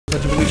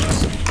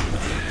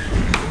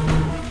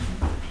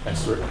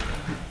Next word.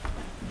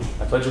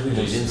 I pledge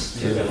allegiance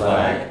to the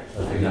flag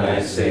of the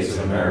United States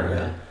of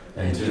America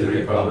and to the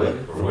republic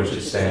for which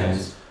it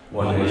stands,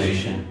 one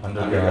nation,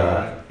 under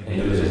God,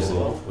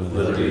 indivisible, with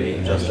liberty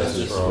and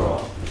justice for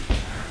all.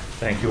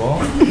 Thank you all.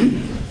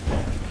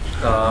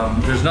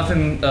 There's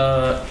nothing,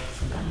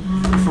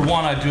 for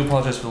one, I do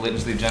apologize for the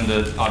lateness of the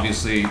agenda.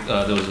 Obviously,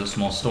 there was a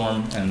small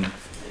storm, and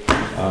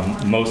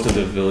most of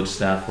the village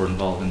staff were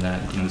involved in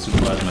that, including the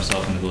supervisor,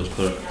 myself, and the village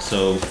clerk.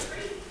 So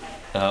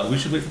we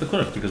should wait for the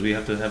clerk because we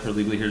have to have her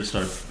legally here to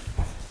start.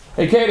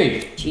 Hey,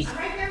 Katie. She's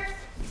right here.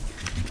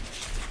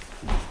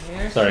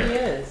 There Sorry. she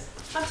is.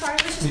 I'm sorry,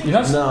 I was just You're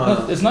not,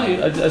 no, it's not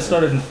you. I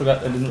started and forgot.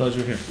 I didn't realize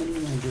you were here. What do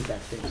you want to do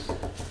about this?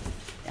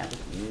 That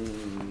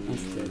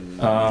was good.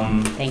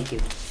 Thank you.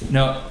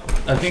 No,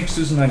 I think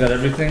Susan and I got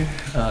everything.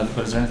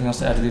 But is there anything else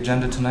to add to the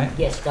agenda tonight?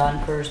 Yes,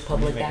 Don Kerr's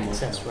public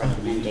access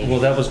recommendation. Well,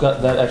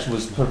 that actually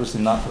was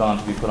purposely not put on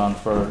to be put on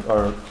for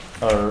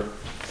our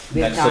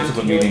next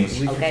subsequent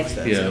meetings. Okay.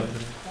 Yeah.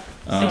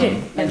 I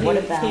did. And what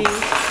about?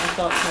 I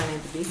thought planning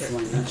to be here.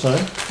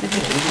 Sorry? We can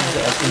just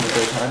ask him at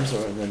their times,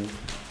 or then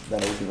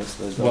that'll give us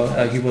the.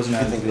 Well, he wasn't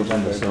added to the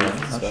agenda, so I'm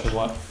not sure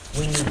what.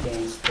 We need to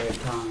ask their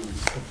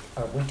times.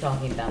 Are we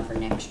talking about for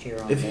next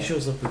year on If he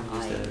shows up, we can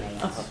IMA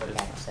public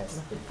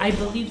access? I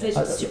believe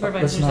that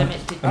Supervisor not-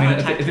 Emmett did I mean,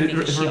 contact if me, it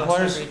but she also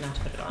requires- agreed not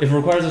to put it on. If it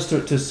requires us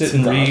to sit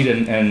and read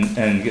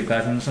and get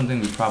back into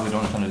something, we probably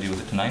don't have time to deal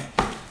with it tonight.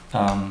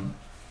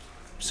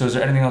 So is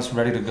there anything else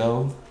ready to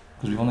go?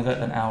 Because we've only got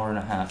an hour and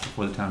a half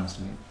before the town has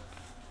to meet.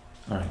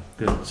 All right,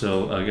 good.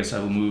 So I guess I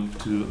will move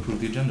to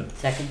approve the agenda.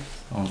 Second.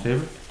 All in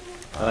favor?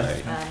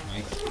 Aye.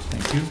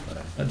 Thank you.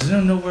 Does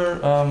anyone know where,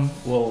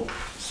 well,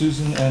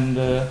 Susan and,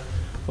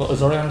 well,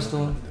 is Ariana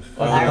still in?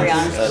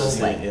 Ariana's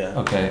still away. Yeah.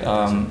 Okay,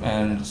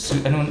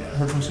 and anyone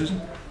heard from Susan?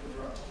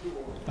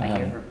 I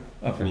hear her.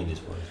 Okay.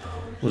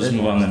 We'll just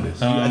move on then.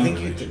 I think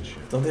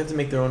don't they have to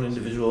make their own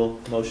individual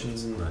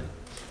motions and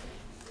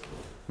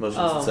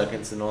and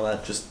seconds and all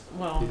that?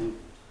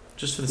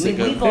 Just for the sake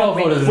of We've all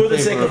voted for the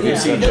sake of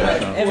procedure.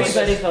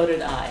 Everybody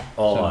voted aye.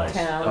 All ayes.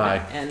 Town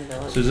Aye. and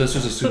village. So let's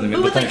just assume Who that,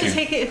 would but like thank to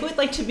you. take it? Who would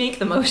like to make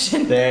the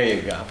motion? There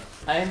you go.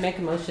 I make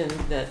a motion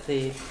that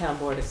the town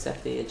board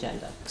accept the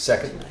agenda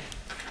Second.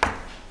 tonight.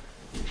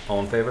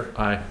 All in favor?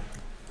 Aye.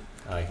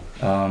 Aye.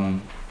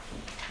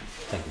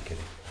 Thank you,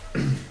 Kitty.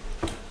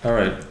 All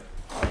right.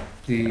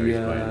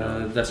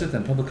 That's it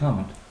then, public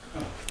comment.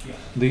 Yeah.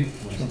 Lee?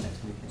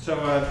 So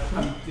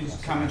these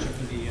comments are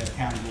for the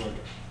town board,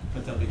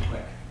 but they'll be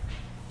quick.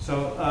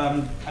 So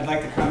I'd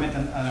like to comment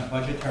on a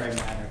budgetary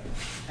matter,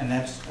 and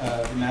that's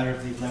the matter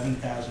of the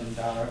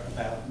 $11,000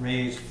 about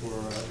raise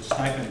for the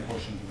stipend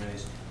portion of the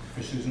raise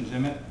for Susan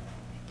Zimmett.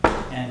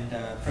 And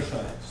first of all,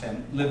 I have to say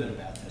I'm livid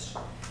about this,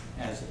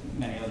 as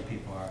many other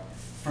people are.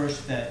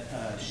 First, that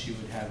she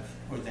would have,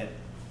 or that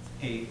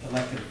a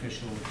elected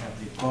official would have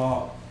the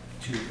gall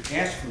to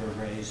ask for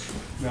a raise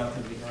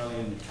relatively early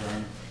in the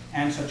term,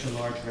 and such a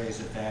large raise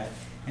at that.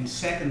 And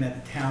second,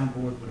 that the town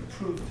board would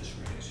approve this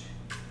raise.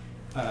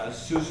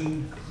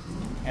 Susan,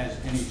 as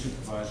any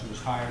supervisor, was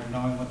hired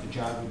knowing what the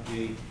job would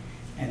be,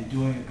 and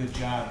doing a good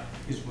job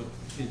is what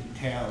it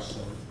entails.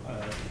 So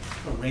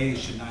a raise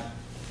should not,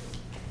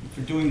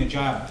 for doing the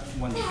job,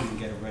 one shouldn't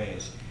get a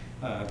raise.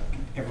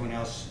 Everyone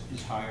else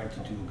is hired to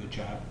do a good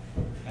job,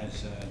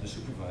 as the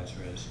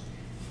supervisor is.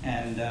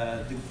 And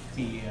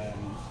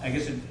I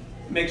guess it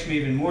makes me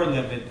even more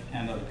livid,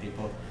 and other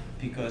people,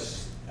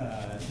 because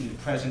in the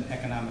present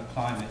economic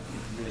climate,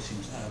 it really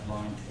seems out of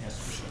line to ask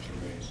for such a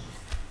raise.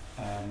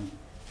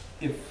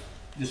 If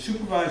the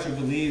supervisor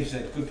believes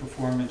that good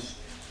performance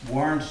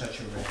warrants such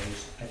a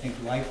raise, I think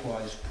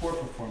likewise poor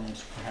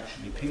performance perhaps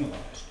should be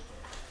penalized.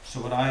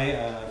 So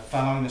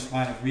following this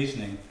line of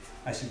reasoning,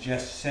 I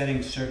suggest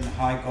setting certain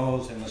high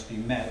goals that must be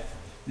met,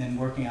 and then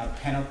working out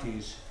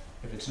penalties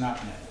if it's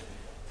not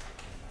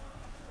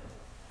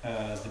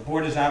met. The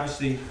board is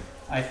obviously,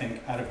 I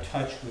think, out of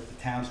touch with the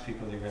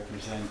townspeople they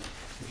represent.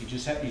 If you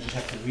just have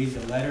to read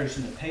the letters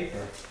in the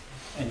paper,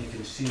 and you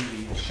can see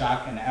the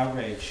shock and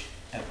outrage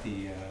at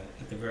the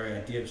very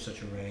idea of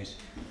such a raise,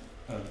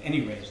 of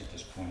any raise at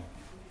this point.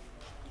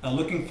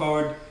 Looking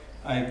forward,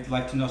 I'd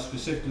like to know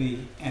specifically,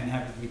 and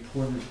have it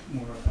reported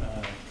more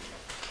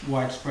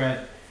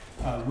widespread,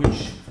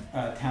 which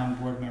town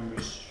board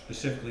members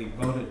specifically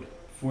voted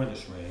for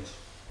this raise,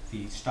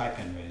 the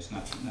stipend raise,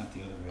 not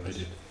the other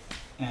raise.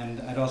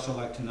 And I'd also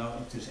like to know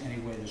if there's any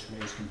way this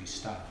raise can be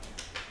stopped.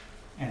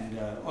 And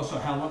also,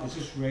 how long is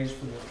this raise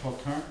for the whole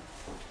term?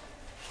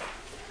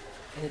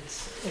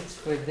 It's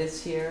for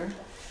this year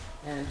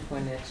and for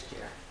next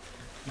year.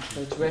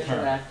 So it's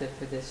retroactive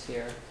for this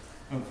year.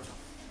 Okay.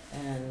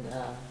 And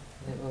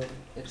it will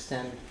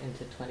extend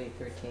into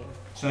 2013.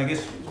 So I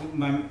guess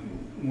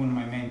one of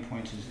my main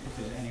points is if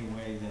there's any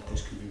way that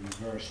this could be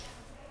reversed.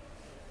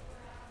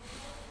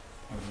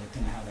 I would like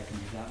to know how that can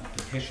be done, a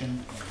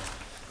petition.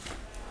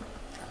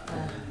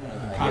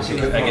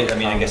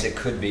 I guess it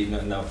could be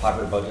no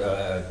popular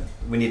budget.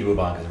 We need to move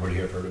on because we're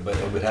here for it. But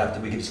it would have to.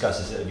 We could discuss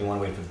this if you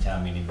want to wait for the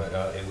town meeting. But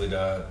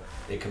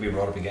it could be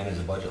brought up again as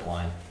a budget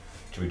line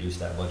to reduce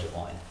that budget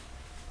line.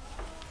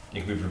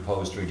 it could be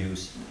proposed to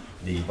reduce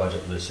the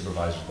budget, the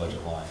supervisor's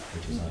budget line,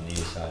 which is on the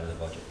east side of the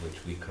budget,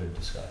 which we could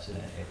discuss,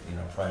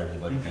 prior to the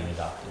budget being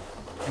adopted.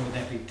 And would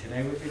that be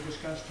today would be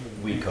discussed?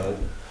 Or We could.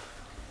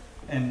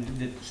 And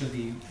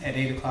at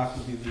 8 o'clock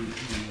would be the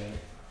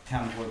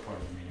town board part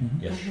of the meeting?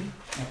 Yes.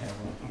 Okay,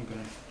 well, I'm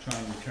gonna try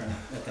and return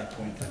at that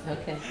point.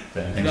 Okay,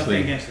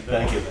 Nothing against the bill.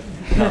 Thank you.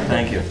 No,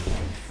 thank you.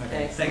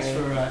 Okay, Thanks, thanks Lee.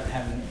 for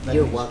having. letting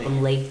You're me welcome,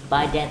 speak. Lee.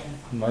 Bye, Denton.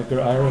 Mike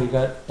or Ira, you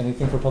got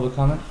anything for public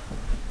comment?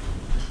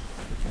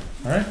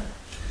 All right.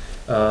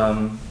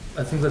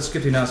 I think let's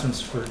skip the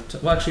announcements for,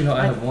 well, actually, no,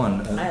 I have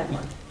one. I have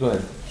one. Go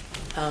ahead.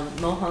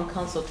 Mohawk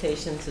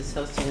Consultations is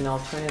hosting an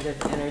alternative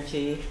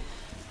energy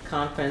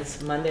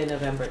conference Monday,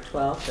 November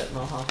 12th at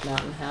Mohawk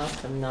Mountain House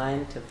from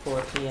 9 to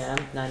 4 p.m.,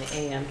 9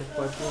 a.m. to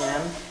 4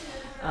 p.m.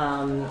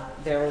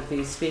 There will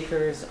be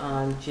speakers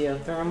on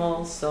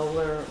geothermal,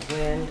 solar,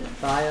 wind,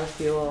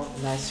 biofuel.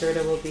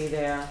 NYSERDA will be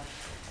there.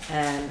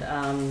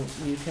 And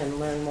you can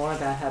learn more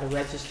about how to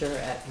register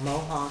at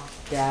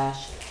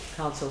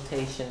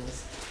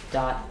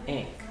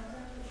mohawk-consultations.inc.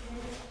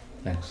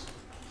 Thanks.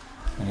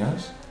 Any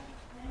others?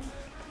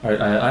 All right,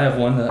 I have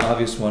one, the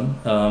obvious one.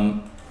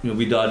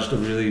 We dodged a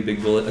really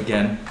big bullet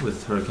again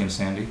with Hurricane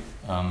Sandy.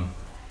 A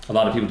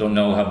lot of people don't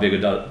know how big a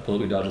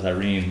bullet we dodged with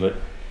Irene, but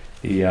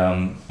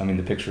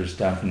the pictures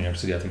down from New York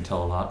City I think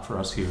tell a lot for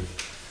us here.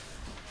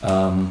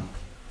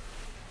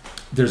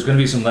 There's going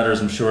to be some letters,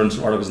 I'm sure, and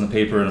some articles in the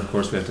paper, and of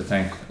course we have to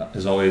thank,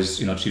 as always,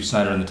 Chief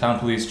Snyder and the Town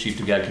Police, Chief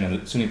Dugatkin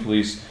and the SUNY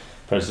Police,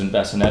 President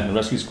Bassinet and the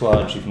Rescue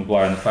Squad, Chief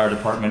McGuire and the Fire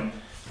Department,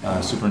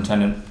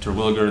 Superintendent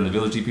Terwilliger and the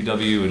Village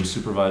DPW, and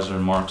Supervisor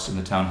Marks in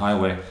the Town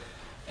Highway.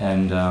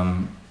 And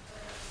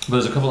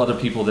there's a couple other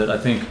people that I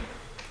think,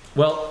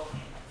 well,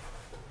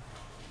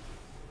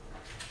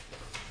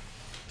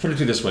 put it to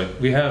you this way.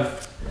 We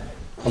have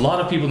a lot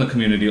of people in the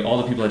community, all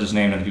the people I just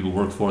named and the people who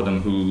work for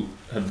them, who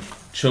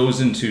have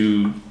chosen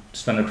to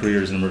spend their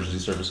careers in emergency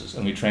services,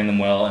 and we train them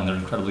well, and they're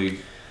incredibly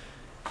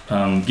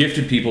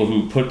gifted people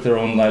who put their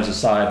own lives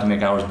aside to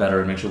make ours better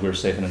and make sure we're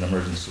safe in an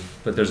emergency.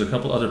 But there's a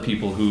couple other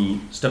people who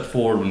stepped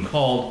forward when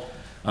called,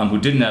 who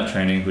didn't have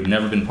training, who had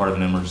never been part of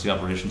an emergency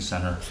operations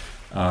center,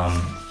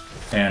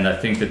 and I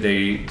think that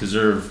they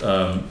deserve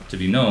to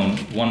be known.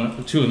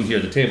 Two of them here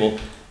at the table,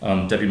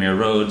 Deputy Mayor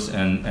Rhodes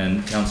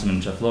and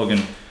Councilman Jeff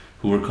Logan,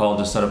 who were called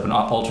to set up an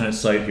alternate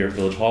site here at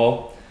Village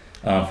Hall.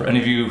 For any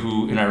of you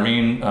who in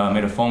Irene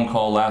made a phone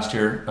call last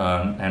year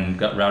and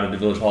got routed to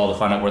Village Hall to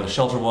find out where the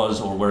shelter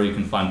was or where you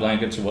can find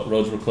blankets or what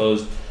roads were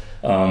closed,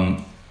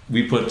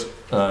 we put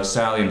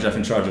Sally and Jeff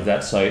in charge of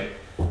that site,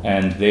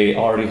 and they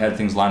already had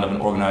things lined up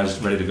and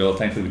organized, ready to go.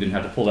 Thankfully, we didn't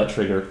have to pull that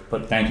trigger,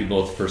 but thank you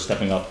both for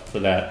stepping up for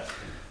that.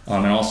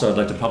 And also, I'd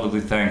like to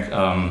publicly thank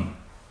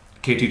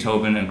Katie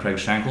Tobin and Craig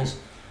Shankles,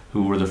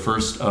 who were the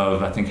first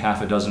of, I think,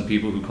 half a dozen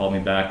people who called me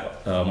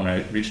back when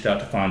I reached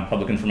out to find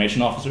public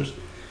information officers.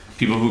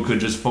 People who could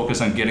just focus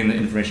on getting the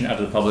information out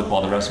to the public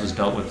while the rest of us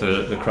dealt with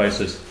the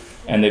crisis.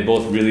 And they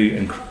both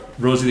really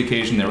rose to the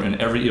occasion. They were in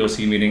every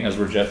EOC meeting, as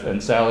were Jeff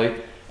and Sally,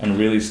 and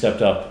really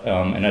stepped up.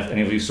 And if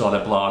any of you saw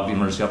that blog, the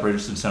Emergency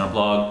Operations Center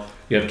blog,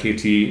 you have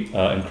KT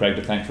and Craig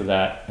to thank for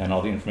that and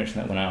all the information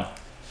that went out.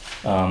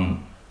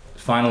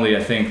 Finally,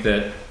 I think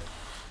that,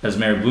 as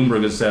Mayor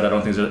Bloomberg has said, I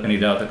don't think there's any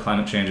doubt that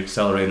climate change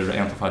accelerated or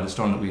amplified the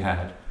storm that we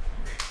had,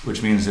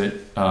 which means that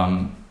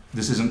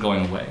this isn't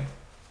going away.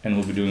 And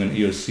we'll be doing an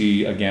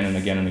EOC again and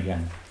again and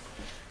again.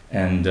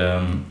 And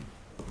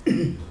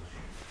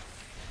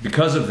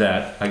because of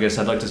that, I guess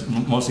I'd like to,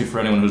 mostly for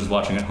anyone who's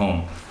watching at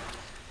home,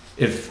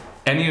 if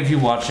any of you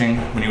watching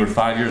when you were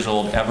 5 years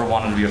old ever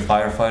wanted to be a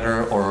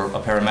firefighter or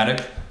a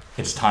paramedic,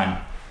 it's time.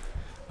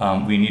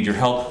 We need your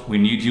help. We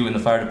need you in the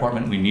fire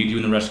department. We need you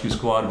in the rescue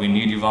squad. We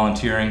need you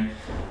volunteering.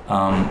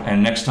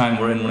 And next time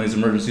we're in one of these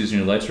emergencies and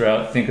your lights are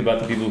out, think about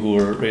the people who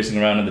are racing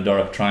around in the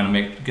dark trying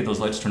to get those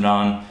lights turned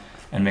on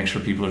and make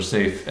sure people are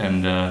safe,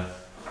 and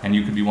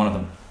you could be one of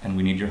them, and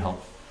we need your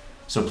help.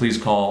 So please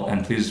call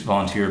and please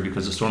volunteer,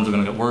 because the storms are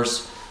going to get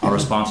worse, our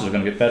responses are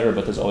going to get better,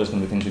 but there's always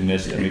going to be things we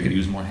missed, and we could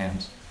use more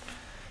hands.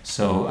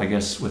 So I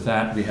guess with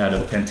that, we had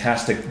a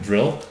fantastic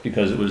drill,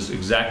 because it was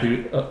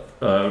exactly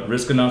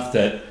risk enough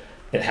that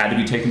it had to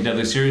be taken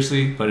deadly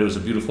seriously, but it was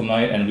a beautiful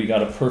night, and we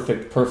got a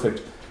perfect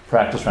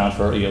practice round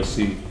for our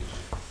EOC.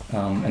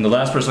 And the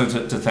last person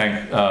to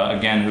thank,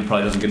 again, who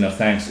probably doesn't get enough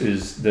thanks,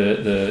 is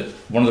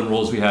one of the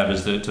roles we have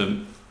is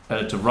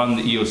to run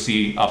the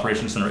EOC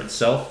Operations Center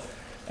itself.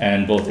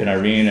 And both in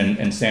Irene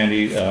and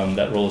Sandy,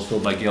 that role is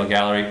filled by Gail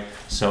Gallery.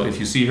 So if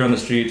you see her on the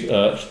street,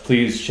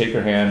 please shake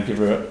her hand, give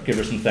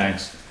her some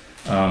thanks,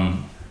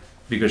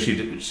 because she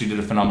did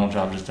a phenomenal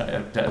job, just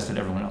as did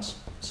everyone else.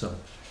 So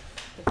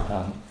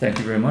thank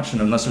you very much.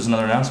 And unless there's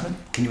another announcement,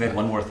 can you add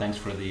one more thanks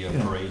for the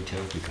parade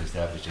too, because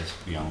that was just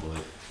beyond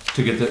belief.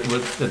 To get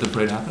that the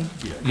parade happened?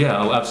 Yeah.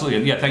 Yeah, oh, absolutely.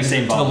 And yeah, thanks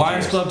to the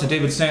Lions Club, to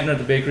David Santner at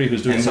the bakery,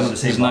 who's doing some of the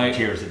same night.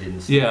 volunteers that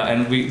didn't see. Yeah,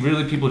 and we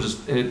really, people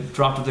just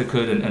dropped what they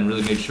could and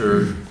really made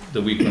sure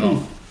the week went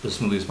off as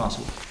smoothly as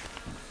possible.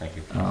 Thank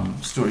you.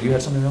 Stuart, you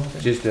had something else?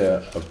 Just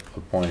a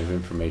point of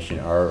information.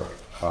 Our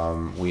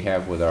we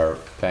have with our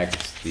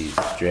packets these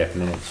draft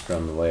minutes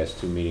from the last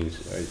two meetings.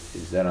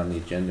 Is that on the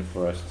agenda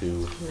for us to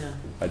No.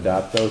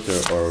 adopt those,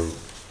 or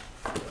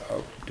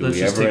do Let's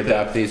we just ever take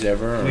that. adopt these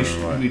ever? Or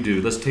what? We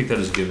do. Let's take that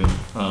as given.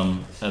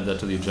 Add that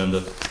to the agenda.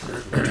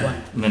 Which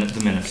one?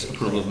 The minutes,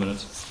 approval of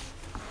minutes.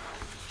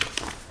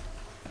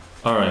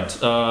 All right.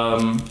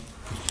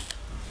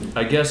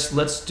 I guess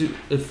let's do,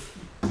 if,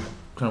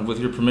 kind of with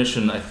your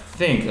permission,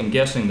 I'm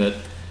guessing that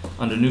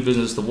under new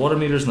business, the water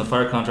meters and the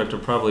fire contract are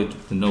probably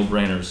the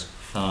no-brainers.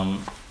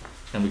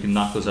 And we can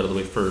knock those out of the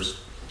way first.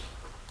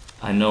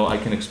 I know I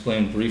can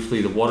explain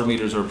briefly, the water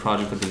meters are a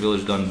project that the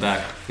village done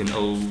back in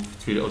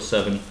 03 to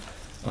 07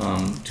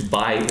 to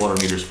buy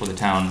water meters for the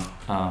town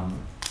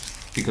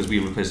because we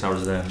replaced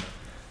ours then.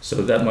 So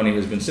that money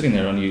has been sitting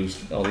there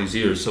unused all these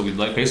years. So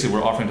basically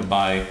we're offering to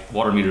buy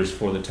water meters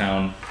for the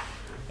town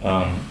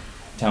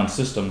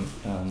system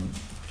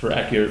for more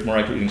accurate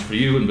readings for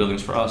you and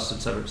buildings for us, et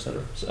cetera, et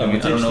cetera. So, I mean,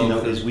 What's I don't interesting know.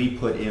 though is we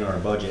put in our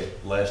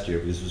budget last year,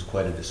 because this was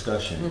quite a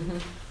discussion. Mm-hmm.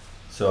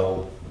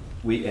 So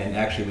we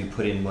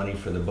put in money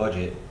for the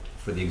budget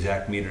for the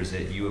exact meters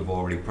that you have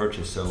already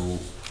purchased. So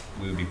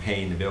we would be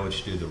paying the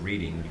village to do the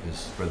reading,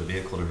 because for the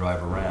vehicle to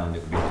drive around,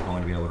 it would be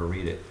going to be able to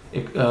read it.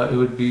 It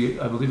would be,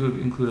 I believe it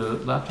would include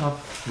a laptop,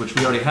 which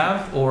we already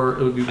have, or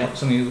it would be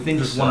something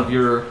just one of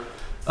your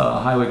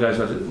highway guys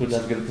would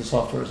have to get the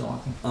software or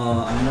something.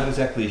 I'm not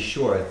exactly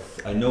sure.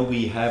 I know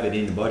we have it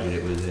in the budget.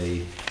 It was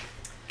a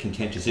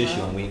contentious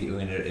issue, and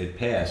when it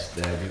passed,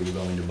 that we were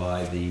going to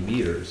buy the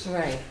meters.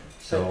 Right.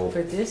 So But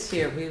for this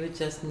year, we would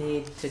just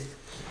need to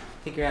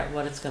figure out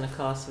what it's gonna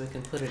cost so we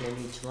can put it in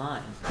each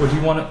line. Or do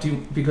you want to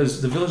do,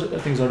 because the village, I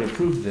think, has already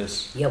approved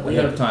this Yeah, we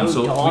ahead of time,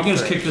 so approved to we can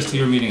just offer kick it. this to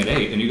your meeting at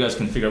 8, and you guys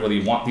can figure out whether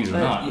you want these or But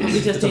not. we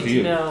just It's up need to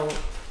you. to know,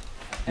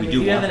 I We mean, do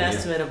do you have want an it, yeah.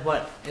 estimate of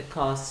what it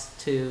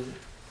costs to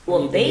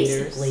Well, read the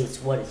meters? basically, it's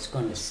what it's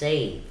gonna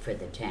save for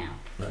the town.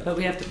 But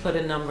we have to put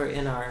a number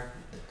in our,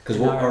 Because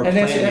in what our- our And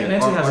Nancy plan,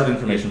 has that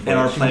information for and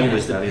our us. She plan can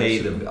was to get that pay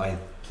information.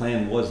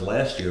 plan was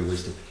last year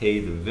was to pay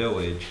the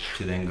village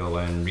to then go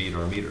and read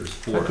our meters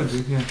for That could us.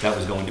 be, yeah. That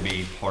was going to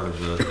be part of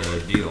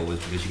the deal, was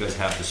because you guys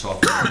have the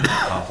software on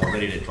top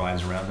already that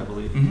drives around, I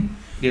believe. Mm-hmm.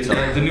 Yeah, so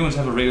the new ones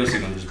have a radio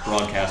signal, just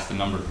broadcast the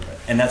number.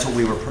 And that's what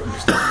we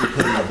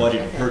put in our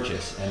budget to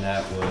purchase, and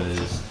that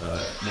was,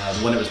 now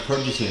the one that was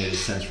purchasing it has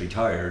since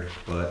retired,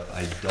 but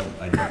I don't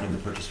know if the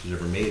purchase was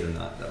ever made or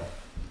not, though.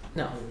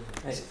 no.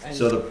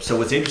 So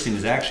what's interesting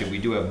is actually we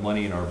do have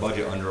money in our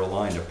budget under a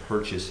line to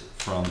purchase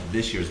from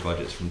this year's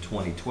budgets from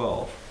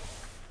 2012.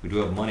 We do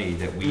have money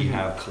that we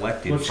have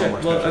collected Well, from our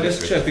check, well, I special guess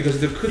districts. check, because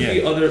there could be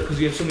Yeah. other, because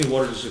you have so many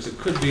water districts, it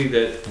could be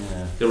that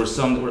Yeah. there were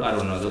some that were, I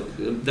don't know,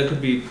 that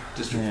could be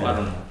district, Yeah. I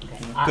don't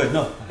know. Good,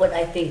 no. What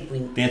I think we,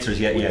 The answer is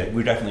yeah,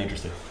 we're definitely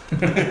interested.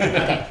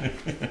 okay,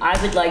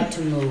 I would like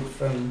to move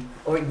from,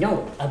 or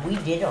no, we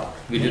did ours.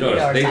 We did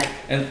ours. They, I-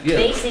 and, yeah,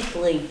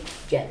 Basically,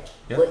 Jeff,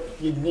 Yeah. what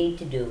you need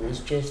to do is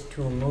just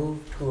to move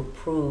to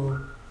approve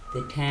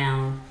the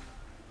town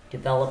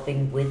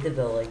developing with the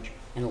village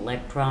an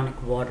electronic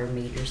water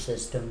meter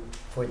system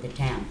for the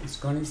town. It's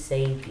gonna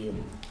save you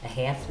a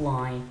half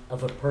line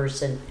of a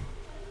person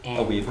and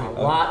Oh, we a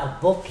agree. lot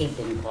of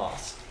bookkeeping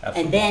costs. And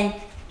Absolutely. then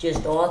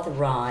just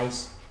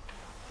authorize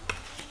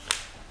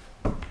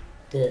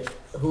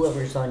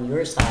whoever's on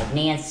your side,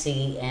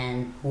 Nancy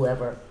and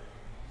whoever,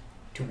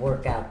 to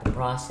work out the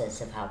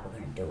process of how we're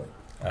gonna do it.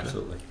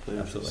 Absolutely,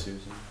 absolutely.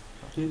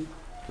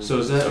 so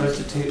is that all right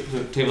to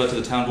table that to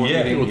the town board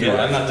Yeah, meeting? We'll do yeah, it.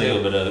 I'm not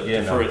table, but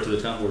Yeah, defer no. it to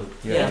the town board.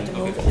 Yeah. To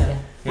move, Okay. yeah.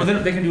 Well,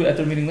 then they can do it at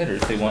their meeting later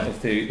if they want,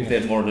 if they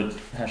have more to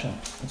hash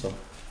out, that's all.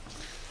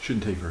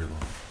 Shouldn't take very long.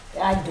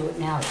 I'd do it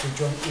now, it's a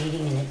joint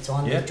meeting and it's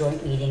on the Yeah.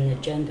 joint meeting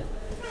agenda.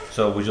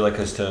 So would you like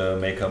us to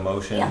make a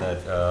motion Yeah.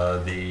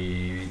 that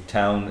the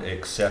town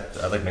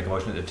I'd like to make a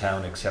motion that the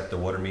town accept the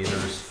water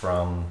meters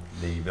from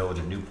the village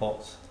of New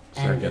Paltz?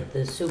 And Second. that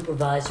the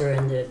supervisor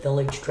and the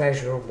village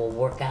treasurer will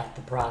work out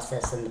the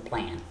process and the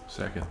plan.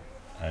 Second.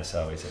 That's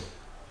how we say.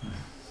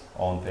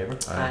 All in favor?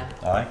 Aye.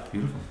 Aye.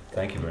 Beautiful.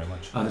 Thank you very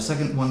much. The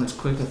second one that's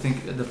quick, I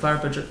think, the fire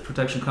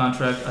protection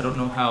contract, I don't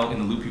know how in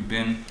the loop you've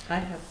been. I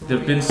have more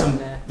There've been on some,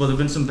 that. well, there've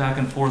been some back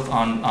and forth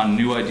on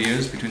new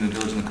ideas between the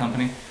village and the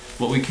company.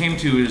 What we came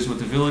to is, what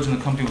the village and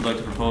the company would like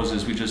to propose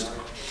is we just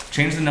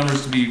change the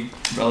numbers to be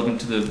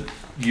relevant to the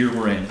year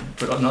we're in.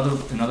 But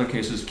in other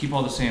cases, keep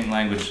all the same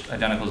language,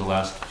 identical as the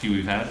last few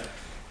we've had,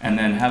 and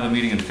then have a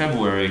meeting in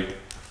February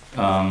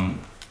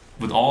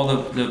with all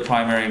the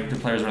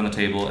players around the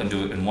table and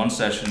do it in one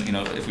session, you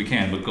know, if we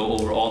can, but go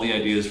over all the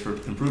ideas for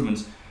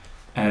improvements,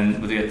 and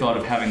with the thought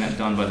of having that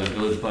done by the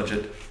village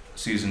budget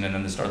season and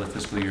then the start of the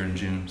fiscal year in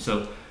June.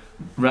 So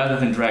rather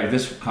than drag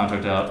this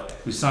contract out,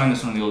 we sign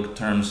this on the old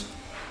terms,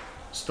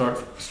 start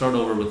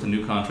over with the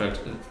new contract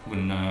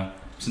when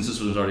since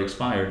this was already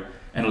expired,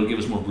 and it'll give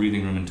us more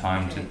breathing room and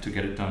time to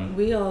get it done.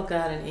 We all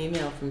got an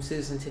email from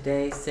Susan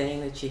today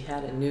saying that she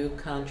had a new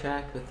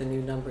contract with the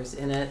new numbers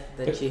in it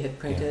that she had Yeah,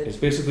 printed. it's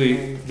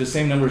basically the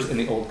same numbers in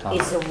the old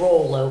contract. It's a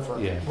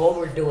rollover. Yeah. What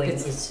we're doing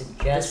It's is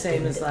suggesting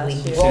same as that we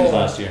last year. Same as roll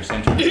last year,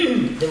 same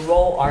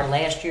term. our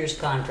last year's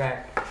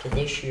contract to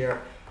this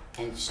year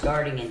And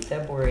starting in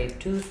February of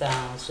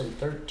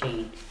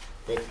 2013,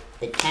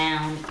 the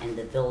town and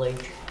the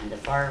village and the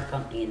fire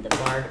company and the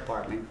fire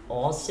department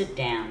all sit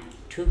down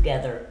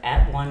together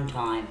at one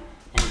time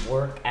and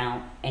work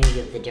out any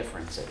of the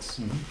differences.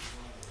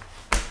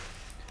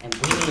 And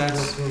we need to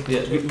approve Yeah,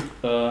 it too.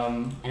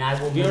 And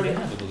I will we move already it.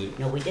 have, I believe.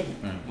 No, we didn't.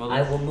 Alright, well,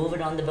 I will move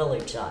it on the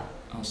village side.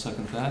 I'll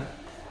second that.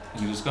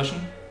 Any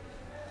discussion?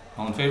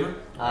 All in favor?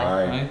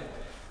 Aye.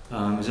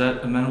 Is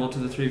that amenable to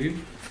the three of you?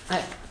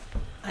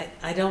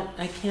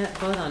 I can't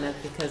vote on it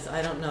because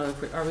I don't know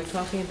if, are we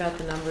talking about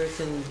the numbers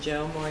in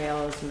Joe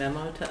Moriello's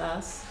memo to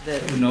us?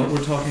 That, No,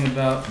 we're talking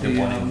about The the,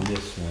 one in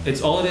this one.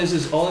 it's all it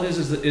is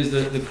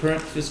the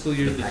current fiscal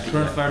year, the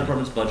current fire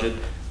department's budget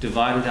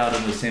divided out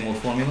in the same old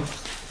formula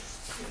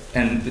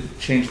and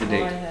change the All I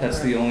date. have That's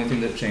are the only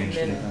thing that changed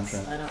in the minutes,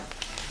 contract. I don't,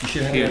 You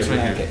should have Yeah, it it's in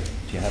your right here. packet.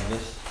 Do you have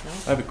this? no?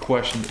 I have a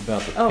question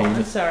about the Oh, I'm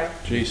payment, sorry.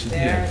 Jason.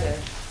 There it is.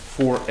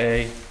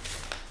 4A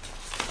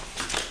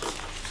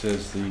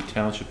says the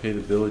town should pay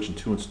the village in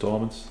 2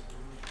 installments.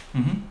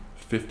 Mm-hmm.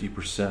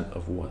 50%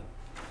 of what?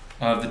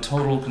 The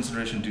total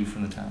consideration due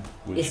from the town.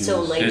 Which It's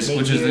so late. They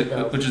Which hear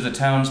though. is the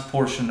town's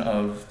portion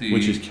of the.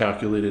 Which is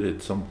calculated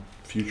at some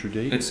future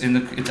date? It's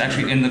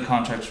actually in the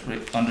contracts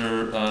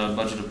under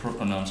budget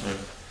oh no, I'm sorry.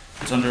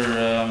 It's under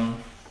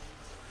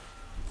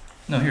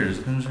no, here it is.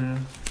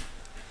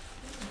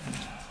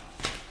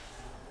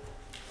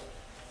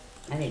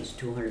 I think it's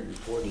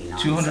 249.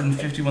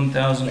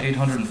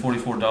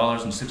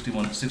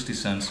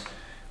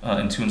 $251,844.60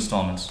 in 2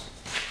 installments.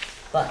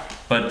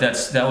 But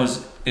that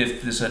was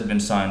if this had been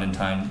signed in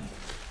time.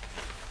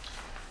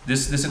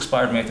 This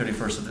expired May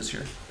 31st of this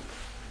year.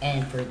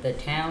 And for the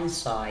town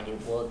side,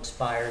 it will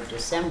expire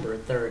December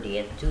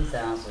 30th,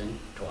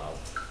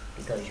 2012,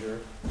 because your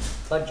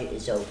budget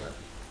is over.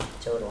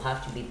 So it'll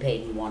have to be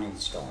paid in one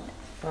installment.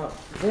 Well,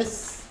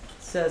 this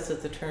says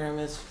that the term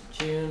is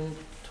June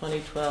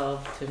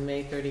 2012 to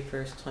May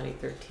 31st,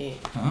 2013,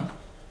 Uh-huh.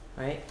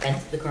 right?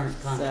 That's the current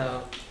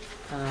contract.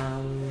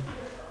 So,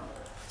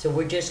 So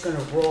we're just gonna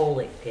roll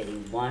it, Kitty,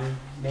 one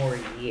more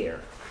year,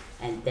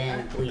 and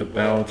then we The will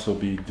balance will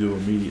be due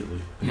immediately,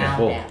 in pound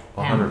full, out,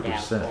 pound out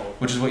 100%. all.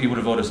 Which is what you would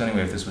have voted us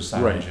anyway if this was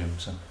signed in Right. June.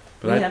 So we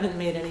But I, haven't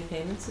made any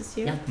payments this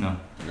year? No. no.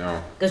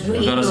 No. Because we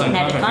Without a signed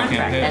had a contract, we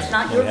can't contract, pay that's it.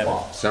 not your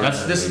fault. Some-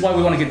 This is why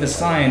we want to get this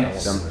signed,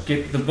 Some-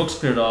 get the books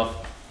cleared off,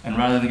 and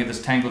rather than get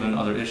this tangled in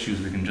other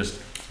issues, we can just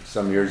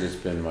Some years it's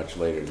been much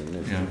later than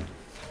this. yeah.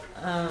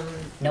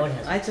 No, it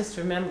hasn't. I just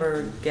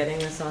remember getting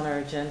this on our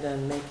agenda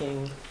and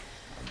making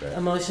Okay.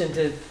 a motion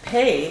to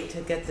pay, to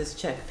get this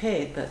check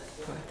paid, but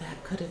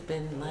that could have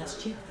been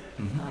last year.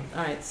 Mhm.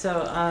 All right,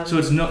 so, So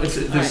it's the all right,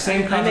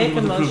 same I contract make a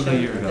was approved a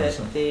motion year ago.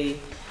 So. that the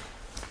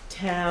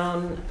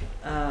town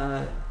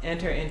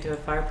enter into a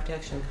fire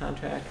protection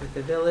contract with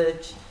the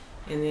village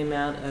in the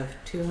amount of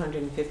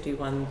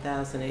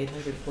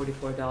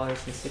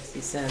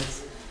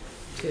 $251,844.60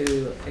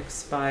 to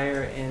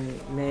expire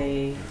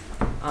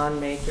on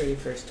May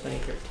 31st,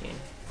 2013.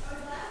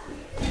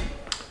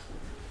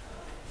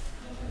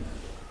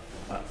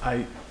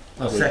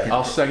 I'll second.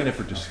 I'll second it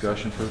for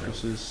discussion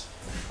purposes.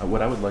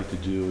 What I would like to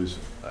do is,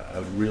 I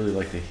would really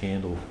like to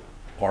handle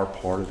our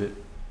part of it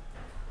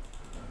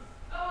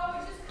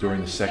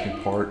during the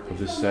second part of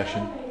this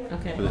session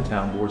Okay. for the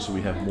town board, so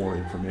we have more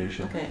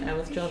information. Okay, I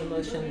withdraw the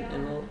motion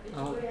and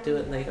I'll do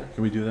it later.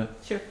 Can we do that?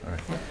 Sure. All right.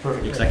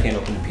 Perfect. Because I can't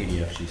open the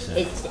PDF, she said.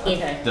 It's, Okay.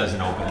 it,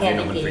 Doesn't open, can't Kevin,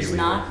 open it for is you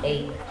not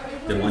a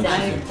The one she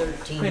said.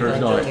 2013 Wait,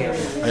 No, budget I, year.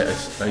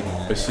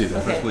 I see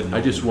that. Okay. Wouldn't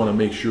I just open. want to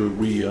make sure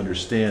we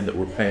understand that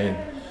we're paying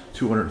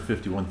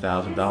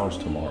 $251,000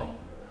 tomorrow.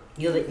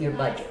 You have it in your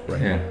budget.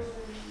 Right. Yeah.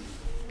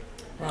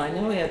 Well, I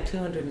know we have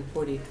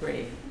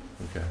 243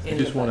 Okay. I in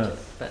the just want budget,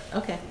 to, but,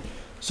 okay.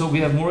 So we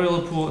have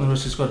Moriello Pool and the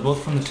Rescue Squad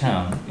both from the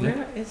town.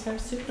 Where is our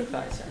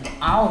supervisor?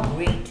 I'll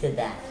agree to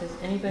that, Has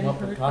anybody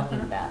what we're heard talking from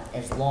her? about,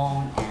 as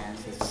long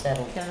as it's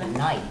settled Kevin?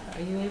 tonight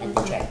Are you and able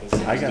the to? check is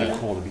I got a in.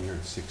 call to be here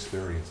at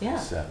 6:30 instead Yeah,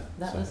 of 7.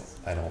 that so was-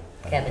 I don't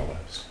Kevin. know.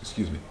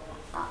 Excuse me.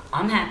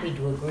 I'm happy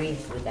to agree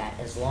with that,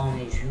 as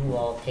long as you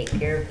all take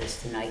care of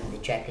this tonight and the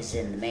check is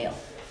in the mail.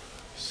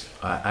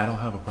 I don't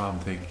have a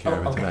problem taking care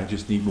of Oh, it tonight. okay. I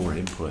just need more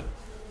input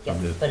Yeah,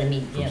 from the, but I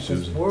mean, from you know, 'cause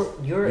Susan.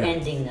 you're Yeah.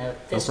 ending a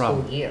fiscal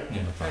problem. year.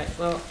 Yeah. All right,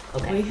 well,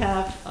 Okay. we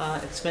have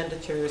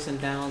expenditures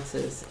and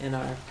balances in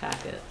our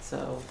packet,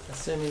 so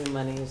assuming the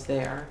money is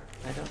there,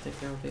 I don't think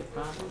there will be a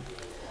problem.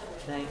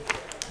 There's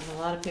a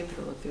lot of paper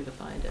to look through to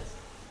find it.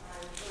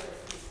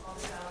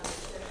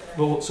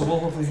 Well, so we'll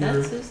hopefully Is that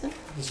hear Susan?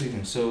 this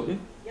evening. So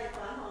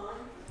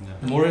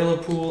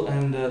Moriello Pool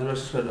and the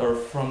Rescue Squad are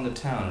from the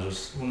town. Is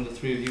just one of the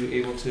three of you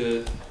able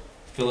to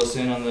fill us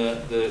in on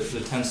the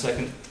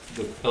 10-second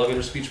the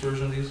elevator speech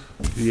version of these?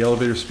 The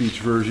elevator speech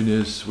version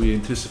is, we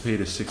anticipate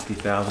a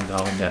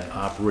 $60,000 net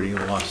operating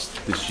loss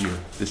this year,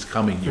 this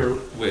coming For year,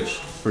 which?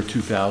 for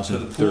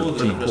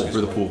 2013, rescue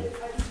for the squad? pool.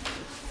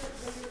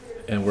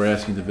 And we're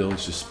asking the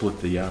village to split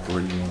the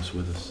operating loss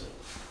with us.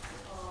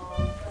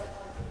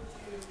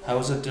 How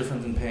is that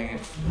different than paying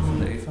it from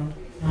the A fund?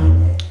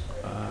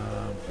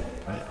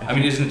 I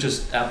mean, isn't it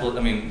just Apple,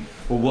 I mean,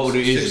 Well, what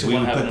it 6 is, of we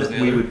one, would half a put dozen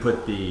the we other? would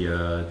put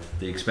the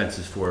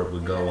expenses for it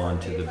would go on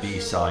to the B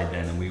side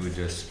then, and we would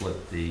just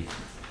split the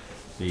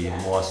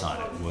loss on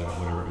it,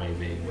 whatever it may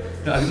be.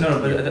 No,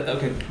 but,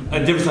 okay.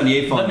 A difference on the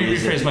A fund Let me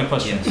is rephrase that- my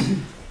question.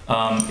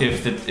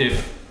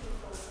 If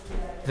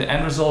the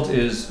end result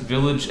is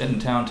village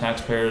and town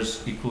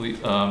taxpayers equally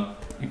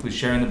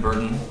sharing the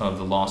burden of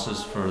the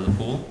losses for the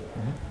pool,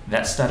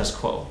 that's status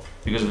quo.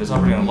 Because if it's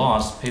operating at a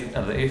loss, paid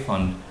out of the A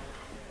fund,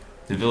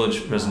 the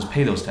village residents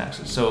pay those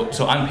taxes. So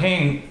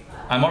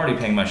I'm already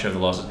paying my share of the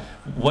losses.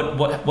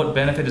 What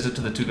benefit is it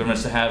to the two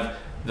governments to have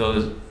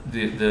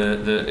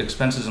the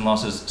expenses and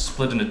losses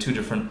split into two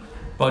different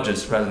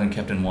budgets rather than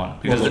kept in one?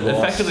 Because Well, the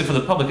loss- effectively for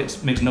the public,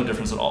 it makes no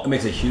difference at all. It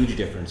makes a huge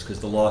difference because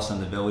the loss on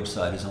the village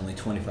side is only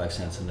 25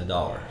 cents on the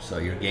dollar, so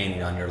you're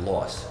gaining on your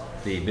loss.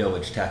 The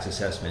village tax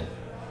assessment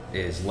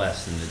is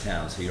less than the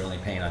town, so you're only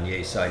paying on the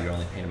A side, you're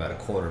only paying about a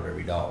quarter of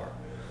every dollar.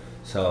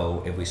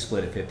 So if we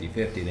split it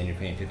 50-50, then you're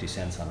paying 50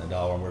 cents on the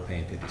dollar, and we're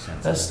paying 50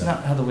 cents That's on the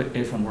dollar. not how the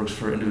A fund works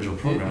for individual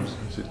programs.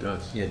 Yes, it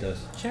does. Yeah, it does.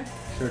 Sure.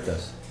 Sure it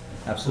does.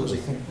 Absolutely.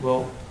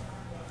 Well,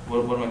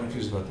 what am I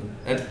confused about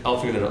then? I'll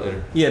figure that out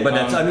later. Yeah, but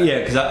that's, I mean, yeah,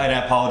 because I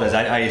apologize.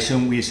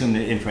 We assume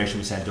the information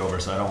was sent over,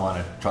 so I don't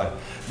want to try.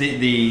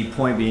 The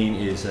point being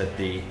is that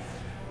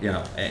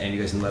and you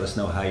guys can let us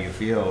know how you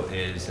feel,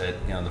 is that,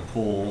 the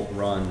pool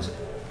runs,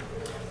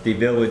 the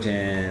village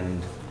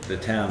and the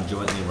town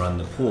jointly run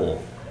the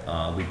pool.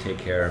 We take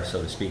care of,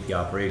 so to speak, the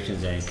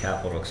operations and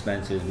capital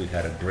expenses. We've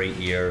had a great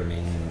year. I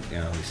mean,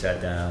 we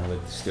sat down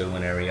with Stu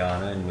and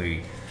Ariana, and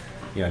if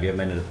you haven't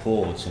been to the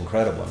pool, it's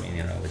incredible. I mean,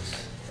 it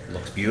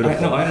looks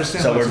beautiful. I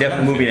understand. So we're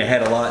definitely moving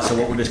ahead a lot. So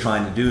what we're just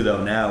trying to do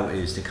though now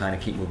is to kind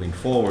of keep moving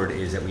forward,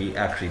 is that we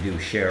actually do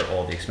share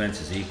all the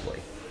expenses equally,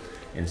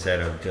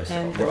 instead of just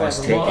And us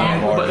the taking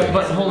revenue. part of it.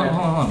 But hold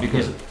on,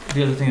 because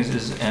the other thing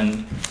is,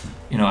 and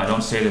I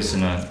don't say this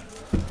in a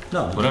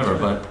No, whatever,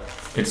 but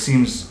it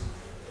seems,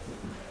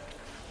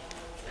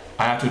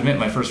 I have to admit,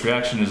 my first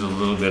reaction is a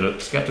little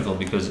bit skeptical,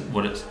 because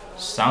what it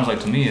sounds like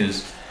to me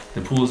is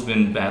the pool has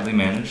been badly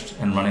managed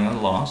and running at a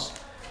loss,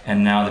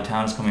 and now the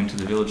town is coming to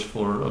the village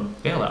for a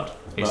bailout,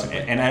 basically.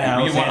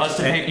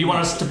 You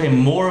want us to pay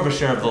more of a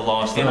share of the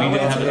loss than we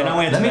didn't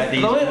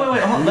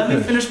have. Let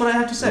me finish what I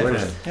have to say.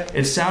 Yep.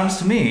 It sounds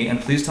to me, and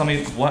please tell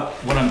me what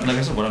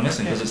I'm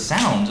missing, because it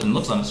sounds and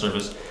looks on the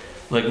surface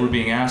like we're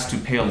being asked to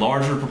pay a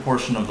larger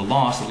proportion of the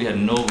loss that we had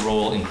no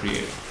role in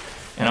creating.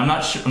 And I'm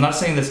not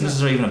saying that's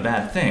necessarily even a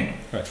bad thing,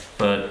 Right.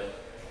 but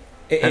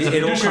as a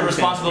fiduciary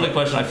responsibility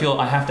question, I feel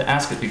I have to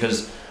ask it,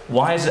 because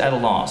why is it at a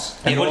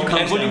loss? And would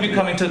you be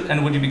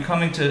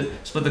coming to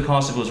split the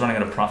cost if it was running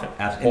at a profit?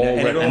 Well,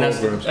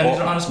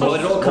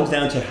 it all comes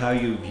down to how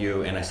you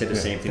view, and I said the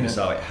same thing to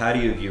Sally, how do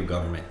you view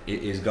government?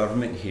 Is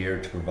government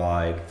here to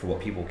provide for what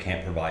people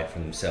can't provide for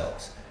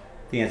themselves?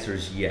 The answer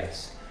is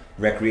yes.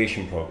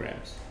 Recreation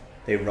programs,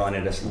 they run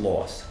at a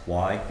loss.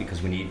 Why?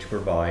 Because we need to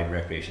provide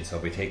recreation. So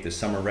if we take the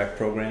summer rec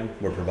program,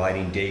 we're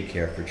providing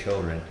daycare for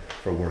children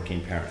for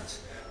working parents.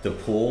 The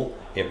pool,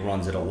 it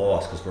runs at a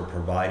loss because we're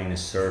providing a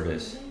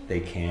service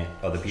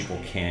other people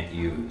can't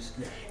use.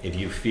 If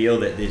you feel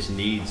that this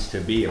needs to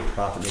be a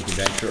profit-making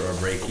venture or a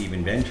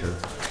break-even venture,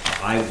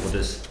 I will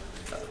just,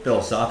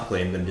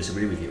 philosophically, I'm going to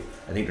disagree with you.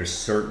 I think there's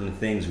certain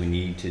things we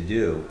need to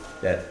do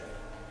that,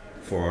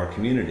 for our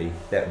community,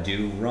 that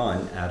do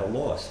run at a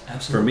loss.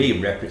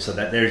 Absolutely. For me, so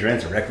there's your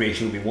answer.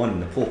 Recreation would be one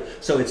in the pool.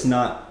 So it's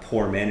not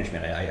poor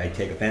management. I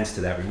take offense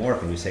to that remark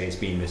when you say it's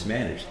being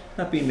mismanaged.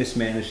 Not being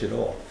mismanaged at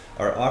all.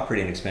 Our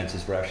operating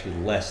expenses were actually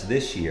less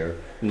this year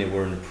than they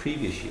were in the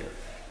previous year.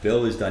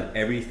 Bill has done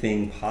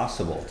everything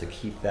possible to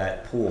keep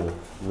that pool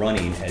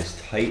running as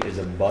tight as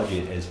a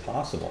budget as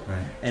possible.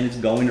 Right. And it's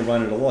going to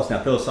run at a loss.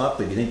 Now,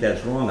 philosophically, if you think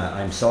that's wrong,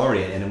 I'm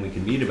sorry, and then we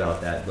can meet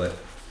about that, but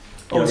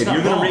if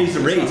you're going to raise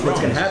the rates, what's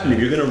going to happen? If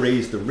you're going to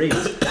raise the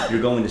rates,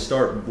 you're going to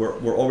start,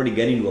 we're already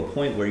getting to a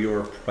point where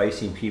you're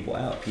pricing people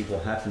out. People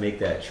have to make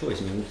that choice.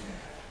 I mean,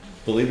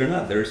 believe it or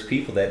not, there's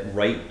people that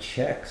write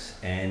checks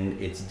and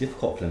it's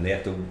difficult for them.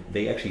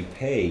 They actually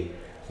pay,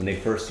 when they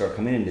first start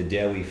coming in, the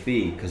daily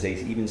fee, because they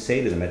even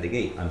say to them at the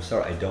gate, I'm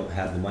sorry, I don't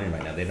have the money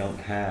right now. They don't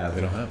have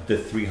the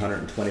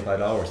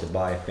 $325 to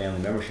buy a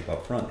family membership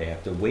up front. They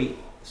have to wait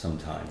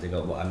sometimes. They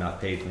go, well, I'm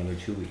not paid for another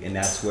 2 weeks. And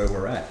that's where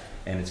we're at.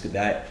 And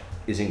that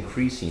is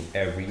increasing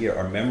every year.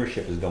 Our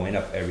membership is going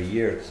up every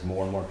year because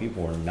more and more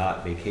people are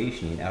not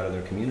vacationing out of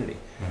their community.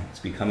 It's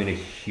becoming a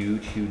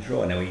huge, huge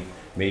draw. Now, we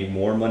made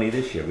more money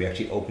this year. We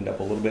actually opened up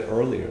a little bit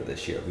earlier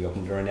this year. We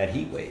opened during that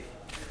heat wave.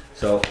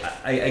 So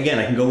I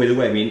can go either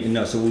way. I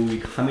mean, so will we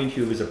be coming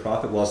to you as a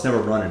profit? Well, it's never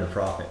run at a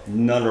profit.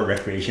 None of our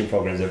recreation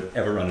programs have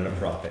ever run at a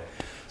profit.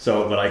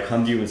 So when I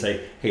come to you and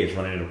say, hey, it's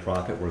running at a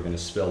profit, we're going to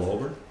spill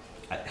over,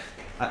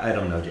 I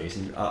don't know,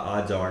 Jason.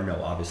 Odds are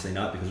no, obviously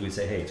not, because we'd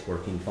say, hey, it's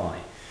working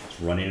fine. It's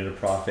running at a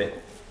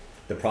profit.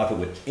 The profit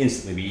would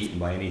instantly be eaten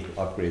by any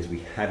upgrades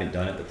we haven't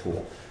done at the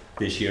pool.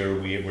 This year,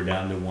 we're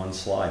down to one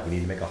slide. We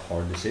need to make a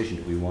hard decision.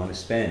 Do we want to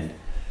spend?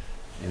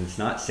 And it's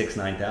not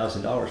 $6,000,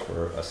 $9,000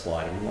 for a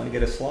slide. If we want to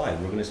get a slide,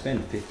 we're going to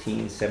spend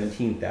 $15,000,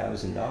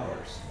 $17,000.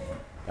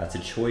 That's a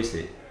choice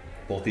that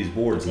both these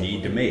boards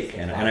need to make,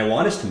 and I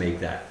want us to make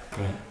that.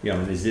 Right. You know,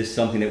 is this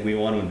something that we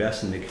want to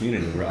invest in the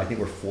community? I think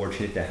we're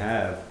fortunate to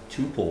have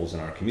 2 pools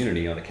in our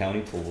community, the county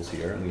pools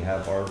here, and we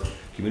have our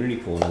community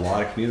pool, and a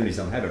lot of communities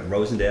don't have it.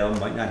 Rosendale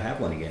might not have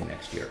one again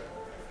next year.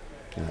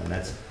 You know, and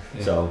that's,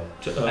 so,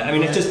 I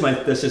mean,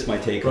 that's just my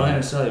take Brian, on I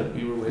it. saw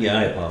you were waiting. Yeah,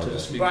 I to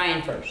apologize. speak.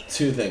 Brian first.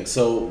 2 things.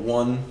 So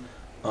one,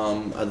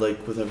 I'd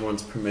like, with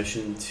everyone's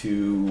permission,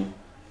 to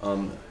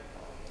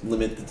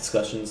limit the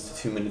discussions to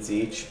 2 minutes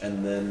each,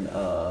 and then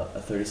a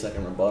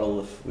 30-second rebuttal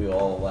if we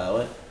all allow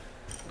it.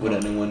 Would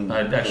anyone?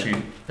 I'd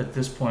actually, at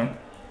this point,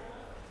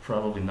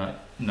 probably not,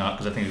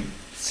 because I think it'd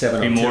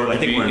 7:02. be more. I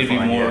think we're it'd be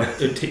fine, more. yeah.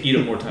 It'd eat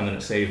up more time than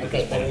it saved.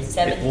 Okay, but at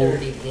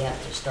 7:30, we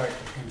have to start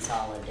the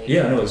consolidation.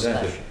 Yeah, no,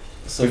 exactly. discussion.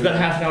 So We've got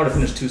half an hour to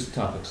finish 2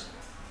 topics.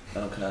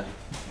 Okay.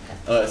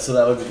 Alright, so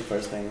that would be the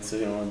first thing. So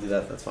if you don't want to do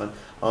that, that's fine.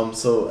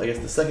 So I guess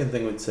the second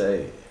thing would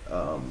say,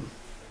 have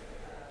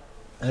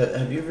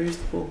you ever used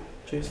the pool,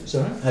 Jason?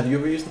 Sorry? Have you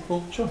ever used the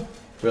pool? Sure.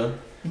 Really?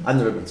 I've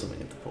never been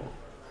swimming at the pool.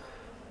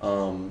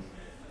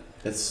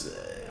 It's,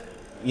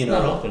 you know.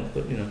 Not often,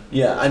 but you know.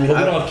 Yeah, I mean. But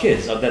we don't have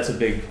kids. That's a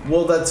big.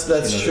 Well, that's you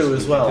know, true that's as a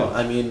big well. deal.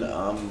 I mean,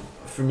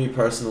 for me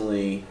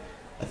personally,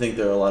 I think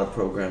there are a lot of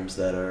programs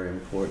that are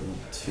important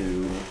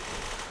to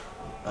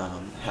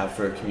have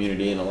for a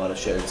community, and a lot of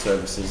shared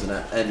services.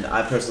 And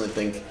I personally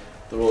think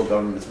the role of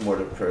government is more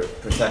to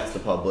protect the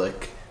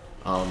public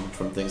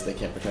from things they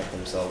can't protect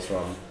themselves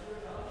from,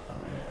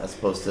 as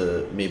opposed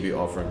to maybe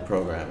offering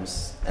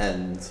programs.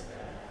 And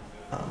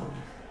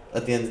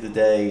at the end of the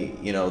day,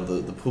 you know,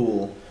 the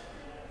pool,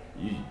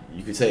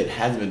 you could say it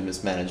has been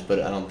mismanaged,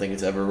 but I don't think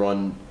it's ever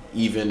run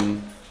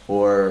even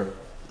or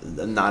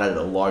not at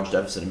a large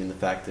deficit. I mean, the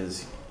fact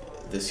is,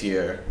 this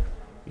year,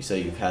 you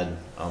say you've had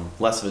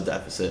less of a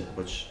deficit,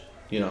 which,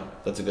 you know,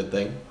 that's a good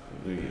thing.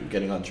 You're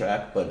getting on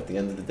track, but at the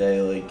end of the day,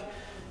 like,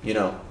 you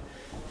know,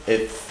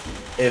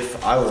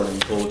 if I were in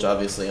the pool, which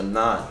obviously I'm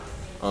not,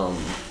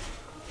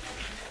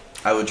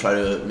 I would try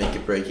to make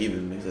it break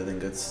even, because I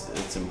think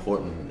it's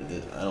important.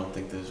 I don't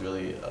think there's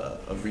really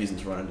a reason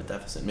to run at a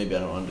deficit. Maybe I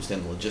don't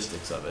understand the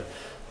logistics of it,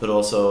 but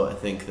also I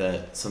think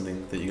that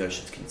something that you guys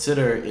should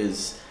consider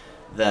is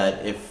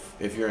that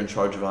if you're in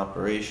charge of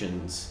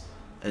operations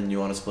and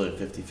you want to split it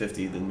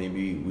 50-50, then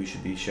maybe we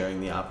should be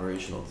sharing the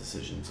operational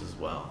decisions as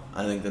well.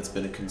 I think that's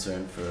been a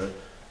concern for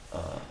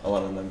a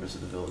lot of members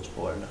of the village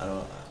board. I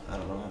don't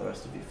know how the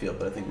rest of you feel,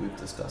 but I think we've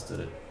discussed it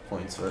at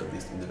points, or at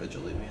least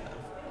individually we have.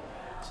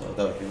 So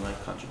that would be my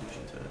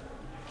contribution to it.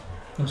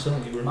 No, so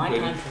you were My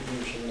waiting.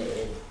 contribution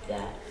is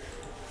that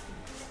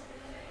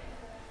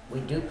we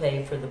do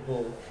pay for the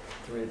pool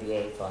through the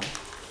A fund.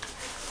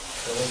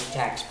 Village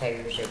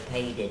taxpayers are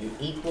paid an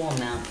equal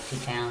amount to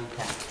town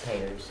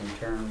taxpayers in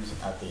terms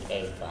of the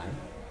A fund.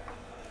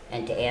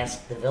 And to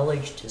ask the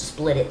village to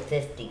split it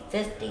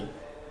 50-50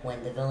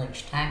 when the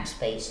village tax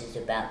base is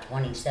about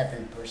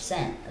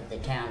 27% of the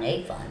town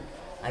A fund,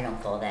 I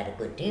don't call that a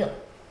good deal.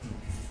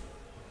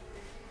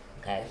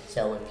 Okay,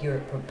 so if you're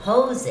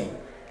proposing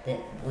that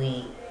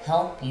we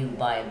help you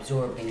by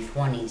absorbing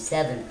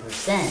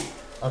 27%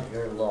 of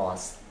your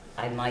loss,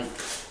 I might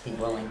be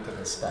willing to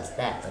discuss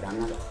that, but I'm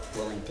not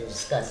willing to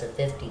discuss a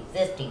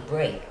 50-50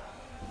 break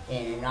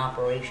in an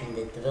operation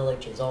that the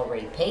village has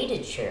already paid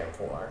its share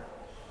for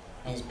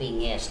and is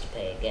being asked to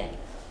pay again.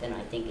 Then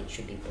I think it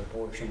should be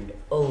proportioned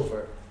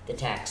over the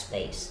tax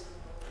base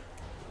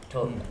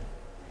totally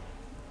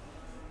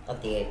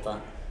of the A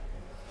fund.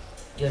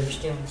 Do you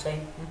understand what I'm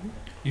saying? Mm-hmm.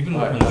 You've been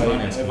working on the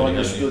finance I've committee.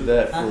 understood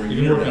that for a You've been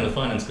year working on now. the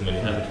finance committee,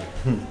 haven't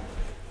you?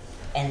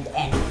 And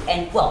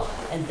well,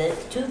 and the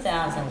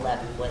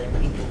 2011, whether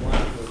people want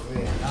to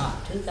agree or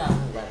not,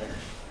 2011,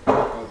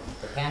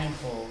 the county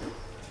pool,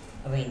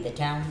 the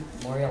town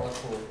Moriella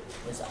pool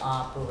was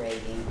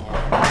operating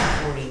at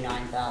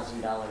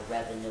 $49,000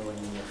 revenue and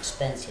an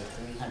expense of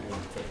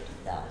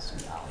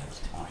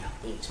 $350,000 on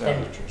the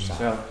expenditure side.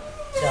 So,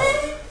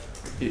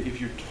 If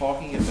you're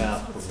talking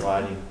about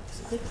providing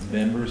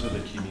members of the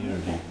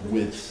community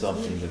with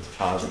something that's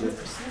positive,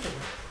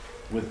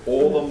 with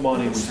all the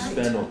money we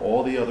spend on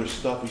all the other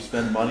stuff we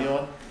spend money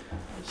on,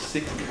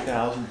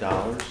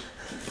 $60,000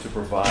 to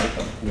provide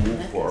a pool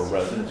for our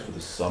residents for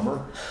the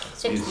summer,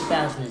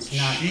 60,000 is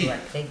not a cheap.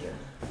 correct figure.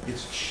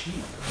 It's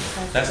cheap.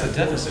 That's the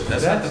deficit.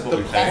 That's not That's what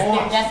we the pay. That's their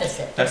cost.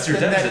 deficit. That's your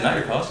the net- deficit, not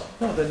your cost.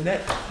 No, the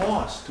net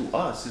cost to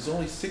us is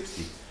only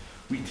 60.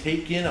 We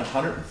take in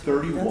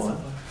 131,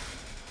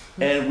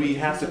 and we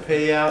have to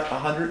pay out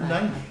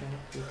 190.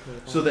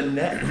 So the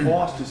net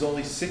cost is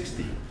only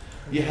 60.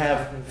 You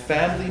have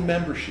family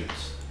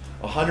memberships,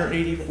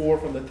 184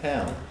 from the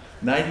town,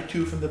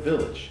 92 from the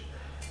village.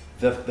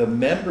 The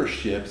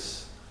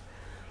memberships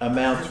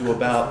amount to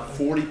about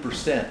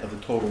 40% of the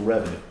total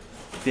revenue.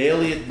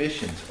 Daily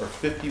admissions are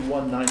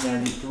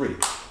 $51,993.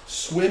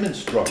 Swim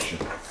instruction,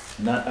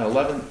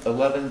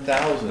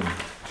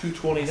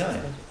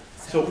 $11,229.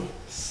 So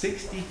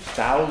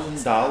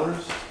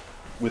 $60,000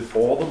 with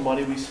all the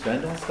money we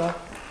spend on stuff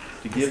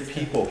to give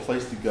people a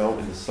place to go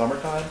in the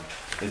summertime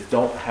that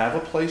don't have a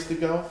place to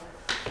go.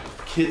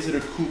 Kids that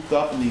are cooped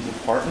up in these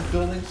apartment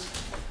buildings,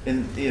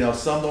 And,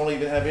 some don't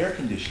even have air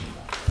conditioning.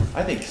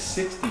 I think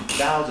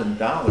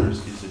 $60,000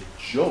 is a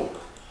joke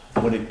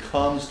when it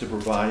comes to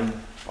providing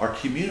our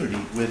community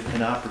with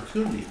an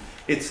opportunity.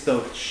 It's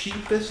the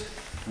cheapest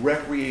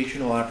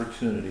recreational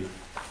opportunity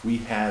we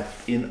have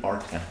in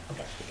our town.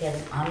 Okay,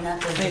 Kevin, I'm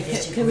not going to Wait,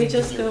 disagree can we with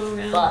just you, go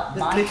around but the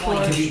my before-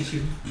 point Can is,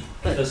 you,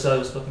 But- was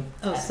spoken?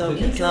 Oh, so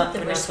you it's took not, the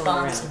we're not going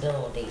around.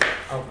 responsibility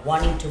of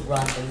wanting to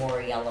run the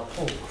Moriella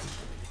pool,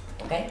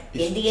 okay?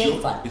 It's In the A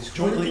fund. It's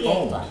Go to jointly the A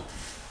owned. fund.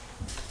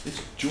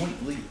 It's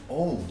jointly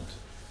owned.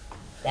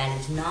 That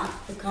is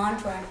not the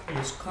contract that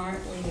is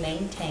currently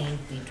maintained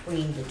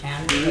between the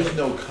town and the There is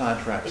village. no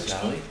contract, Excuse-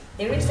 Sally.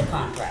 There is a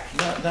contract.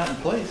 Not in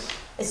place.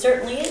 It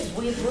certainly is.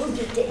 We approved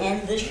it to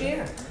end this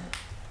year.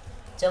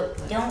 So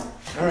don't,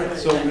 All right,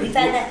 so we've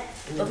had that,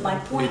 but my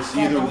point, it's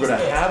either Kevin, we're is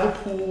gonna this. have a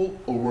pool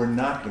or we're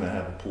not gonna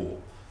have a pool.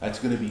 That's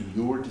gonna be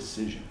your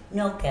decision.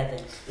 No,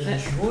 Kevin, it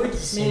is your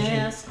decision. May I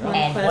ask one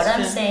And what I'm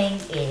question? saying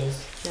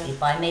is, Yeah.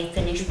 if I may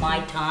finish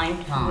my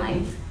time,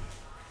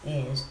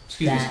 is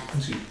Excuse me, that,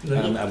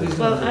 please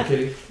Well, don't,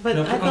 Kitty. But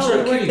No, I I'm thought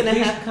sorry, we weren't Kitty, gonna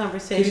please- have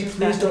conversations please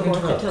back don't and forth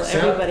interrupt. until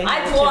Sarah? everybody had a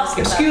I've chance lost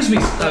to- Excuse me,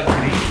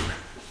 Kitty.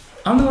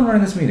 I'm the one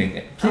running this meeting.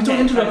 Please don't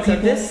Okay, interrupt fine,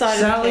 so people. this side of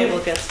the Sally, table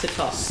gets to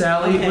talk.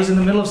 Sally Okay. was in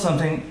the middle of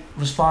something,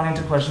 responding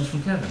to questions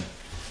from Kevin.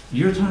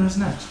 Your turn is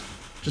next.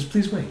 Just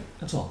please wait,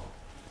 that's all.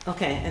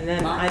 Okay, and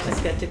then I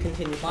just get to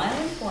continue. my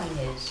only point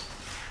is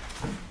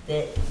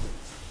that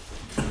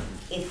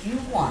if you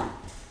want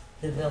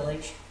the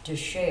village to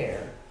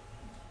share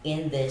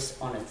in this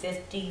on a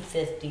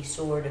 50-50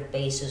 sort of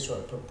basis or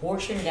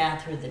proportioned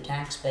out through the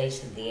tax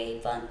base of the A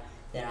fund,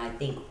 then I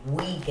think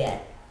we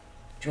get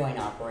joint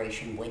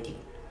operation with you.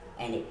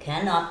 And it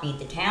cannot be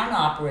the town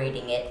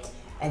operating it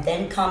and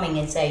then coming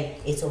and say,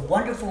 it's a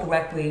wonderful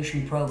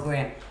recreation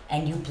program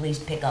and you please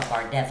pick up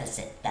our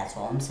deficit. That's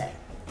all I'm saying.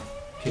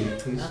 Kitty,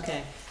 please.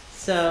 Okay,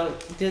 so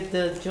did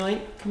the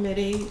joint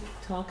committee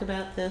talk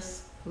about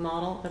this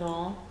model at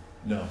all?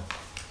 No, No.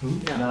 we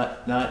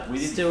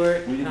didn't,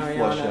 Stuart, we didn't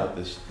flush Ariana. out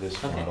this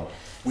Okay. model.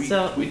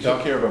 So- We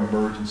took care of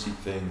emergency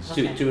things.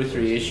 Okay. Two or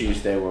three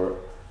issues that were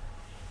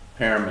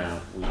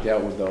paramount. We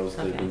dealt with those,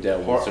 they've been Okay.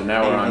 dealt with. So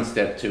now we're on And-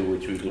 step two,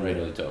 which we didn't Right.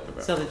 really talk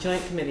about. So the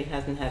joint committee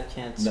hasn't had a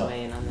chance to No.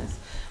 weigh in on this.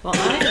 Well,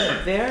 I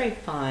am very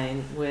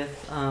fine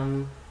with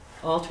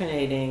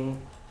alternating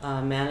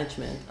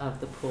management of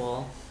the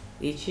pool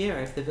each year.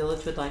 If the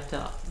village would like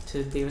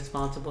to be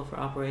responsible for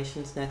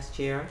operations next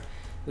year,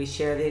 we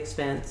share the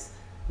expense,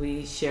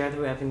 we share the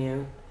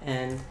revenue,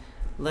 and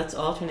let's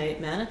alternate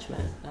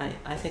management.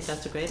 I think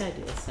that's a great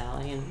idea,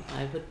 Sally, and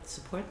I would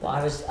support that. Well,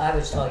 I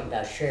was talking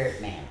about shared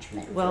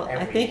management Well, for I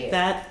every think year.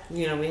 that,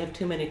 we have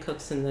too many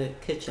cooks in the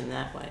kitchen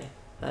that way.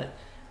 But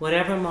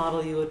whatever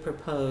model you would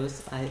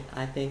propose,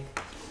 I think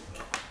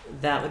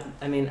that would,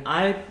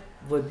 I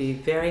would be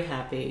very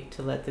happy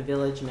to let the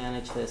village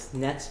manage this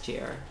next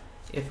year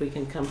if we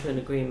can come to an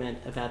agreement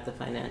about the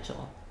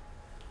financial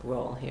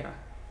role here.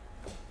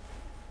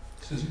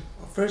 Susie?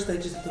 Well, first, I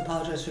just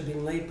apologize for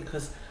being late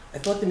because I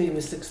thought the meeting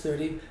was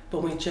 6:30,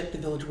 but when we checked the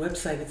village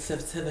website, it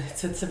said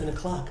 7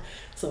 o'clock.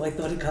 So I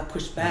thought it got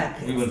pushed back.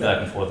 We went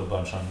back and forth a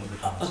bunch on the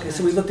comments. Okay,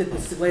 so we looked at the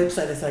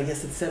website, I said, I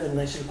guess it's 7, and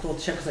I should have called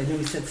to check because I knew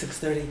we said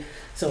 6:30.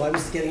 So I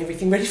was getting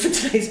everything ready for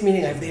today's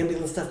meeting. I have the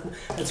ambulance stuff.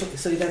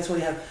 So that's what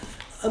we have.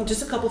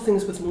 Just a couple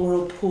things with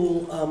Memorial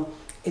Pool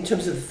in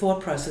terms of the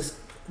thought process.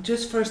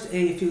 Just first,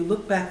 if you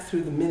look back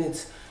through the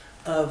minutes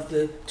of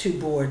the two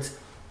boards,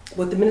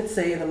 what the minutes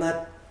say, and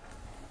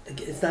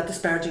it's not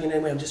disparaging in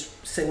any way, I'm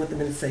just saying what the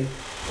minutes say.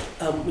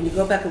 When you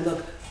go back and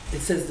look, it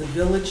says the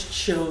village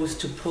chose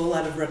to pull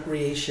out of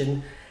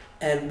recreation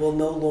and will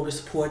no longer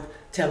support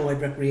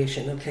townwide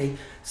recreation. Okay,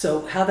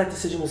 so how that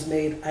decision was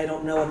made, I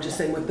don't know. I'm just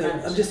saying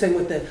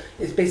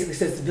it basically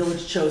says the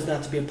village chose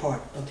not to be a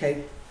part.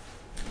 Okay,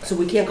 so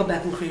we can't go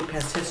back and create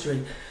past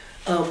history.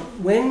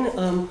 When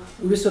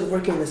we were sort of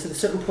working on this, at a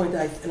certain point,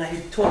 I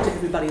had talked to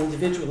everybody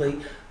individually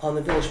on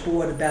the village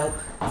board about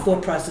the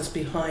thought process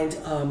behind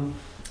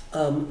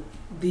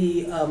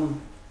the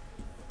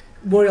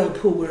Memorial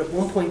Pool, where at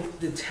one point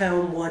the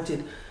town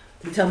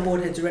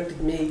board had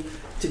directed me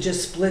to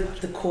just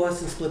split the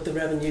costs and split the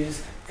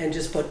revenues and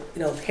just put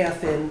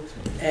half in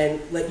and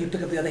let you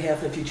pick up the other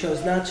half, and if you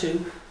chose not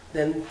to,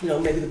 then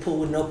maybe the pool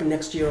wouldn't open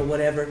next year or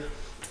whatever.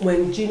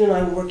 When Gina and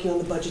I were working on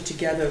the budget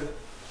together,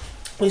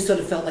 we sort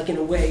of felt like, in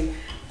a way,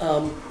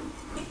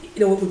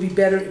 it would be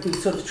better if we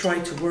sort of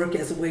tried to work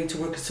as a way to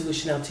work a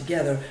solution out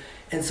together.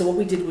 And so what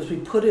we did was we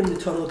put in the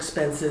total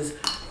expenses,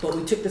 but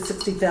we took the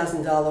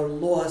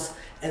 $60,000 loss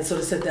and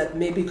sort of said that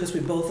maybe because we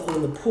both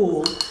own the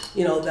pool,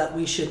 that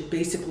we should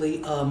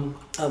basically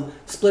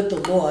split the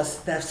loss.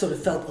 That sort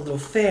of felt a little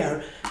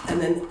fair.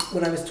 And then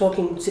when I was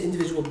talking to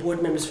individual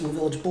board members from the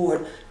village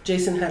board,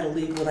 Jason had to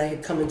leave when I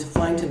had come in to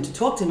find him to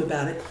talk to him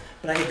about it,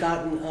 but I had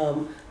gotten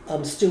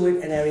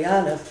Stuart and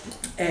Ariana,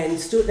 and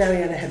Stuart and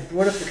Ariana had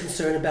brought up the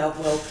concern about,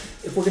 well,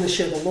 if we're going to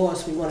share the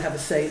loss, we want to have a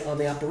say on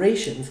the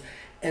operations.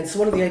 And so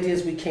one of the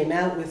ideas we came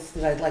out with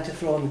that I'd like to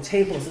throw on the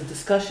table as a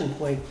discussion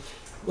point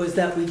was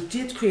that we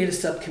did create a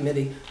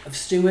subcommittee of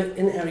Stuart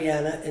and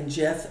Ariana and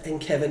Jeff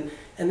and Kevin,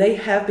 and they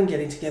have been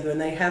getting together and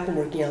they have been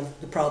working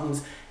out the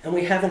problems, and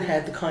we haven't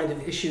had the kind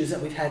of issues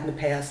that we've had in the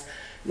past.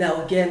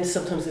 Now, again,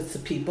 sometimes it's the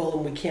people,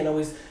 and we can't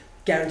always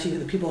guarantee who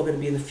the people are going to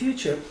be in the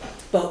future,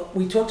 but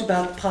we talked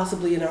about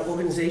possibly in our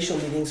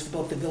organizational meetings for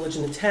both the village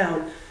and the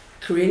town,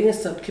 creating a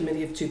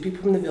subcommittee of 2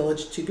 people from the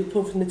village, 2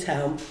 people from the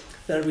town,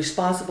 that are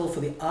responsible for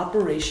the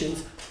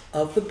operations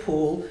of the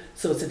pool.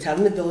 So it's the town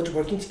and the village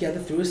working together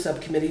through a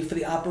subcommittee for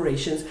the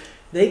operations.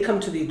 They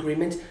come to the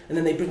agreement, and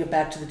then they bring it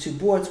back to the 2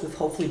 boards, with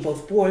hopefully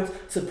both boards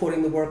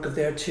supporting the work of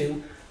their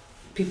 2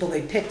 people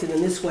they picked. And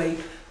in this way,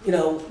 you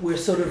know, we're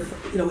sort of,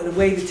 you know, in a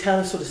way the town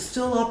is sort of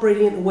still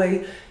operating in a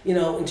way, you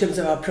know, in terms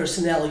of our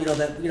personnel, you know,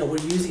 that, you know, we're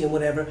using and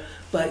whatever,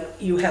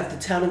 but you have the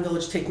town and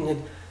village taking a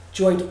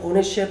joint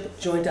ownership,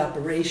 joint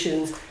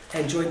operations,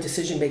 and joint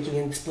decision-making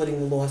and splitting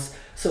the loss.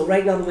 So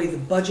right now, the way the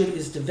budget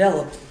is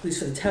developed, at least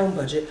for the town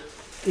budget,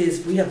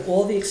 is we have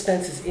all the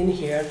expenses in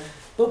here,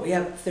 but we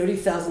have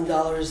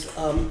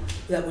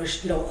 $30,000 that we're,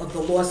 you know, of the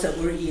loss that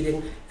we're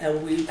eating,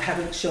 and we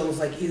haven't shown as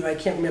like either, I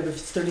can't remember if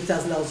it's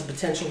 $30,000 of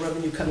potential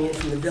revenue coming in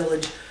from the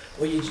village,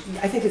 or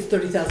I think it's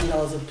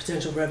 $30,000 of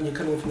potential revenue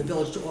coming in from the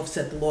village to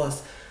offset the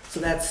loss. So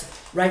that's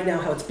right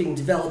now how it's being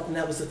developed, and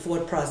that was the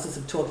thought process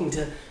of talking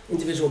to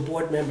individual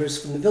board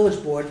members from the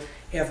village board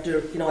after,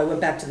 you know, I went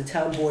back to the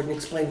town board and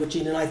explained what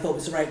Gina and I thought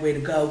was the right way to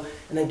go,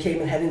 and then came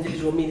and had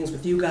individual meetings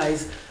with you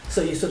guys,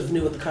 so you sort of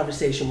knew what the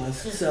conversation was.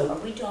 So are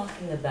we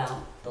talking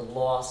about the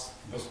loss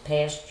this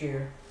past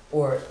year,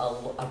 or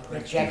a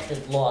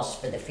projected loss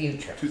for the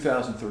future?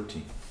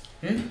 2013.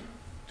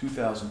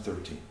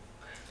 2013.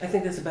 I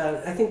think that's about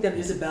it. I think that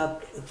is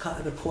about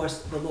the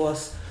cost, the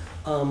loss.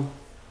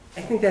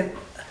 I think that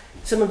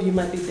some of you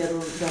might be better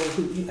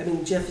knowing I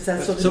mean, Jeff, is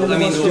that sort of... So, I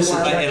mean, just,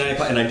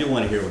 and I do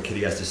want to hear what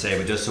Kitty has to say,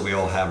 but just so we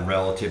all have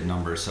relative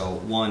numbers. So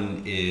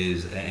one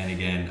is, and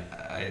again,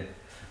 I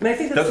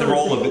think the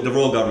role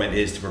of government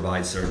is to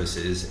provide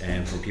services,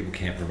 and for people who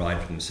can't provide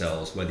for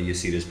themselves, whether you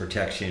see it as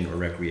protection or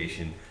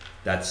recreation,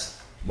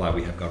 that's why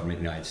we have government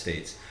in the United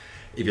States.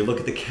 If you look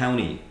at the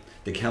county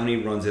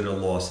runs at a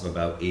loss of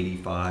about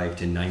 $85,000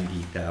 to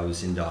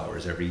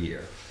 $90,000 every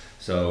year.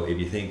 So if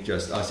you think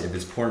just us, if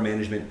it's poor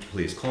management,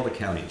 please call the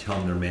county, tell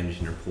them they're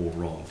managing their pool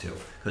wrong too,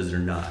 because they're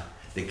not.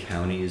 The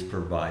county is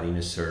providing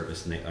a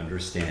service and they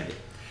understand it.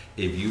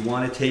 If you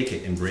want to take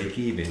it and break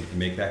even and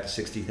make back to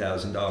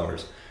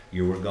 $60,000,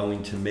 you're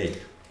going to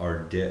make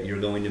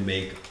you're going to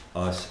make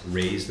us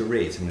raise the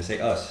rates. I'm going to say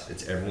us,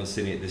 it's everyone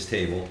sitting at this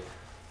table,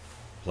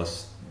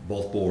 plus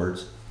both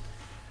boards.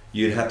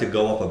 You'd have to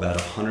go up about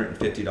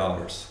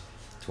 $150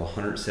 to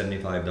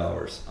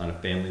 $175 on a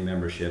family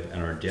membership,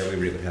 and our daily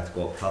rate would have to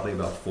go up probably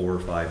about $4 or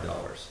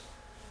 $5.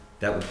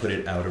 That would put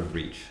it out of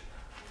reach.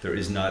 There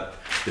is not,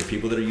 the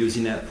people that are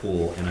using that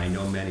pool, and I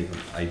know many of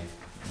them, I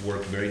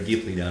work very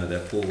deeply down at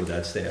that pool with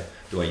that staff.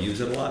 Do I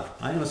use it a lot?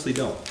 I honestly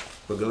don't.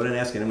 But go ahead and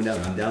ask anyone down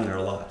there. I'm down there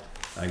a lot.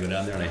 I go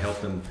down there and I help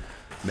them,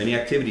 many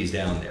activities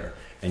down there.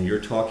 And you're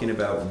talking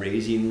about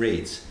raising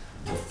rates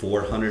to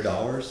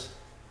 $400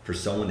 for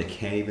someone that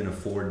can't even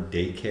afford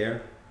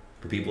daycare,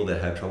 for people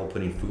that have trouble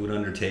putting food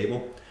on their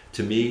table.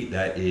 To me,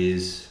 that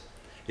is,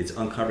 it's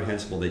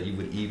incomprehensible that you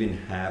would even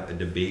have a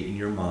debate in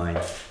your mind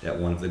that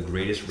one of the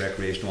greatest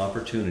recreational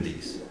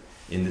opportunities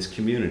in this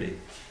community,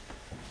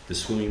 the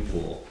swimming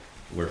pool,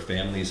 where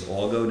families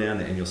all go down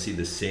there, and you'll see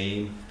the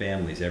same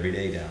families every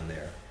day down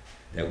there,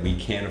 that we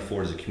can't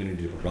afford as a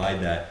community to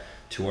provide that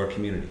to our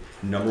community.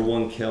 Number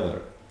 1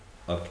 killer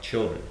of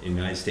children in the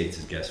United States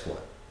is, guess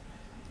what?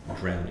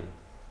 Drowning.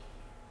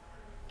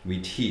 We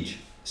teach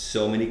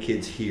so many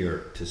kids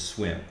here to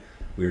swim.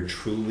 We're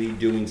truly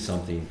doing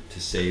something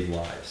to save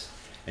lives.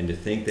 And to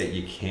think that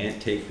you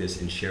can't take this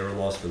and share a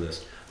loss for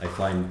this, I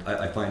find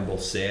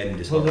both sad and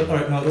disheartening. Well,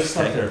 all right, no, let's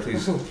stop there,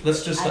 please.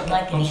 Let's just. I'd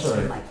like to I'm answer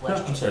sorry. my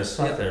question. I'm sorry.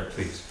 Stop there,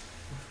 please.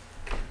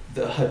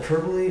 The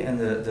hyperbole and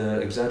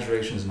the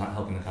exaggeration is not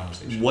helping the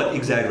conversation. What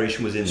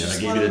exaggeration was in there? I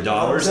gave you the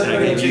dollars and I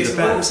gave you the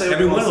facts.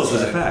 Every one of those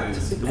was a fact.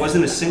 There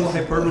wasn't a single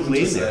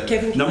hyperbole in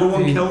there. Number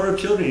 1 killer of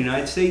children in the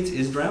United States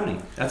is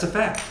drowning. That's a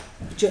fact.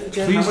 Jeff,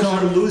 How much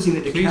don't- we're losing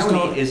at the please county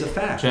don't- is a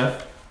fact.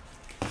 Jeff,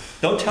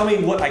 Don't tell me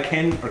what I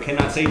can or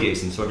cannot say,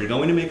 Jason. So if you're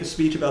going to make a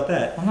speech about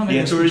that, I'm not the making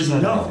a answer speech is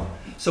about no. anything.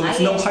 So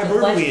it's I no asked the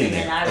hyperbole question in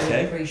and I there. would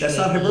Okay, appreciate that's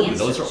not the hyperbole.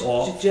 Those are answers.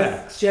 all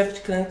facts.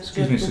 Jeff, can I?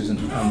 excuse me,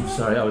 Susan. I'm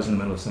sorry, I was in the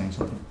middle of saying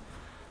something.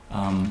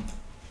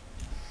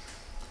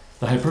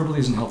 The hyperbole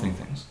isn't helping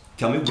things.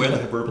 Tell me where the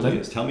hyperbole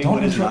is. Tell me Don't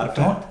what is not a interrupt.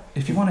 fact. Don't.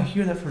 If you want to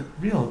hear that for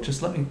real,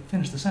 just let me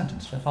finish the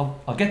sentence, Jeff.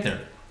 I'll get there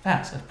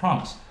fast. I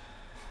promise.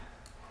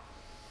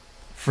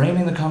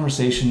 Framing the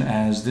conversation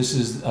as this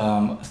is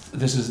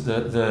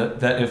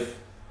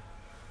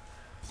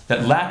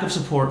that lack of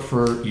support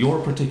for your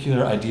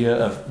particular idea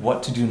of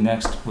what to do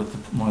next with the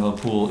Moylo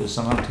pool is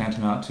somehow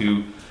tantamount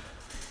to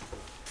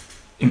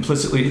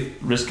implicitly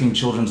risking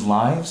children's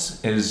lives,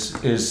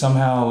 is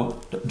somehow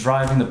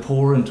driving the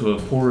poor into a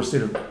poorer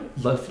state of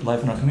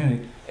life in our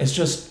community. It's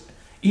just,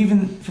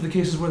 even for the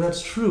cases where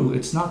that's true,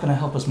 it's not going to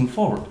help us move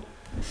forward.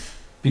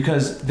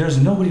 Because there's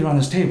nobody around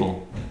this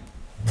table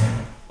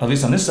at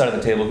least on this side of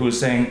the table, who is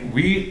saying,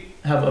 we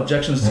have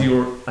objections to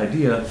your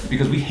idea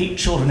because we hate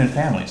children and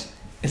families.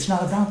 It's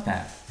not about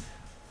that.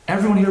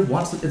 Everyone here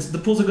wants the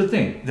pool's a good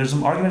thing. There's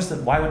some arguments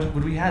that why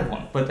would we have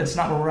one, but that's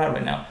not where we're at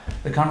right now.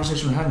 The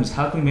conversation we're having is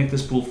how can we make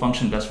this pool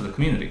function best for the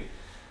community?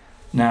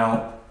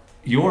 Now,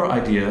 your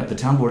idea, the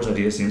town board's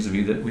idea, seems to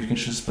be that we can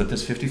just split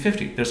this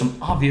 50-50. There's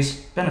some obvious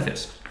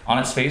benefits. On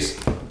its face,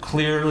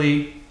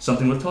 clearly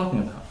something worth talking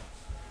about.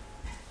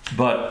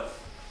 But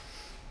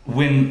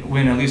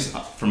when at least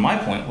from my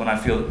point, when I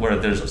feel where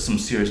there's some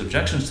serious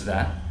objections to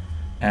that,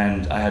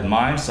 and I had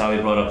mine, Sally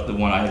brought up the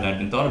one I hadn't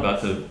even thought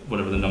about, the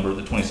whatever the number,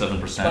 the 27%.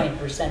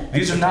 20%.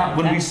 These are not,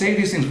 when we say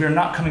these things, we are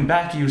not coming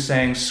back to you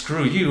saying,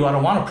 screw you, I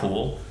don't want a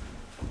pool.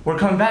 We're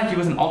coming back to you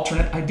with an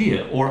alternate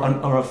idea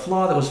or a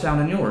flaw that was found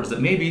in yours, that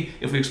maybe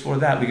if we explore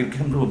that, we could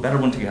come to a better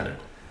one together.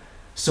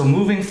 So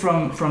moving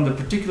from the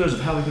particulars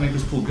of how we can make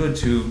this pool good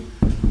to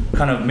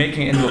kind of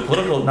making it into a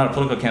political, not a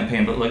political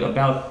campaign, but like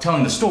about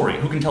telling the story,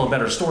 who can tell a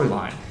better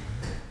storyline,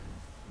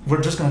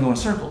 we're just gonna go in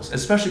circles,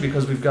 especially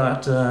because we've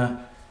got,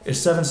 it's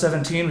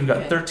 7:17, we've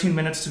got 13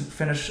 minutes to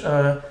finish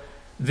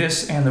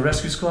this and the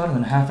rescue squad, and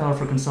then a half hour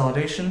for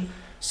consolidation.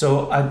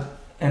 So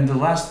and the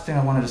last thing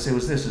I wanted to say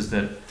was this, is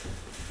that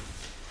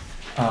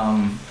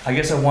I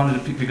guess I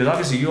wanted to, because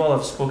obviously you all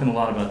have spoken a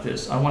lot about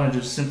this, I wanted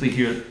to simply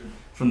hear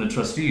from the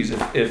trustees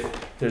if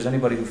there's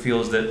anybody who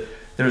feels that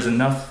there's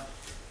enough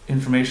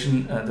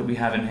information that we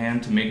have in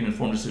hand to make an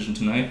informed decision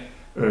tonight,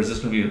 or is this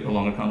going to be a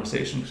longer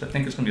conversation? Because I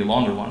think it's going to be a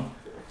longer one.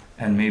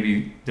 And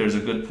maybe there's a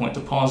good point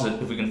to pause it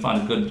if we can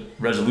find a good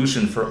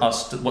resolution for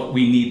us to what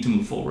we need to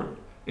move forward,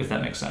 if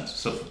that makes sense.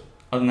 So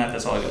other than that,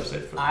 that's all I got to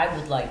say. I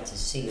would like to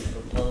see a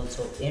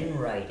proposal in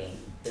writing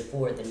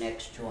before the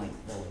next joint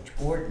village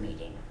board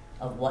meeting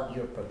of what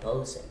you're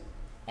proposing.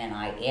 And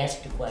I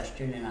asked a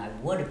question, and I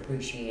would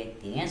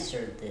appreciate the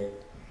answer.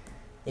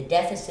 The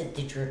deficit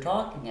that you're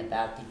talking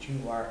about, that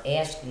you are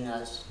asking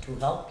us to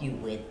help you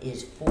with,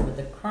 is for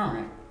the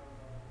current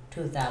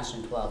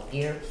 2012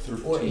 year,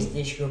 13. or is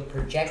this your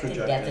projected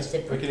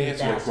deficit for I can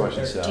answer that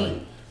question, 2013?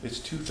 Sally. It's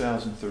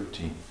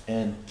 2013,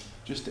 and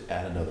just to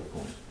add another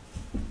point,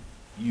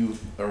 you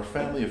are a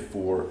family of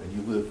 4 and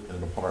you live in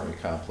an apartment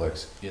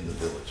complex in the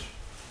village,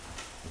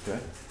 okay?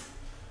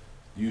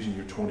 Using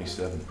your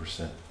 27%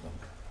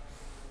 number.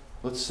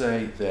 Let's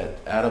say that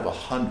out of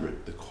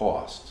 100, the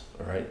cost,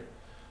 all right?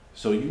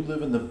 So you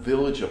live in the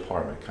village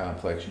apartment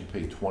complex, you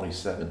pay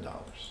 $27.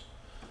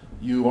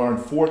 You are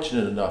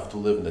unfortunate enough to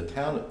live in the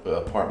town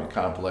apartment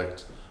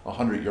complex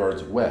 100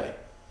 yards away,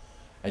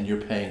 and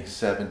you're paying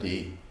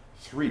 $73.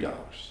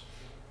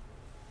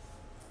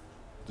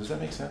 Does that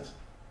make sense?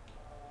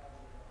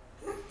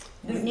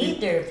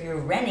 Neither. If you're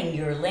renting,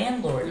 your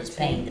landlord is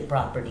paying the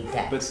property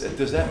tax. But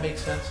does that make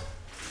sense?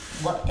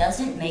 What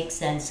doesn't make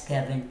sense,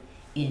 Kevin,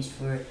 is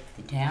for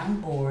the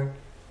town board,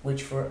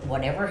 which for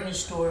whatever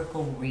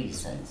historical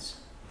reasons,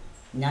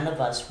 none of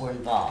us were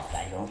involved,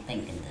 I don't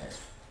think, in this,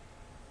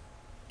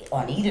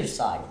 on either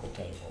side of the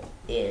table,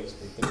 is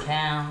that the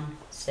town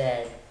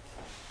said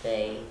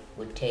they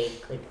would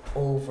take it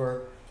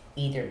over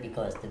either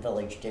because the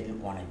village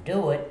didn't want to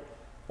do it,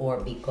 or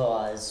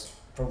because,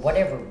 for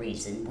whatever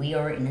reason, we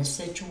are in a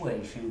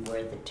situation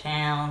where the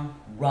town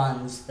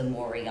runs the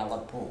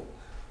Moriella pool.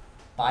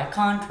 By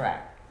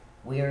contract,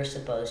 we are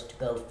supposed to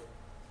go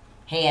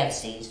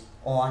halvesies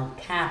on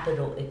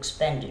capital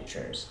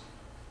expenditures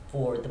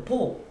for the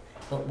pool.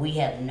 But we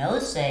have no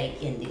say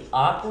in the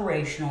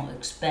operational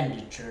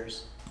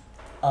expenditures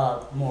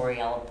of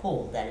Moriella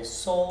Pool. That is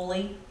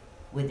solely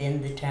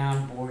within the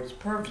town board's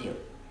purview.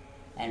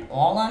 And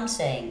all I'm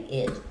saying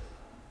is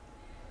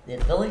the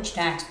village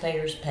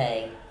taxpayers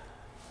pay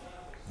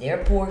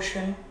their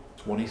portion,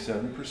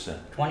 27%.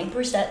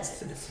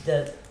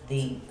 20%,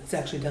 It's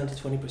actually down to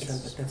 20%,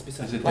 but that's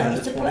beside Is the it point. down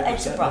it's, to 20%?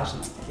 it's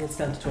approximate. It's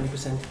down to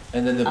 20%.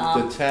 And then the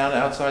town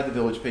outside the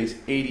village pays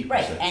 80%.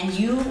 Right, and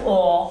you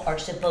all are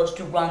supposed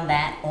to run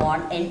that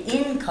on an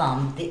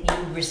income that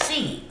you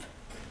receive.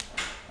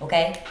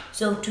 Okay?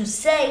 So to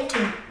say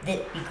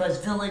that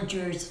because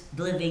villagers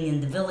living in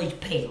the village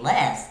pay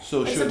less,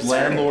 So is should absurd.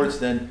 landlords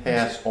then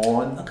pass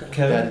on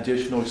Okay. that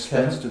additional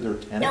expense to their No,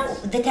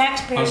 tenants? the I'm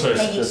taxpayers sorry,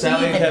 pay it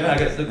Sally and Kevin, I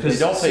even. guess, They because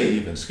don't pay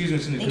even. Excuse me,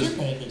 Cindy, They do because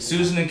pay it even.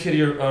 Susan and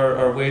Kitty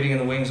are waiting in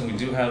the wings, and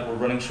we're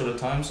running short of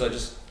time, so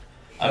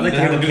I'd like to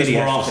hear what do this Kitty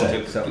more has to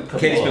often say. So, to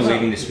Kitty's been close.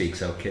 waiting to speak,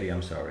 so Kitty,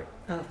 I'm sorry.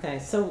 Okay,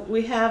 so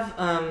we have,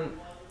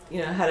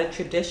 had a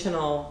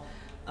traditional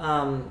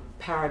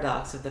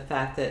paradox of the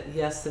fact that,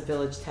 yes, the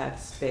village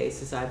tax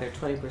base is either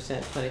 20%,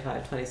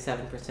 25,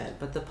 27%,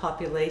 but the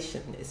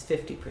population is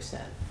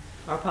 50%.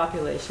 Our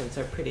populations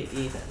are pretty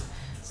even.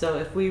 So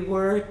if we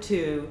were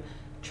to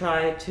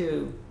try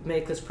to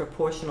make this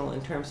proportional in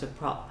terms of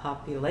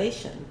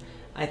population,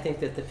 I think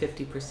that the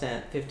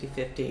 50%,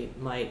 50-50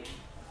 might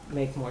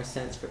make more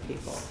sense for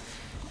people.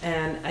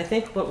 And I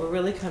think what we're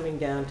really coming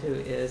down to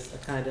is a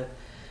kind of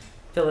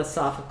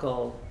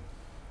philosophical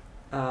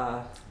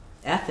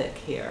ethic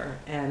here,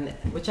 and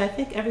which I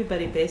think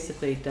everybody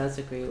basically does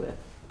agree with.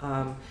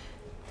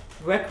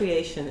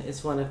 Recreation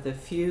is one of the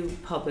few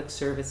public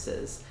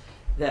services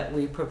that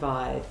we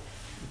provide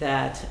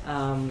that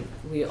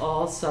we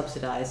all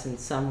subsidize in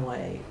some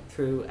way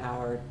through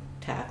our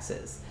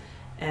taxes.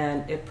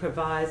 And it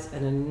provides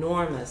an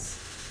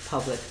enormous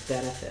public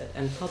benefit.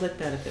 And public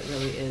benefit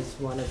really is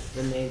one of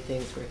the main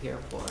things we're here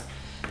for.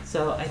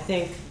 So I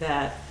think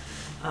that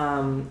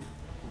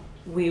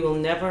we will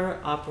never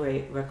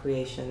operate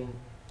recreation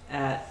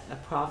at a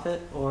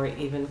profit or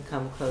even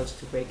come close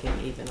to breaking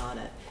even on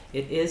it.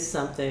 It is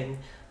something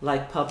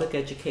like public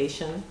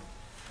education,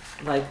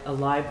 like a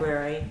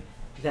library,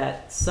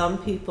 that some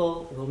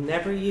people will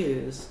never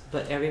use,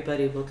 but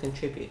everybody will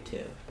contribute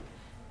to.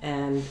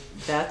 And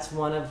that's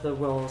one of the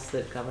roles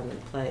that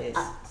government plays.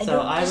 I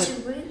don't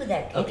disagree with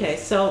that, Katie. Okay,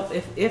 so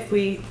if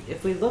we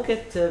look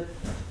at the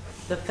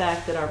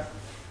fact that our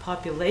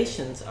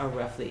populations are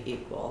roughly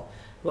equal,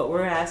 what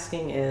we're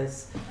asking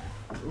is,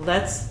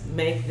 let's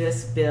make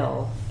this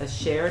bill a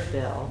shared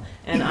bill.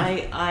 And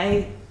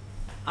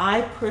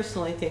I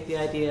personally think the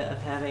idea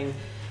of having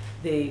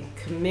the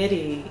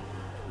committee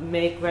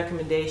make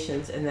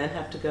recommendations and then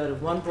have to go to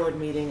one board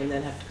meeting and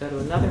then have to go to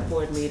another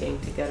board meeting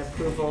to get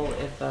approval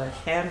if a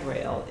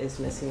handrail is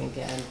missing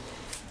again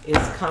is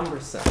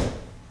cumbersome.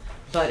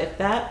 But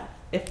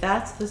if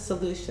that's the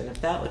solution,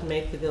 if that would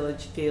make the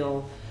village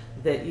feel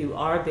that you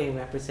are being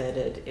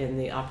represented in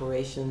the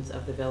operations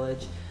of the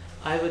village,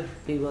 I would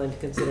be willing to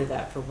consider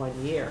that for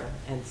 1 year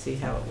and see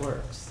how it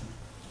works.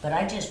 But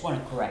I just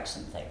want to correct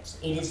some things.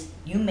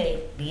 You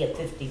may be a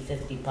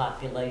 50-50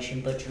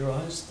 population, but your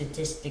own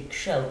statistics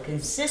show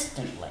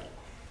consistently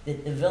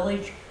that the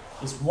village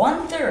is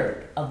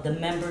 1/3 of the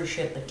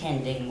membership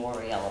attending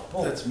Moriella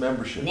Pool. That's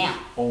membership Now,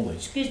 only.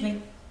 excuse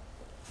me.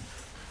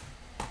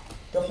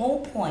 The whole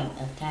point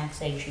of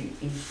taxation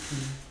is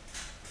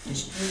to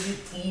distribute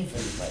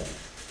evenly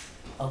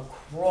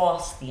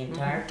across the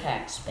entire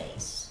tax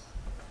base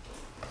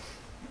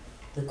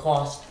the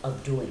cost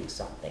of doing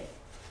something.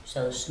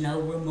 So snow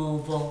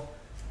removal,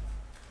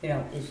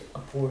 is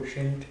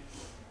apportioned,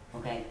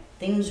 okay?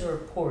 Things are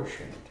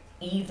apportioned,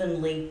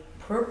 evenly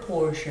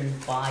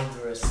proportioned by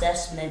your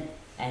assessment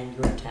and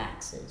your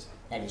taxes.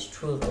 That is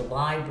true of the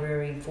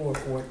library,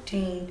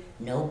 414.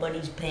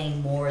 Nobody's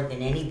paying more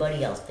than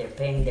anybody else. They're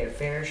paying their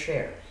fair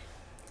share.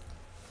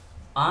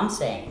 I'm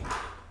saying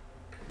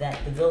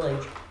that the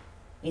village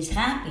is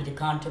happy to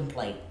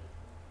contemplate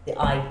the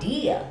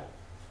idea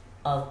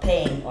of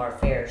paying our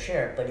fair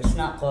share, but it's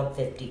not called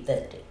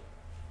 50-50.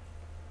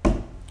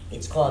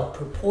 It's called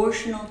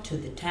proportional to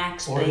the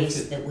tax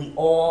base that we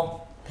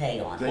all pay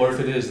on. Or if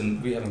it is,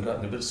 then we haven't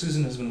gotten it. But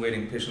Susan has been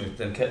waiting patiently.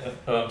 Then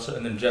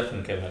and then Jeff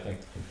and Kevin, I think.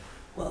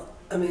 Well,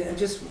 I mean,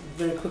 just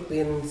very quickly,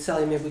 and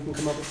Sally, maybe we can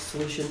come up with a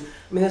solution.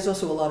 I mean, there's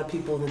also a lot of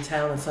people in the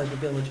town outside the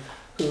village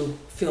who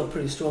feel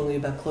pretty strongly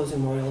about closing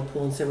Moriella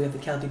Pool and say we have the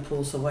county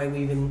pool, so why are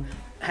we even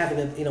having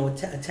a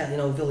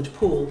village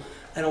pool?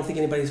 I don't think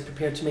anybody's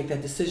prepared to make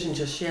that decision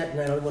just yet,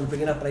 and I don't want to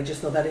bring it up, but I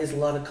just know that is a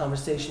lot of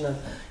conversation of,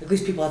 at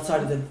least people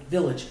outside of the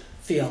village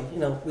feel,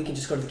 we can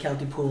just go to the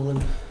county pool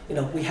and,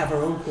 we have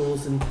our own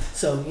pools, and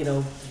so,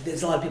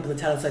 there's a lot of people in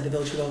the town outside the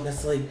village who don't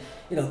necessarily,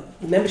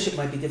 membership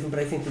might be different, but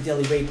I think the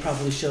daily rate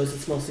probably shows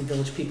it's mostly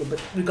village people,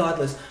 but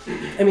regardless,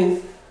 I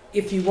mean,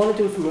 if you want to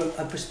do it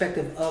from a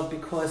perspective of,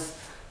 because,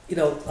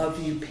 of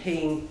you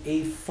paying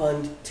A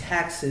fund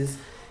taxes,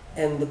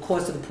 and the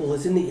cost of the pool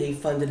is in the A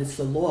fund and it's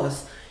the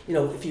loss,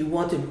 if you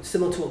want to,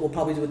 similar to what we'll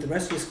probably do with the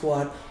rescue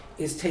squad,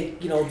 is take,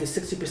 the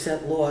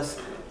 60% loss,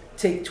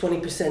 take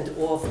 20%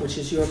 off, which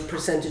is your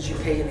percentage you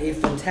pay in A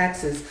fund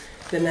taxes,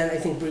 then that I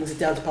think brings it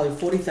down to probably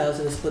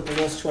 40,000 and split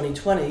the loss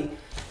 20/20.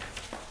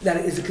 That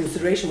is a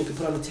consideration we could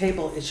put on the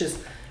table. It's just,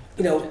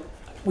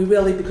 we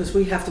really, because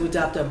we have to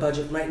adopt our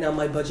budget. Right now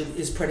my budget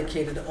is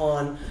predicated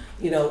on,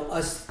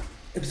 us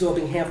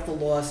absorbing half the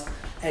loss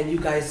and you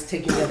guys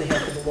taking the other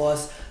half of the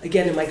loss.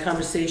 Again, in my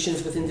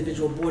conversations with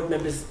individual board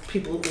members,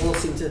 people all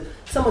seem to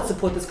somewhat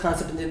support this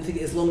concept and didn't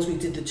think as long as we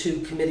did the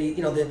two committee,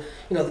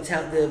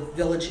 the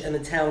village and the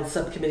town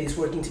subcommittees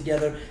working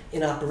together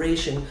in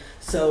operation.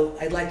 So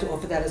I'd like to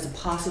offer that as a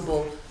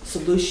possible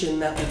solution,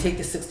 that we take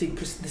the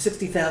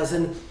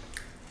 60,000,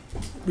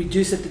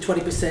 reduce it to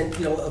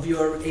 20%, of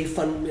your A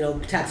fund,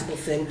 taxable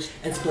thing,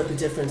 and split the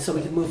difference so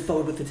we can move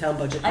forward with the town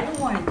budget. I don't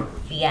want to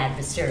be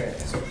adversarial,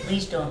 so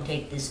please don't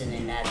take this in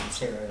an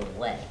adversarial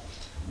way.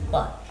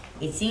 But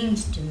it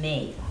seems to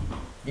me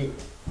that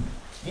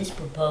this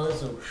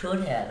proposal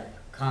should have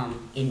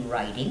come in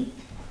writing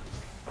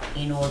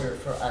in order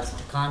for us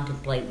to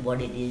contemplate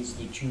what it is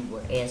that you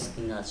were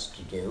asking us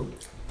to do,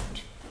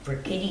 for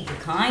Kitty to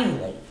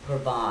kindly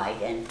provide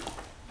and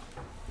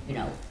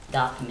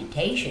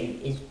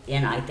documentation is,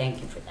 and I thank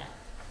you for that.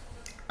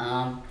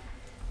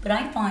 But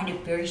I find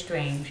it very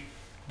strange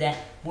that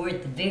we're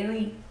at the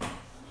very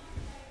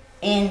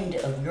end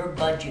of your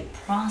budget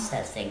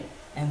processing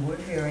and we're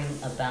hearing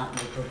about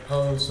your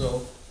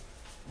proposal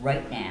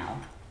right now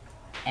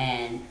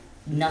and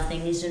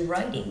nothing is in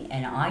writing.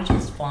 And I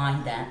just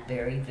find that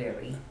very,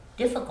 very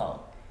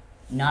difficult.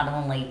 Not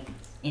only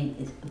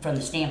from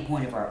the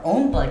standpoint of our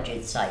own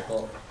budget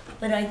cycle,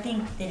 but I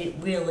think that it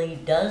really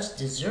does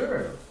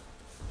deserve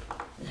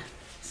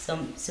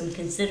some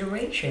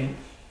consideration.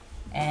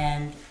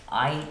 And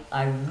I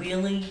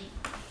really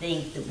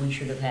think that we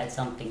should have had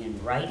something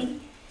in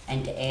writing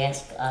and to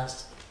ask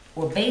us,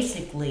 or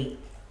basically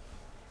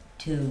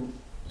to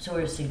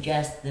sort of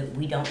suggest that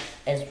we don't,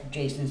 as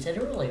Jason said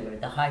earlier,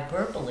 the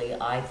hyperbole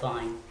I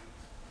find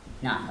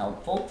not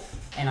helpful.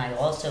 And I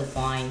also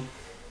find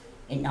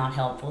it not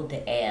helpful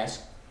to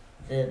ask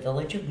the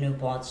Village of New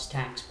Paltz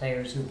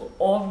taxpayers who've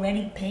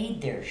already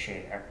paid their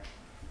share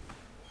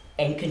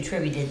and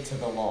contributed to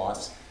the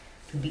loss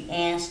to be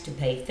asked to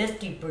pay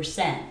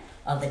 50%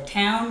 of the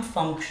town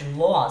function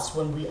loss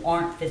when we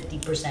aren't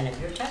 50% of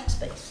your tax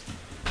base.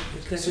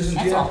 Susan,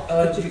 That's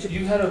all.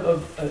 you had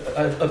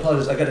I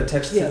apologize, I got a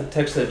text Yeah.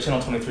 text that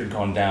Channel 23 had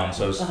gone down,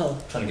 so I was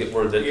trying to get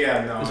word that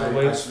Yeah, no, is there a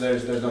way? there's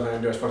nothing I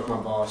can do. I spoke to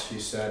my boss. He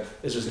said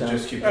It's just to down.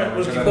 just keep All right, going.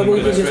 we'll So keep then But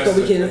we can can just, but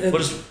we can,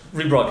 We'll just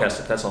rebroadcast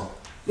it, that's all.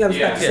 yeah, I was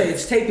about to Yeah. say,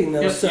 it's taping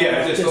though, Yep. so.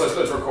 yeah, just-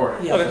 let's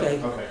record it. Yeah, Okay.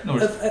 okay. Okay. No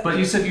worries. But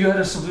you said you had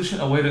a solution,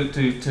 a way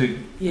to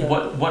Yeah.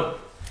 what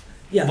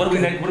Yeah, do we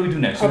okay. what do we do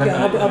next? You Okay, had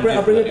an I'll idea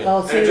bring for it, that,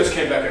 I'll And say it it. just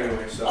came back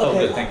anyway. So Oh, Okay,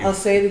 good, thank you. I'll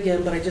say it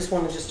again, but I just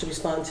wanted just to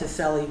respond to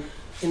Sally.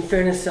 In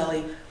fairness,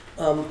 Sally,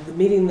 the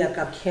meeting that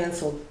got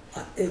canceled,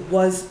 it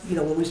was,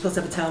 when we were supposed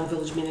to have a town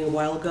village meeting a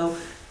while ago,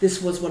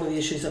 this was one of the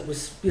issues that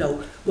was,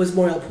 was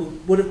Moriel who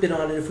would have been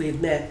on it if we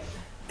had met.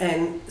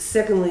 And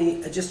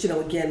secondly, just,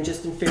 again,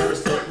 just in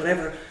fairness to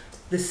whatever,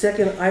 the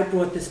second I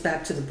brought this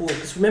back to the board,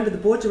 because remember, the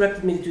board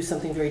directed me to do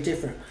something very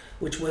different,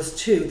 which was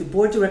the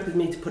board directed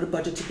me to put a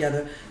budget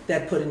together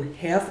that put in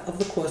half of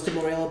the cost of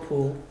Moriel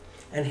Pool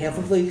and half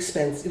of the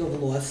expense, the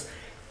loss,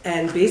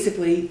 and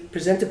basically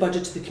present a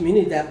budget to the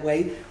community that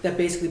way, that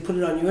basically put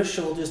it on your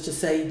shoulders to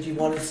say, do you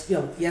want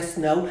to, yes,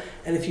 no,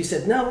 and if you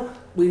said no,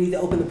 we'd either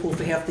open the pool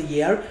for half the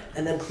year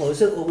and then close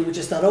it, or we would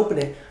just not open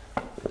it.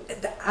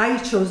 I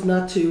chose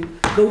not to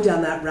go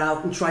down that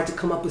route and try to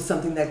come up with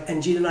something that,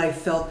 and Gina and I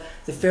felt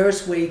the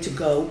fairest way to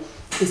go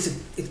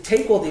is to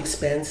take all the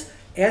expense,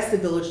 ask the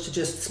village to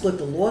just split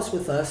the loss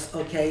with us,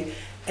 okay,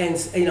 and,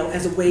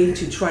 as a way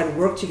to try to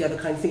work together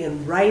kind of thing.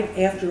 And right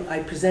after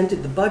I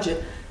presented the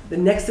budget, the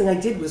next thing I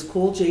did was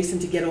call Jason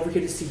to get over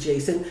here to see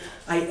Jason.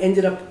 I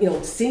ended up,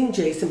 seeing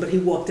Jason, but he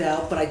walked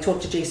out, but I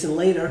talked to Jason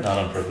later. Not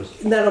on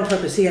purpose. Not on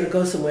purpose, he had to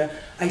go somewhere.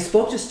 I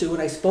spoke to Stuart,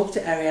 I spoke to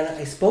Ariana,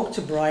 I spoke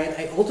to Brian,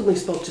 I ultimately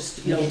spoke to,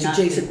 You did to not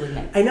Jason. speak with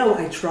me. I know,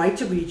 I tried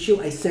to reach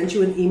you, I sent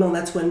you an email, and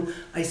that's when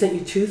I sent you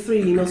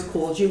 2-3 emails,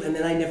 called you, and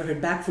then I never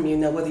heard back from you.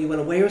 Now, whether you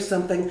went away or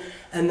something,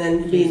 and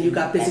then me and you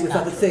got busy with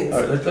other things.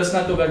 All right, let's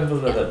not go back and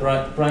forth about that.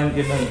 Brian,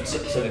 you haven't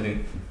said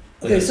anything.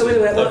 Okay, so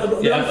anyway,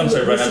 I'm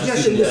sorry, Brian.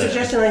 the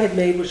suggestion I had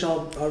made, which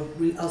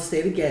I'll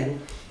state again,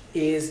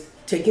 is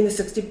taking the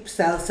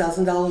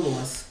 $60,000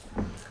 loss.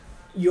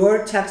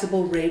 Your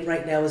taxable rate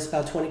right now is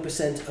about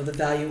 20% of the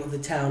value of the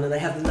town, and I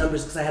have the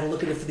numbers because I had to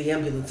look at it for the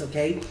ambulance,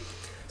 okay?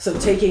 So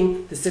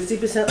taking the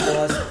 60%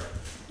 loss,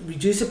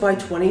 reduce it by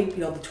 20,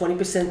 the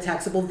 20%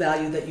 taxable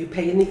value that you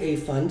pay in the A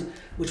fund,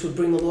 which would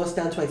bring the loss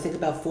down to I think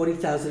about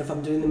 40,000 if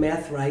I'm doing the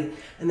math right,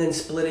 and then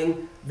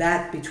splitting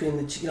that between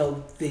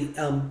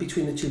the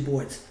between the two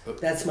boards.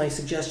 That's my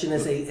suggestion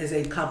as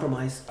a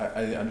compromise.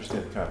 I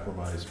understand the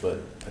compromise, but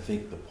I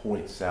think the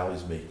point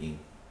Sally's making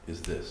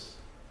is this.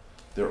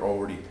 They're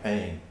already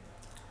paying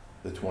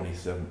the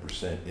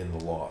 27% in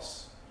the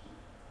loss.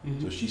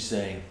 Mhm. So she's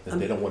saying that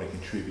they don't want to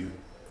contribute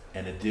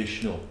an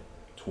additional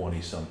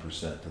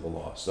 20-some% to the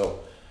loss. So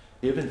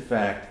if in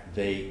fact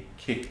they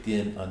kicked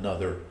in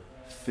another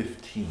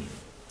 15,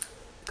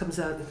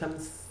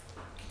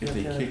 if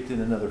they kicked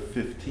in another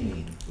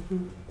 15,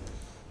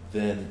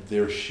 then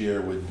their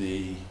share would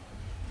be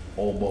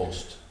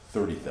almost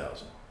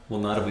 30,000. Well,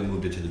 not if we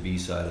moved it to the B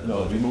side of the No,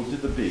 budget. we moved to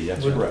the B,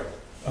 that's Would- correct.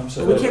 I'm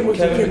sorry. We can't move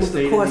Kevin the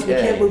stayed in cost. the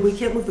A. We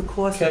can't move the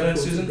cost. Kevin and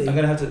of the pool to Susan, the- I'm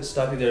gonna have to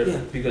stop you there Yeah.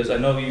 because I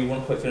know you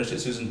weren't quite finished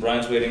it, Susan.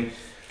 Brian's waiting.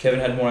 Kevin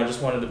had more. I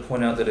just wanted to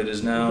point out that it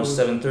is now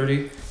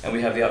 7:30, and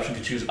we have the option to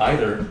choose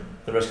either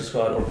the rescue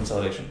squad or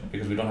consolidation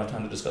because we don't have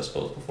time to discuss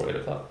both before 8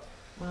 o'clock.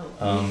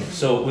 Well,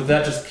 So with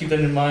that, just keep that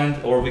in mind,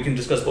 or we can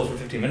discuss both for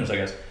 15 minutes, I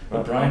guess.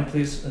 But Brian,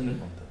 please.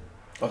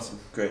 Awesome,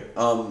 great.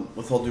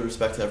 With all due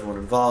respect to everyone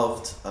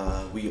involved,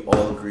 we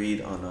all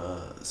agreed on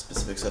a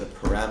specific set of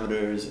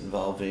parameters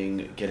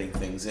involving getting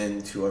things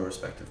in to our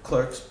respective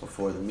clerks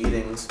before the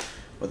meetings,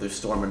 whether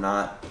storm or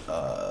not.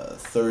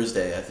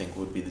 Thursday, I think,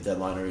 would be the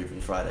deadline, or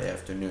even Friday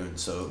afternoon.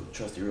 So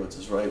Trustee Rhodes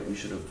is right. We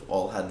should have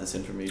all had this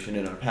information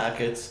in our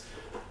packets,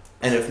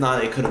 and if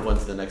not, it could have went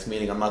to the next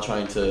meeting. I'm not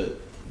trying to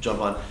jump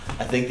on.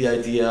 I think the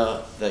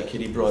idea that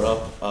Kitty brought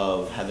up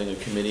of having a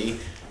committee,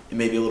 it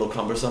may be a little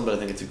cumbersome, but I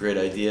think it's a great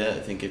idea. I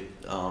think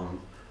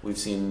we've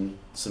seen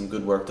some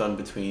good work done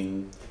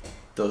between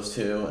those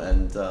two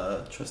and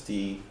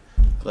Trustee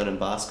Glenn and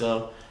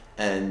Bosco.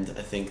 And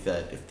I think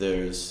that if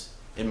there's,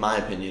 in my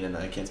opinion, and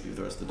I can't speak for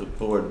the rest of the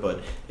board,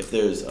 but if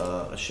there's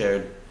a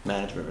shared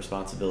management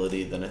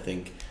responsibility, then I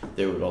think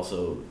there would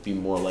also be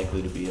more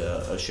likely to be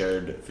a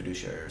shared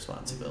fiduciary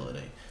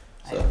responsibility.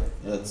 So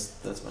that's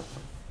my point.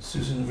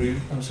 Susan,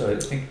 I'm sorry. I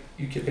think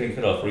you kept getting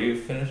cut off. Were you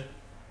finished?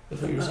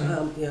 Is what you were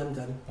saying? Yeah, I'm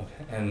done.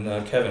 Okay.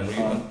 And Kevin, were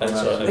you? I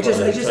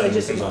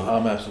just.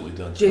 I'm absolutely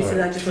done. Jason,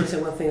 Alright. I just want to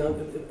say one thing,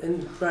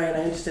 and Brian,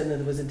 I understand that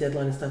there was a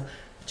deadline and stuff.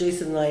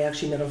 Jason and I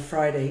actually met on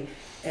Friday,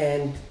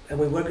 and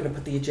we were going to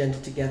put the agenda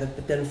together,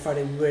 but then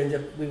Friday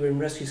we were in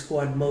rescue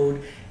squad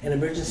mode and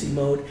emergency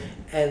mode,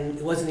 and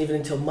it wasn't even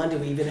until Monday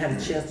we even had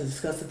a chance to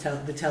discuss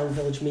the town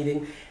village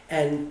meeting,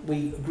 and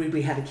we agreed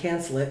we had to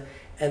cancel it.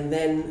 And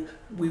then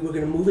we were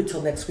going to move it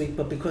till next week,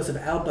 but because of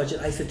our budget,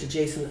 I said to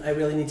Jason, I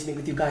really need to meet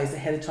with you guys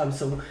ahead of time.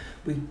 So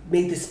we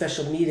made this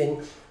special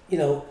meeting, you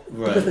know,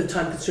 because of the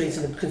time constraints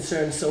and the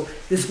concerns. So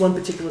this one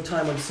particular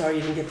time, I'm sorry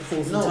you didn't get the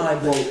things in time.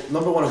 But Well,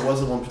 number one, it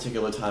wasn't one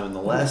particular time, and the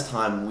last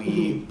time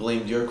we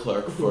blamed your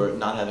clerk for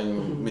not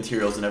having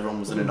materials and everyone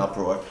was in an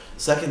uproar.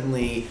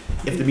 Secondly,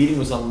 if the meeting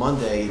was on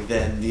Monday,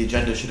 then the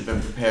agenda should have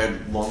been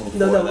prepared long before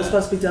no, that. it was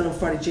supposed to be done on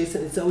Friday.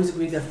 Jason, it's always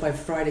agreed that by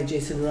Friday,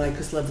 Jason and I,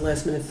 because of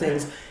last minute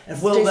things.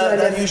 And Well, Jason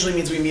and I that usually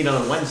means we meet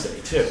on a Wednesday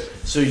too.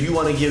 So you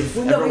want to give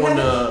Well, no, we everyone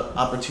haven't. an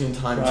opportune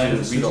time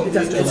Ryan, to read all It the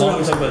doesn't- As long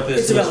as we talk about this,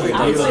 It's let's wait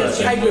irrelevant.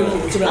 till I the agree with you.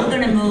 It's I'm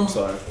irrelevant. gonna move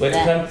Sorry. Wait,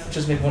 that- can I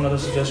just make one other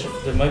suggestion?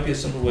 There might be a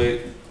simple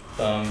way,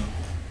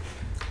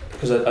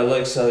 because I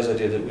like Sally's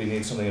idea that we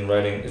need something in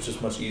writing. It's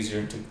just much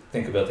easier to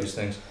think about these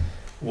things.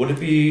 Would it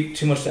be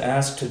too much to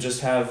ask to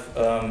just have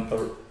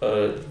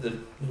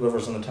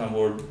whoever's on the town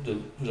board,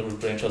 whoever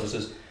branch of this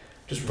is,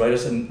 just write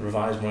us a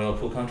revised Memorial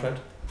Pool contract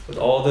with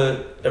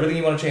everything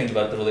you want to change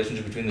about the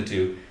relationship between the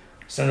two?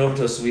 Send it over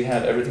to us so we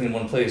have everything in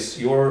one place.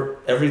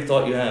 Every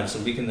thought you have, so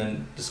we can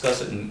then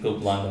discuss it and go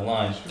line by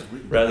line,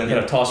 rather than kind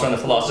of toss around the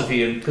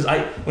philosophy. And because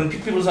when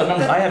people decide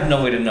numbers, I have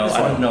no way to know.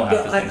 I don't know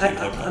half the things people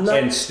are talking about.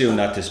 And Stu,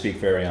 not to speak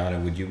for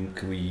Ariana,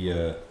 could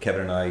we,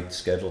 Kevin and I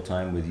schedule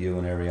time with you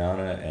and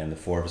Ariana, and the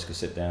four of us could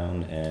sit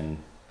down and...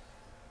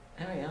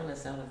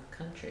 Ariana's out of the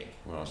country.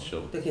 Well,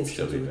 she'll They can be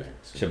still do back.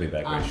 She'll be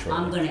back very I'm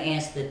shortly. gonna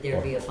ask that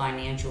there be a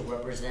financial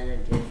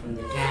representative from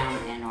the town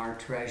and our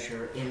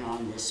treasurer in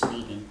on this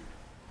meeting.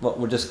 Well,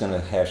 we're just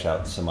gonna hash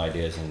out some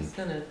ideas and He's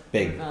gonna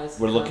big, revise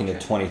the we're looking at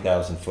contract.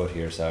 20,000 foot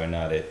here, so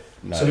not at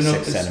So we know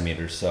 6 it's-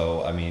 centimeters.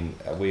 So, I mean,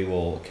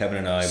 Kevin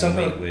and I will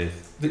Something- meet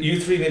with, You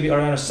three, maybe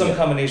Ariana, some Yeah.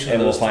 combination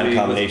And of we'll those find three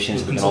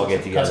combinations, with we can all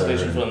get together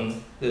consultation and-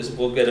 from this.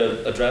 We'll get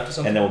a draft of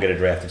something. and then we'll get a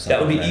draft of something.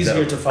 That would be and easier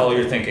that'll- to follow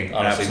your thinking,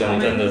 honestly,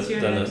 Absolutely. than When is your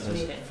the next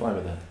meeting? Fine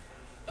with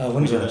that.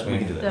 when's your next We can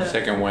meeting? do that.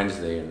 Second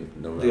Wednesday in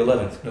November. The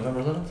 11th, November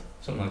 11th,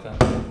 something like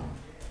that.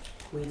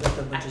 We got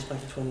the budget by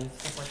the 20th.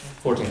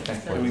 14th,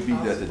 thank you. We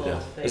beat that to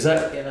death. Is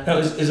that- Now,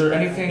 is there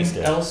anything It's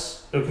there.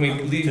 else, or can we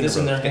leave this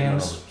in their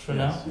hands for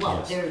now? Well,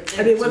 Yes. there's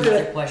I mean, we're another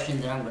gonna-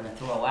 question that I'm gonna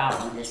throw out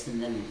on this and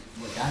then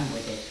we're done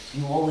with it.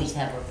 You always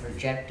have a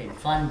projected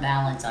fund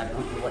balance. I don't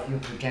know what your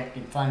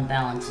projected fund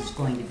balance is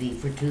going to be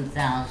for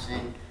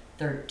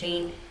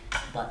 2013,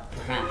 but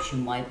perhaps you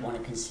might wanna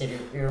consider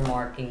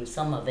earmarking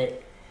some of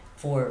it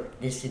for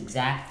this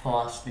exact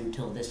cost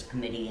until this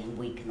committee and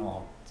we can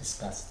all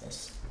discuss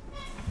this.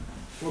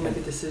 We'll make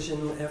a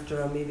decision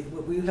after our meeting.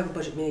 We have a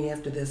budget meeting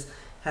after this.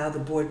 How the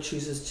board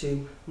chooses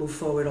to move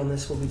forward on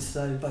this will be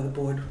decided by the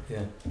board.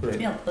 Yeah,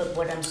 great. No, but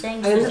what I'm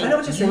saying I is know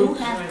what that you're you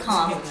saying. have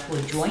come to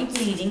a joint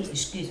meeting,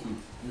 excuse me,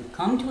 you've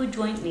come to a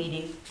joint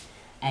meeting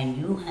and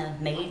you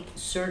have made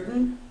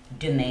certain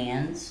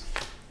demands,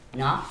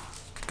 not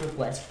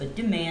requests, but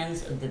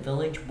demands of the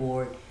village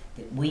board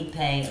that we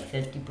pay a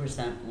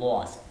 50%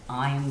 loss.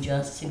 I am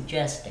just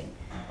suggesting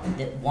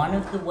that one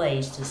of the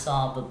ways to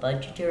solve a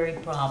budgetary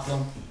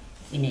problem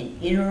in an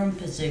interim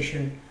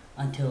position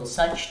until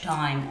such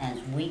time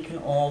as we can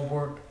all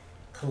work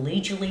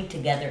collegially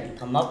together and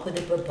come up with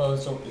a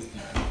proposal is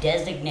to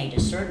designate a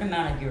certain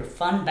amount of your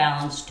fund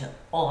balance to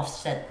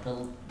offset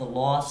the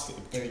loss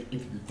if you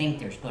think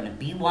there's going to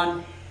be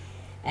one,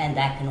 and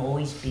that can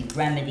always be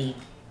remedied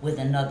with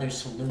another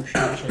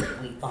solution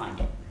should we find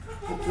it.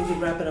 We can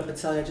wrap it up, but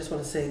Sally, I just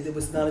want to say there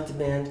was not a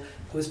demand.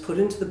 It was put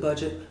into the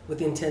budget with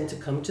the intent to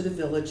come to the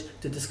village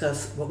to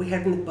discuss what we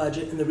had in the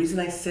budget. And the reason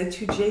I said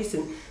to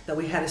Jason that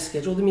we had to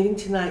schedule the meeting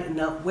tonight and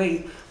not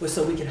wait was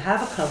so we could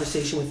have a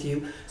conversation with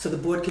you so the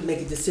board could make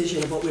a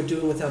decision of what we're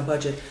doing with our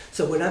budget.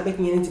 So we're not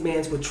making any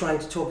demands, we're trying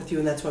to talk with you,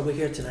 and that's why we're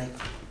here tonight.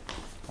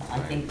 I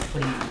think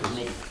putting it in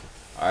committee.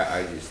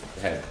 I just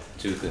had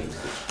two things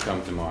that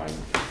come to mind.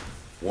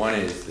 One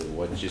is that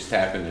what just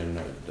happened in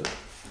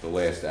the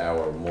last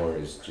hour or more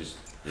is just,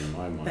 in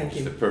my mind, Thank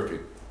just you. a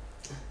perfect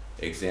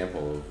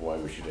example of why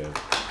we should have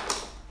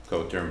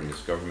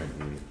coterminous government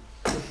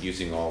and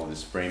using all of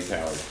this brain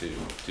power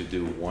to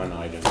do one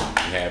item.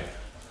 We have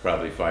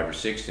probably 5 or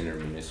 6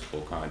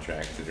 intermunicipal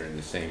contracts that are in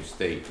the same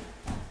state.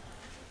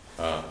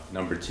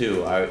 Number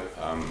two,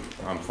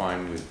 I'm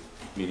fine with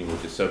meeting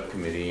with the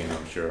subcommittee, and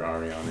I'm sure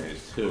Ariana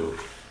is too,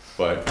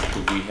 but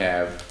could we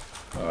have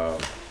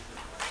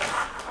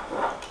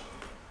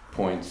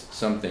points,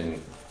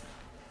 something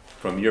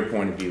from your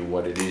point of view,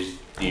 what it is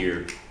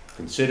you're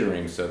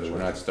considering, so that we're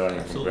not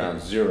starting from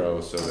ground zero,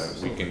 so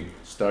that we can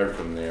start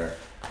from there,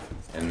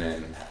 and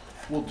then,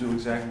 We'll do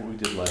exactly what we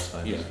did last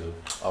time. Yeah. Stu.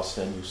 I'll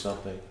send you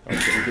something. We'll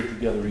get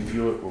together,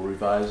 review it, we'll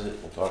revise it,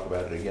 we'll talk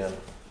about it again.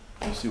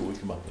 We'll see what we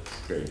come up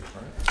with. great.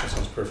 That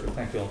sounds perfect,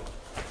 thank you all.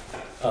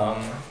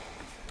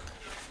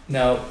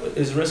 Now,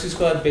 is the rescue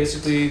squad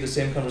basically the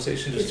same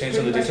conversation, just It's change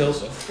some of the pretty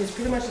details? It's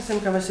pretty much the same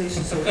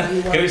conversation, so how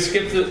you want. Can we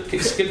skip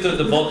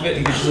the bulk of it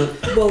and get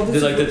to Well, the,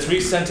 this like is, the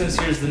 3 sentence,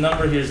 here's the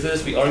number, here's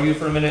this, we argue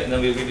for a minute, and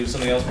then we do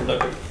something else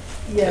productive?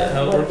 yeah,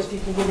 how it well, works? if you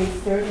can give me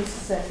 30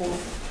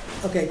 seconds.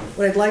 Okay,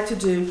 what I'd like to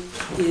do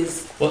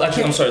is, Well,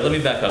 actually, I'm sorry, let me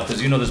back up,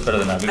 because you know this better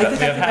than I. We I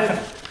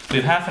have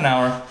think half an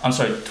hour, I'm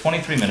sorry,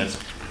 23 minutes.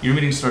 Your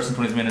meeting starts in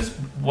 20 minutes.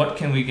 What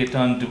can we get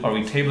done? Are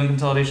we tabling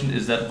consolidation?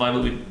 Is that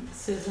vital? We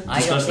Susan, I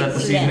don't discuss that think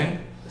this so. evening?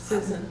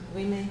 Susan,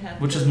 we may have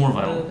Which to is more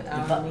vital? move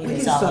our But we meeting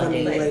can start our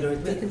Consolidate. meeting later.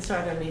 We can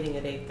start our meeting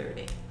at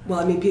 8:30. Well,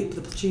 I mean,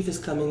 the chief is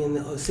coming and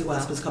the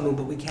CWASP is coming,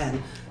 but we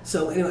can.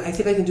 So anyway, I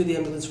think I can do the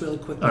ambulance really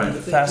quickly. All right,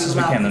 if fast you as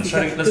we allow- can then. if you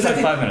Let's because I have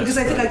think- 5 minutes. Because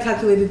I think I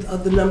calculated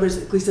the numbers,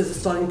 at least as a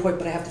starting point,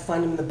 but I have to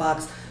find them in the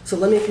box. So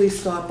let me at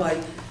least start by,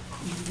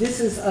 this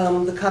is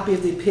the copy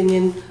of the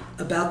opinion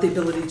about the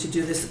ability to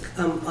do this,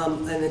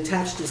 and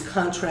attached is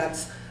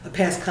contracts, a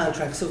past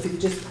contract. So if you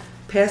could just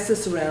pass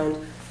this around.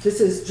 This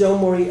is Joe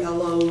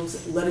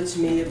Moriello's letter to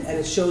me, and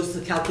it shows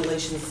the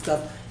calculations and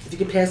stuff. If you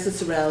could pass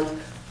this around,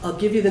 I'll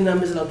give you the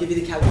numbers and I'll give you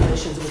the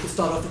calculations, and we can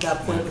start off at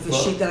that point with a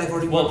Well- sheet that I've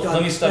already Well, worked on.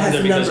 let me stop that you has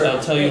there the because number.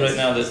 I'll tell you right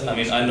now that, I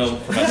mean, I know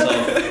for myself,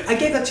 I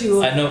gave that to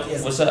you. I know,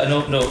 Yes. what's that? I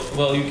know, no,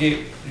 well, you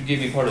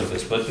gave me part of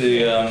this, but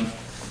the,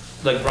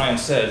 like Brian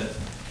said,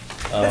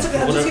 That's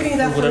okay, I'm just giving you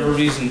that for whatever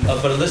reason,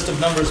 but a list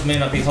of numbers may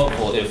not be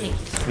helpful if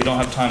we don't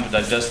have time to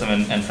digest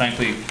them, and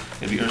frankly,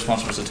 it'd be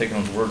irresponsible to take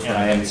anyone's word for And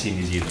I it. haven't seen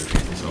these either,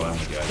 so I'm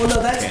with you. Well,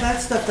 no,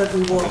 that's stuff that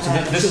we won't So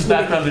have. this is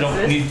background, we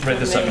don't need to write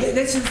this up.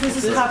 This is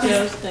This copies,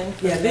 Joe's thing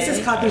for yeah, this is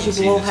May. copies I you've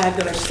haven't all seen this. had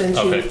that I've sent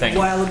you Okay, thank a you.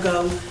 while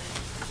ago.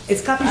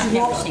 It's copies I've you've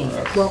never all, seen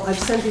this. well, I've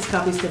sent these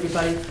copies to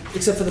everybody,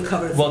 except for the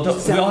cover. Well,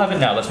 we all have it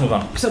now, let's move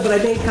on. So, but I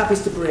made copies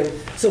to bring.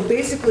 So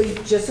basically,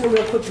 just in a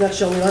real quick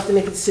nutshell, we don't have to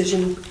make a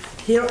decision.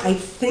 Here, I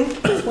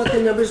think is what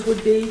the numbers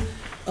would be,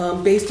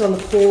 based on the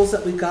calls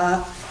that we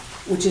got,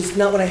 which is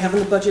not what I have in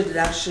the budget. It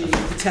actually,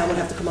 the town would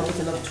have to come up with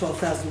another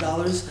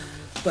 $12,000.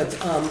 But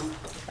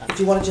if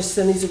you want to just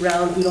send these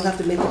around, we don't have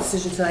to make a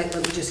decision tonight.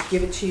 Let me just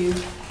give it to you.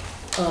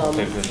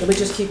 Okay, good. Let me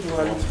just keep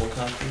running. I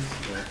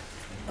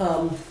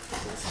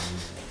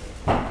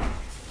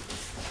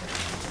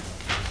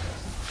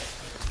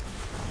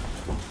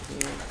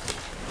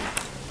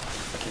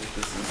think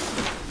this is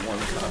one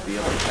copy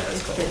of the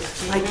past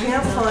calls. I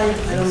can't find,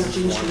 I don't know,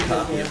 Gene One should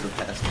copy here. of the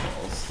past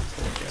calls.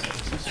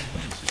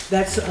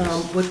 That's,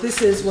 what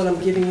this is, what I'm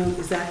giving you,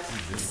 is that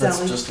That's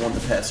Sally? just one to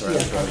pass around.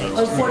 Yeah. for everyone.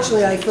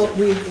 Unfortunately, I thought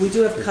we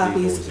do have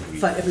copies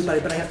for everybody,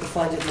 but I have to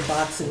find it in the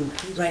box, and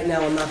right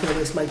now I'm not gonna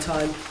waste my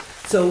time.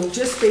 So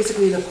just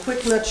basically in a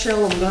quick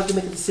nutshell, and we don't have to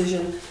make a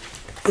decision,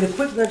 in a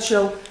quick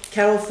nutshell,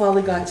 Carol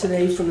finally got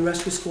today from the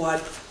rescue squad,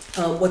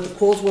 what the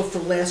calls were for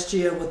last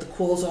year, what the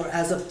calls are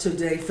as of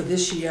today for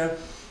this year.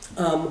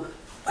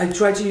 I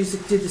tried to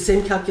did the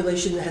same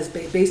calculation that has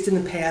based in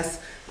the past.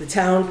 The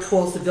town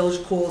calls, the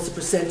village calls, the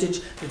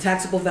percentage, the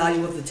taxable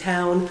value of the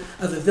town,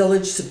 of the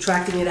village,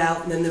 subtracting it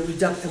out, and then the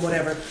reduct and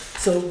whatever.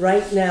 So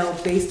right now,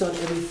 based on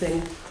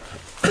everything,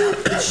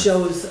 it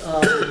shows, is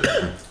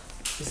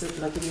it,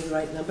 am I giving you the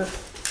right number?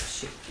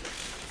 Shit.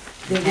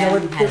 The You know town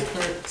what, has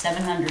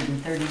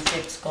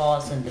 736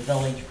 calls and the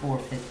village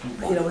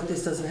 451. you know what,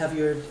 this doesn't have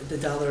the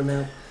dollar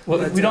amount. Well,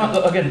 But, we don't,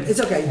 again, It's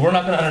okay. we're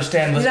not gonna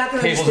understand the You're not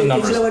gonna tables and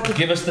understand, you know numbers. what?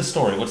 Give us the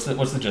story, what's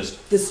the gist?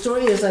 The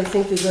story is, I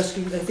think the village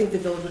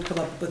would come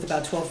up with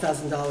about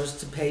 $12,000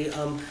 to pay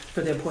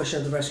for their portion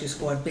of the rescue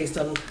squad, based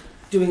on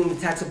doing the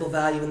taxable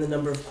value and the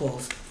number of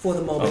calls for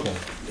the moment. Okay.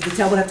 The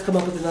town would have to come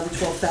up with another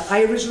 12,000.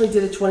 I originally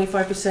did it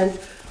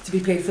 25% to be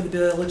paid for the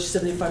village,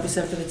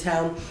 75% for the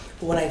town.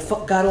 But when I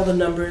got all the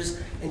numbers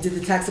and did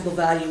the taxable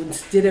value and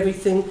did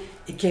everything,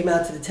 it came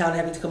out to the town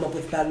having to come up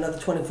with about another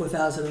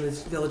 24,000 and the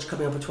village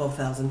coming up with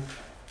 12,000.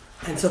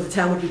 And so the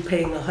town would be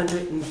paying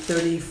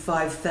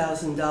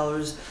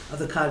 $135,000 of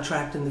the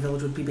contract, and the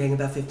village would be paying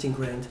about 15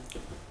 grand.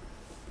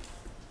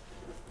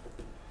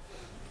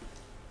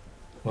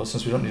 Well,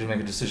 since we don't need to make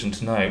a decision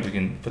tonight, we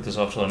can put this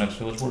off till our next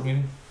village board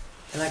meeting?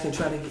 And I can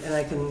try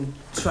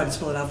to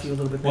spell it out for you a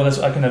little bit Well,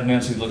 better. I can have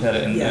Nancy look at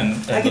it and, Yeah,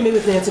 and. I can meet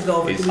with Nancy, go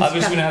over it.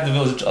 Obviously, we have the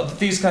village,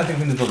 these kind of things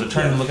we need the village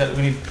attorney to look at, it.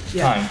 We need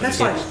Yeah, time. for that's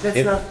these. fine,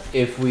 that's not,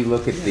 If we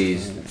look at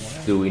these,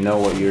 do we know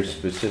what your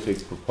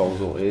specific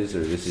proposal is,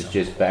 or this is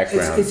just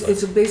background?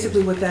 it's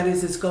basically what that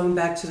is, it's going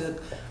back to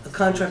a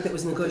contract that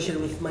was negotiated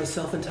with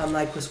myself and Tom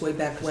Nyquist way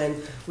back when,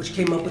 which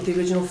came up with the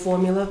original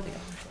formula,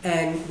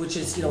 and which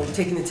is, you know,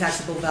 taking the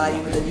taxable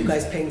value and then you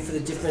guys paying for the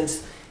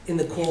difference in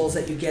the calls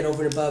that you get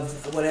over and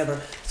above, whatever.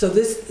 So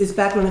this is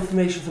background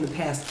information from the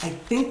past. I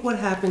think what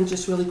happened,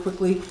 just really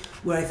quickly,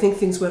 where I think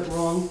things went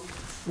wrong,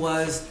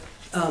 was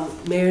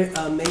Mayor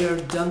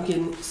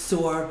Duncan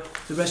saw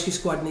the rescue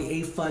squad in the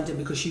A fund, and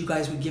because you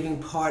guys were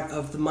giving part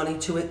of the money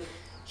to it,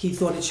 he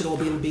thought it should all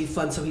be in the B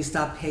fund, so he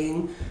stopped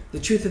paying. The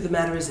truth of the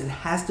matter is, it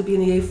has to be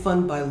in the A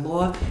fund by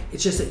law.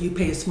 It's just that you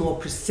pay a small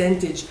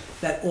percentage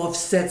that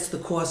offsets the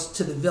cost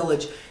to the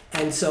village.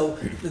 And so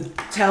the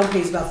town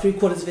pays about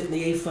 3/4 of it in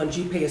the A fund.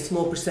 You pay a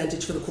small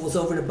percentage for the calls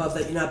over and above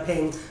that you're not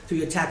paying through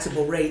your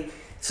taxable rate.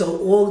 So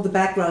all the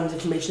background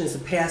information is a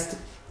past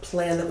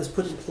plan that was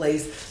put in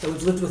place, that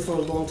we've lived with for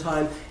a long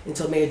time,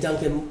 until Mayor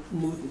Duncan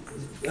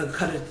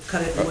cut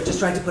it, and we're just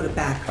trying to put it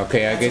back.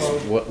 Okay, I That's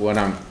guess all. what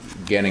I'm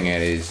getting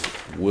at is,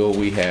 will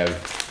we have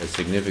a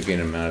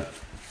significant amount of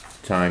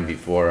time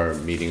before our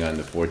meeting on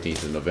the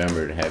 14th of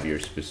November to have your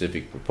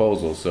specific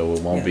proposal, so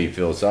it won't be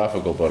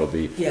philosophical, but it'll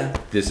be, Yeah.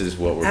 this is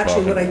what we're Actually,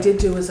 talking what about. I did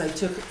do is I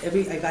got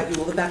you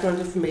all the background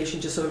information,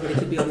 just so everybody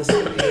could be on the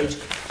same page.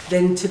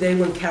 Then today,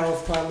 when Carol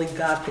finally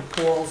got the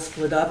call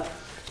split up,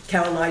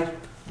 Carol and I,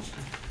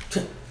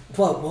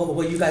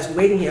 well, you guys were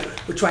waiting here,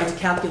 we're trying to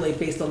calculate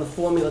based on the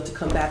formula to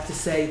come back to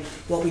say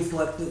what we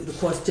thought the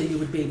cost to you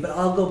would be. But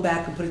I'll go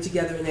back and put it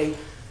together in a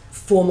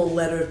formal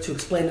letter to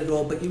explain it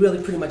all, but you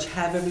really pretty much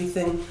have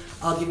everything.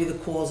 I'll give you the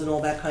calls and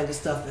all that kind of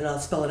stuff, and I'll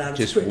spell it out.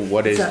 Just It's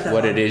what it's not that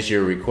it hard. is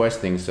you're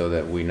requesting, so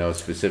that we know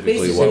specifically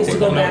Basically, what to we're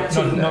go doing. back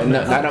to.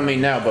 No, I don't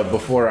mean now, but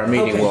before our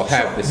meeting, Okay, we'll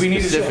have sure. the We need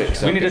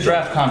specifics. we need a Okay.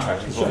 draft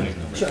contract. Is what we need.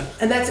 Sure,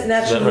 and actually,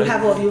 right? you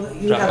have all,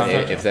 you Draft have,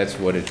 contract? If that's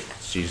what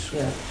she's.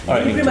 yeah. All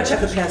right. You pretty much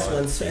have the past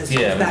ones as Yeah,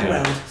 we do.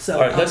 background, so.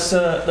 All right, let's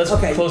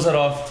okay. close that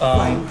off.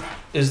 Fine.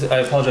 I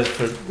apologize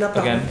for No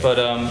problem. again, but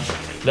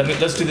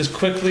let's do this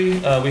quickly.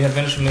 We have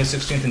minutes from May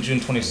 16th and June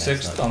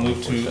 26th. I'll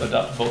move to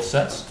adopt both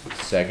sets.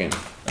 Second.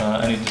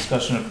 Any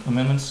discussion of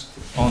amendments?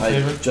 All in I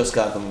favor? just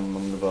got them. I'm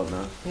gonna vote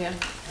now. Yeah.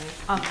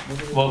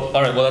 Well,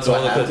 all right. Well, that's Do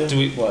all. I have But to? do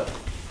we? What?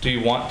 Do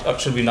you want?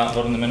 Should we not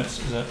vote on the minutes?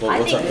 Is that? Well, I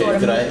what's think up? you ought to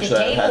Did I, move should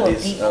the I have table had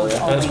of these people. earlier?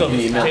 Let's go.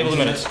 You emailed Table the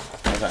me? minutes.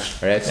 Okay. All right,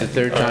 that's the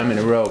third time in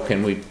a row.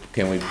 Can we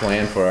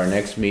plan for our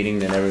next meeting,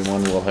 then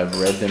everyone will have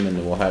read them, and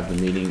then we'll have the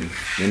meeting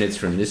minutes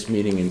from this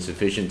meeting in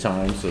sufficient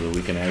time so that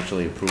we can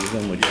actually approve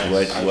them, which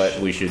is what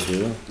we should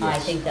do? I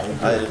think that would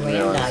be I a didn't grand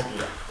realize.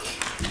 idea.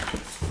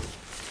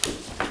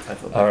 I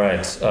feel All bad.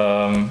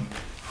 right.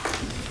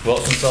 Well,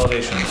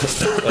 consolidation.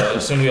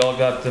 Assume we all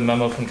got the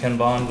memo from Ken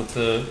Bond with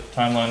the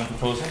timeline and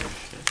proposal?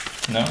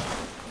 No? No,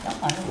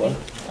 I don't What?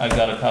 think. I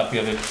got a copy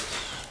of it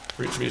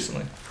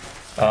recently.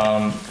 I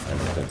don't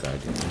think I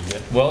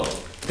did. Well,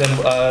 then,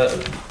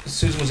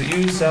 Susan, was it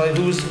you, Sally?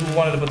 Who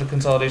wanted to put the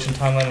consolidation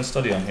timeline and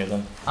study on here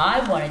then?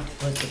 I wanted to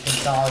put the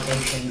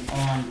consolidation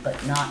on,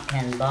 but not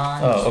Ken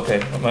Bond. Oh, okay.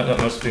 That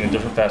must be a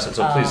different facet.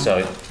 So please,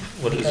 Sally,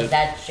 what is Because it?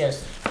 that's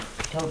just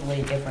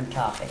totally a different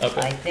topic.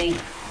 Okay. I think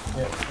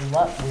that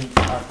what we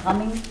are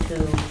coming to,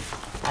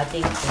 I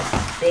think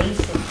is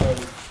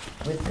basically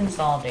with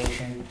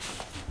consolidation,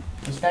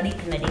 the study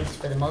committees,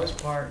 for the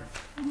most part,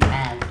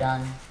 have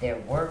done their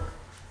work.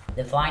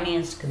 The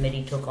finance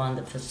committee took on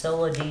the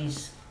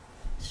facilities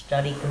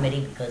study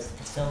committee because the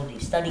facility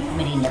study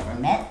committee never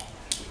met.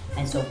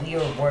 And so we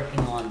are working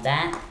on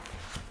that.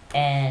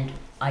 And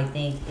I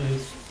think it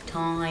is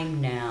time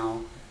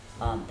now.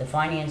 The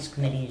finance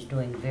committee is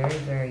doing very,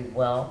 very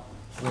well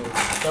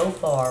so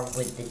far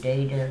with the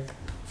data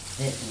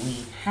that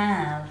we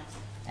have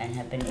and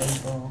have been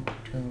able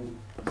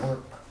to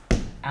work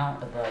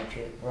out a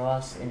budget.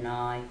 Ross and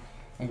I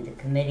and the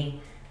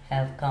committee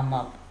have come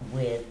up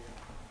with,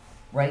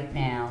 right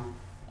now,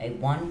 a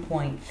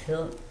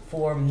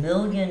 $1.4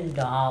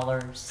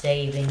 million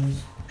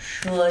savings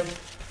should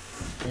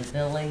the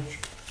village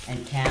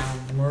and town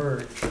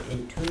merge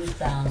in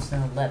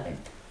 2011.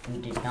 We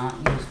did not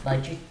use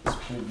budgets,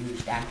 we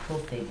used actual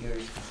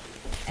figures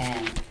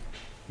and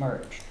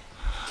merged.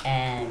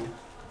 And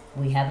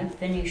we haven't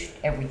finished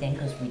everything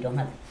because we don't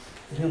have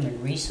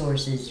human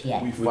resources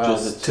yet. We We filed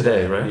just- it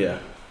Today, right? Yeah.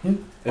 Hmm?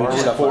 It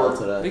just got filed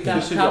today. We got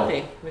Just a so you know,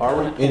 copy. Our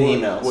We- report In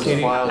emails. was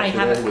Katie? filed I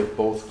have today it. with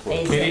both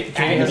clerks. Katie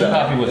has a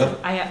copy with her.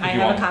 I If you have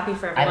want. a copy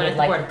for I everyone would at the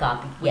like board. a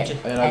copy, Would yes. you?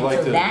 And I'd like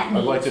so to, that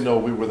I'd like to means- know,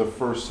 we were the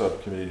first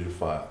subcommittee to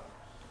file.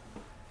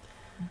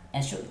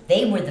 And so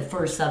they were the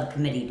first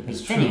subcommittee to be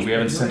It's true. finished. We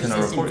haven't but sent in yours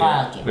a isn't report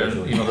filed yet. We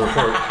haven't emailed a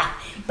report.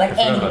 But I forgot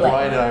about anyway,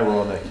 Brian and I were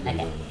on that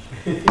committee.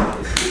 Okay.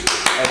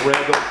 And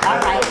Randall. All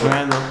right.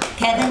 Randall.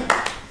 Kevin,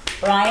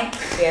 Brian,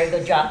 very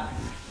good job.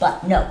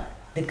 But no,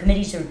 the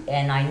committees are,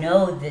 and I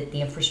know that the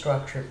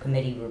infrastructure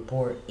committee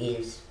report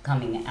is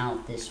coming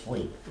out this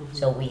week.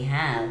 So we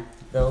have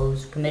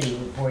those committee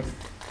reports.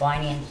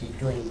 Finance is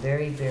doing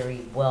very,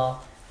 very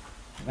well.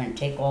 We're gonna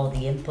take all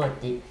the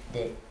input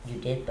that you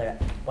did,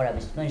 but what I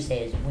was gonna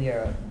say is we are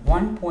at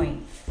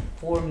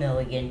 1.4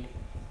 million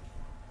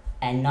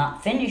and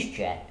not finished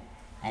yet,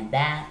 and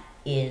that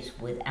is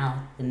without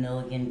the $1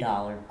 million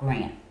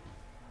grant.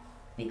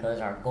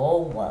 Because our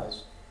goal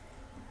was,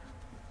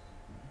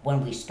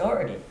 when we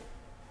started,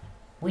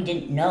 we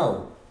didn't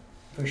know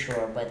for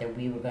sure whether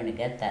we were gonna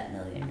get that $1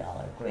 million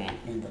grant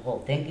in the whole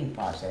thinking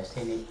process,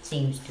 and it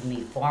seems to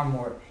me far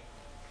more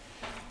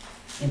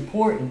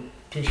important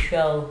to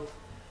show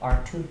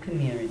our two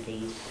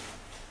communities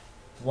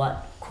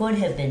what could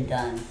have been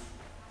done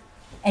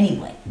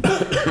anyway.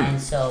 And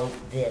so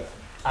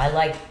I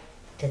like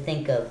to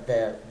think of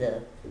the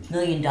 $1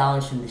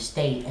 million from the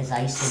state as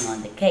icing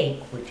on the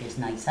cake, which is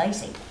nice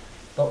icing.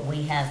 But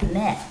we have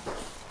met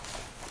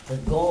the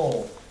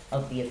goal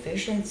of the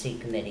efficiency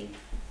committee,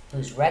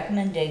 whose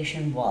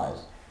recommendation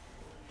was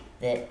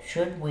that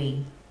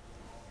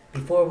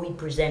before we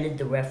presented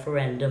the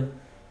referendum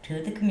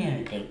to the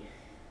community,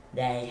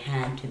 that it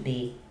had to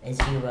be a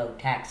zero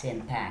tax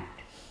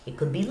impact. It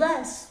could be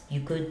less,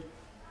 you could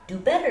do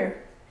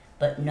better,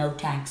 but no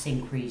tax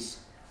increase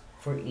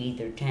for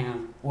either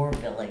town or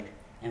village,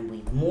 and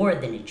we've more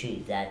than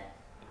achieved that.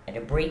 At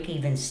a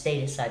break-even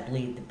status, I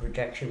believe the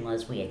projection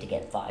was we had to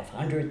get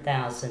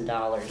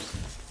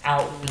 $500,000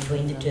 out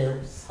between the two.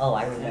 Oh,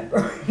 I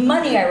remember.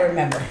 Money I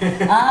remember.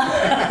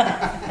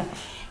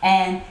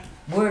 And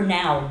we're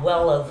now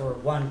well over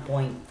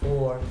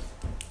 1.4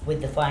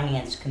 with the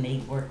finance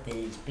committee work that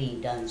is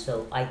being done.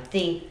 So I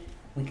think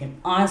we can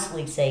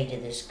honestly say to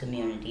this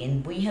community,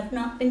 and we have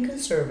not been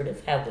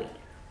conservative, have we?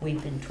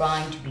 We've been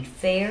trying to be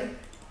fair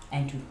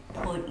and to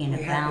put in a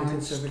We have been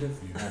balance. conservative.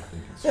 You have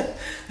been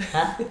conservative.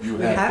 Huh? You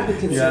We have been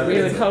We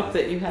conservative. would hope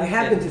that you have We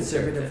have been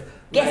conservative.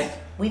 Yes,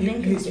 we've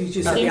been You conservative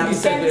just in the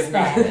sense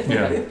that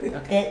Yeah.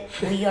 that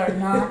we are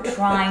not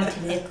trying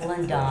to nickel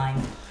and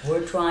dime.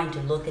 We're trying to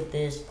look at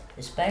this,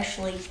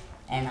 especially,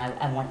 and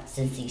I want,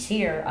 since he's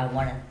here, I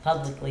want to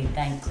publicly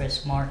thank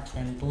Chris Marks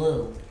and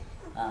Blue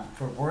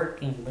for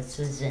working with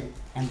Susan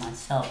and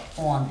myself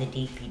on the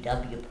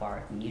DPW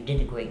part, and you did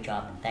a great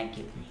job, and thank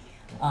you.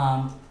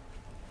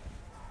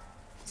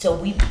 So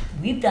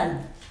we've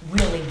done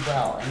really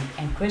well,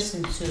 and Chris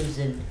and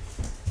Susan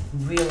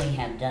really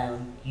have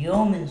done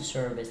yeoman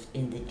service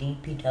in the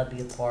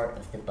DPW part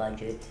of the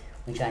budget,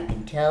 which I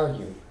can tell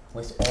you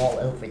was all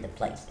over the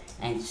place.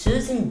 And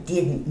Susan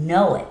didn't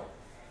know it,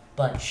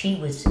 but she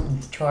was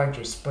in charge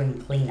of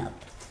spring cleanup,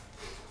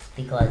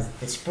 because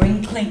the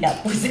spring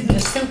cleanup was in the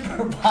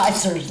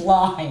supervisor's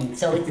line.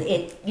 So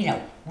it you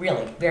know,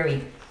 really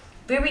very,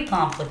 very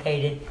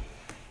complicated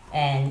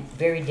and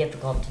very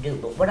difficult to do.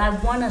 But what I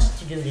want us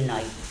to do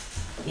tonight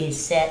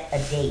is set a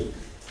date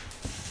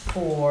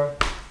for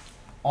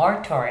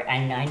our target.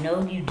 And I know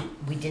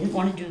we didn't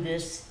want to do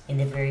this in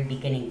the very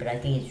beginning, but I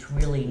think it's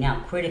really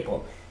now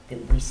critical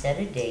that we set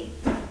a date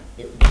that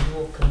we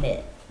will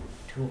commit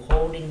to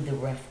holding the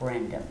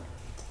referendum.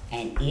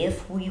 And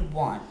if we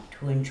want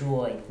to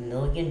enjoy the $1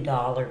 million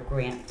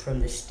grant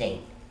from the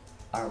state,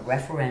 our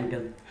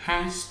referendum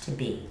has to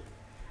be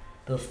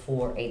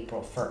before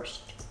April 1st.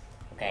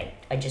 Okay,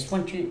 I just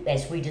want you,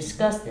 as we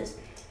discuss this,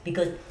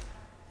 because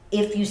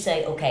if you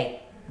say,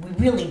 okay, we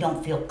really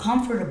don't feel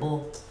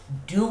comfortable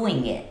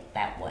doing it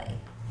that way,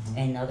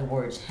 in other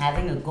words,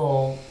 having a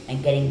goal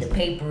and getting the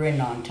paper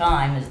in on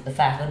time as the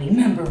faculty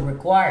member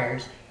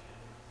requires,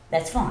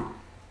 that's fine.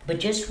 But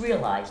just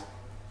realize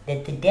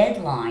that the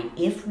deadline,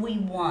 if we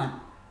want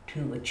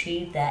to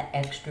achieve that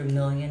extra $1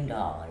 million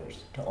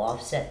to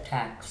offset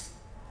tax,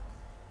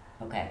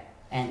 okay,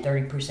 and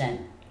 30%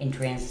 in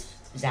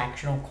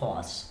transactional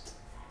costs,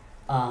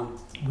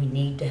 we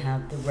need to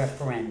have the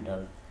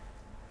referendum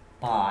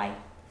by,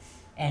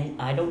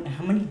 and I don't know,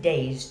 how many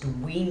days do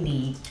we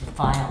need to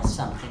file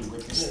something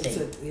with the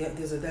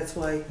state? That's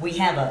why. We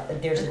have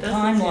there's a It doesn't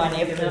timeline seem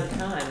like after. enough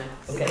time.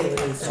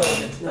 Okay,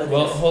 so,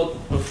 Well,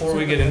 hold, before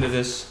we get into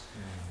this,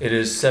 it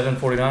is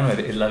 7:49, we have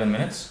 11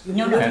 minutes.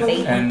 no, And-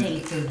 they and-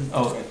 want to.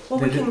 Oh, Well,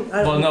 we they did- can-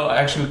 well, no,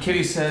 actually,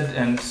 Kitty said,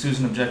 and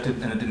Susan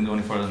objected, and it didn't go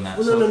any further than that.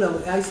 Well, so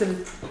no. I said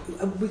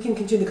we can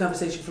continue the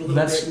conversation for a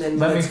little bit and then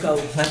let's go.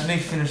 Let me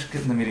finish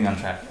getting the meeting on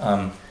track.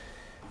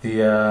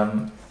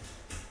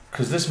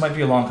 Because this might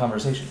be a long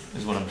conversation,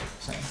 is what I'm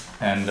saying,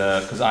 and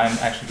because I'm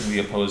actually going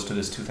to be opposed to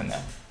this tooth and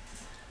nail.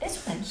 That's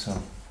fine.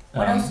 So.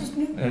 What else is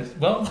new?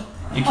 Well,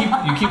 you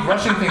keep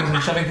rushing things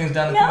and shoving things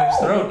down the committee's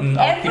throat, and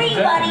I'll keep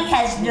Everybody objecting.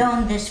 has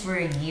known this for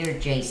a year,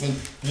 Jason.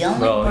 The only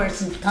Well-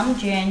 person, come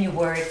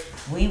January,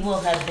 we will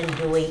have been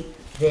doing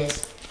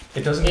this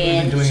It doesn't mean we've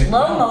been in doing it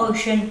slow wrong.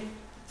 motion,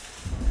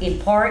 in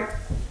part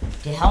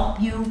to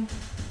help you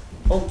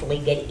hopefully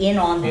get in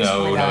on this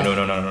No, with us. no.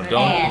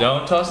 And-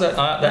 Don't toss that.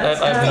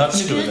 That I have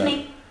nothing to do with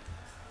Excuse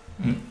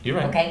that. me, You're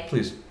right. Okay.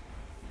 Please.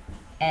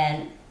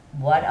 and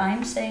what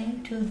I'm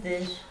saying to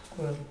this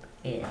group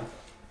is,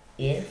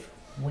 if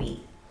we,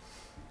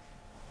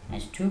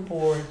 as two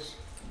boards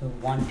who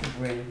want to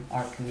bring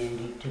our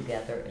community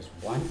together as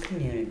one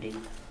community,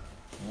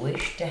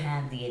 wish to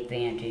have the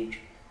advantage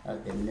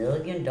of the $1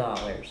 million,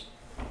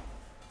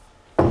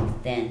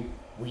 then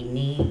we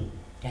need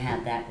to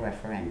have that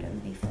referendum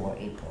before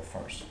April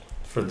 1st.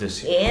 For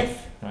this year,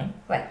 If, right?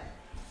 right,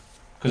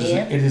 Because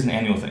If- it is an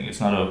annual thing. It's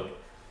not a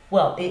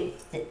well,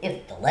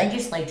 if the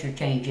legislature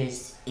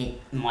changes,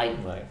 it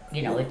might, right.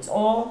 you know, it's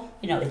all,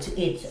 you know, it's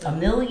 $1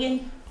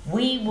 million.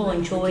 We will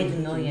enjoy the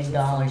 $1 million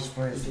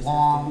for as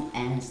long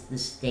as the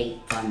state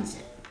funds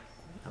it,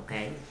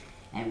 okay?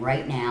 And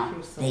right now,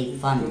 they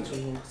fund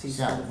it,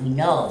 so we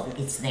know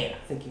it's there.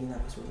 Thinking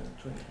that was what I'm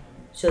trying to.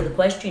 So the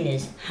question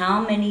is,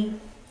 how many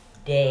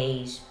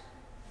days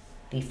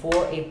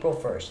before April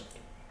 1st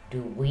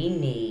do we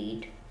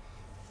need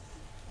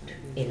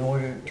in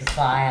order to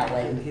file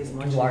and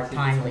do our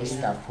timely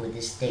stuff with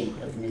the state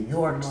of New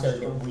York so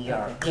that we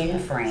are in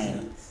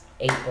frame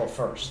April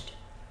 1st?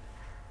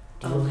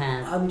 Do you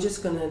have? I'm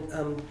just gonna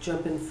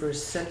jump in for a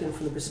second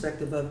from the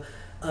perspective of,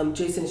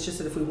 Jason, it's just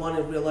that if we want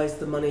to realize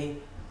the money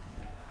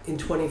in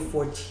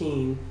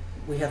 2014,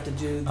 we have to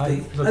do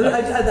the, look,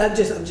 I'm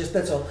just,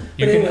 that's all.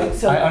 You But can, anyway,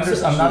 so. I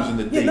understand, I'm Susan,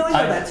 not, the Yeah, no, I know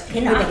I- that, I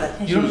Can know I-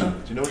 that. you don't Susan, know.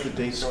 do you know what the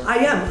dates are? I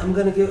am, I'm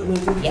gonna do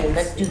the Yeah, dates.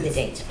 let's do the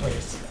dates,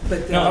 please.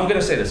 But, No, I'm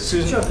gonna say this,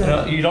 Susan, Sure, go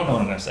ahead. you don't know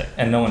what I'm gonna say,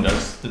 and no one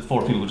does, the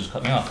four people who just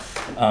cut me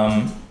off.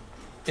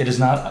 It is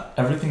not,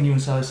 everything you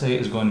and Sally say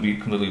is going to be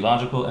completely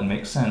logical and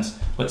make sense,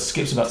 but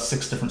skips about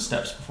 6 different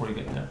steps before you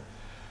get there.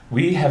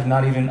 We have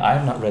not even, I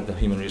have not read the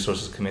Human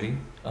Resources Committee.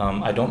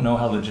 I don't know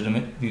how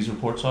legitimate these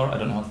reports are, I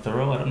don't know how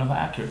thorough, I don't know how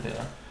accurate they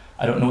are.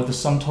 I don't know what the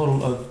sum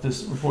total of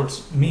this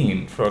reports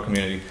mean for our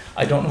community.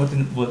 I don't know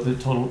what the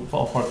total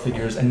ballpark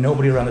figure is, and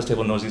nobody around this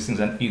table knows these things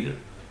either.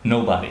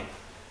 Nobody.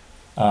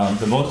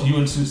 The most, you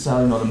and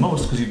Sally know the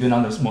most because you've been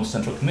on this most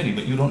central committee,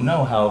 but you don't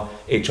know how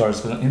HR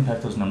is going to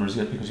impact those numbers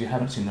yet because you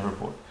haven't seen the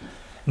report.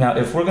 Now,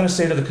 if we're going to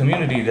say to the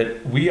community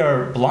that we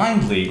are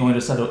blindly going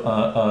to set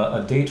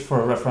a date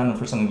for a referendum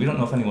for something we don't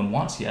know if anyone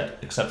wants yet,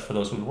 except for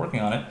those who are working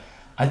on it,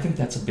 I think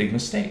that's a big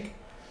mistake.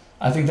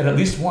 I think that at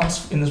least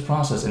once in this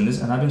process,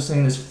 and I've been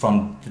saying this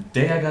from the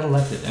day I got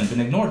elected and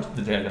been ignored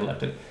the day I got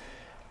elected,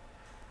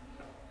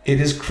 it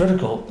is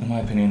critical, in my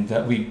opinion,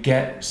 that we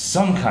get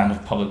some kind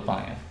of public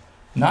buy-in.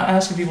 Not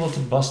asking people to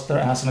bust their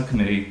ass in a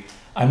committee.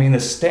 I mean the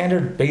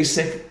standard,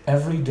 basic,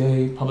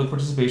 everyday public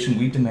participation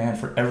we demand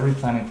for every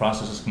planning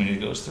process this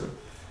community goes through.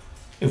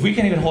 If we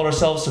can't even hold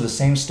ourselves to the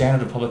same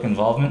standard of public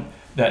involvement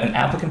that an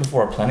applicant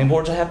before our planning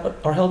boards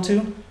are held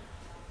to,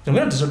 then we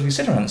don't deserve to be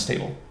sitting around this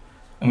table.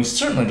 And we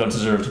certainly don't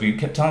deserve to be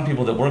telling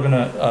people that we're going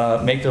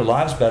to make their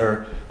lives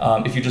better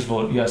if you just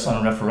vote yes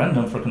on a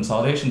referendum for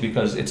consolidation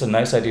because it's a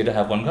nice idea to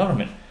have one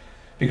government.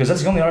 Because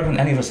that's the only argument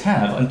any of us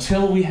have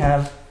until we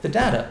have the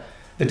data.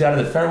 The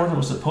data that Fairweather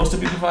was supposed to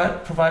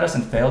provide us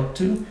and failed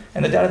to,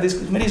 and the data these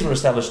committees were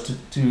established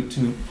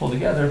to pull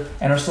together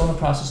and are still in the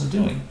process of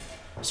doing.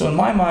 So in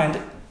my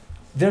mind,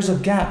 there's a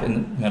gap in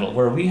the middle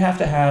where we have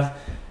to have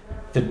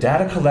the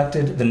data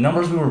collected, the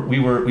numbers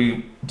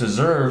we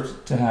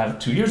deserved to have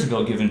 2 years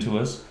ago given to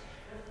us,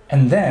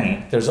 and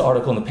then there's an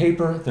article in the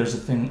paper, there's a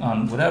thing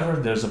on whatever,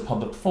 there's a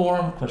public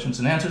forum, questions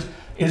and answers.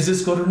 Is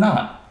this good or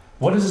not?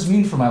 What does this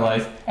mean for my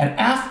life? And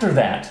after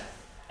that,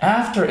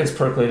 after it's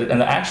percolated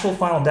and the actual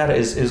final data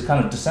is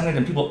kind of disseminated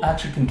and people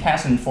actually can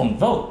cast an informed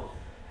vote,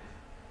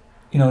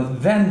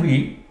 then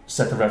we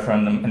set the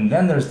referendum, and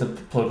then there's the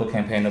political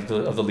campaign of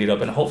the lead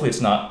up, and hopefully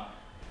it's not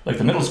like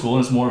the middle school,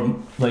 and it's more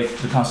like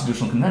the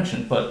Constitutional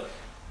Convention. But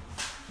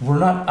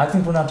I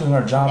think we're not doing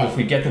our job if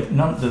we get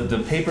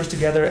the papers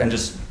together and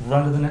just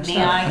run to the next step,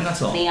 and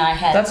that's all. May I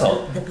have That's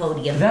all. the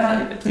podium?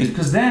 Please,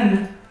 because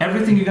then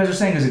everything you guys are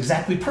saying is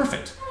exactly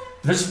perfect.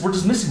 We're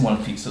just missing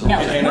one piece. No,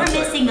 we're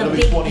missing a It'll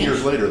big be 20 piece.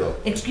 years later, though.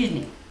 Excuse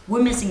me,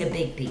 we're missing a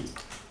big piece.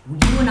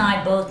 You and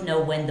I both know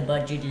when the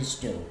budget is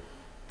due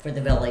for the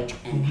village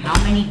and how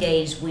many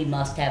days we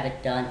must have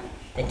it done.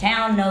 The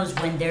town knows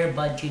when their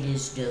budget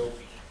is due,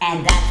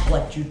 and that's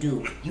what you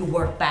do. You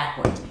work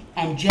backwards.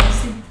 And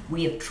Jason,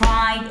 we have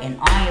tried, and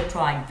I have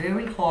tried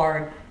very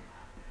hard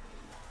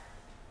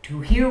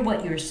to hear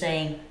what you're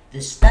saying. The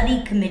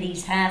study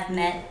committees have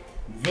met,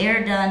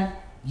 they're done,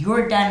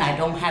 you're done, I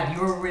don't have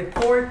your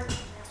report.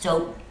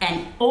 So,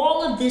 and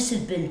all of this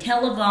has been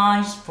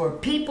televised for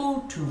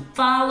people to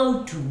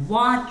follow, to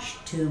watch,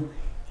 to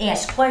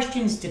ask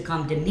questions, to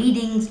come to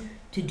meetings,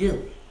 to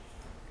do.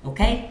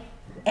 Okay?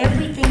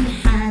 Everything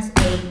has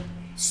a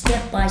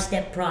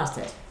step-by-step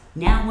process.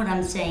 Now what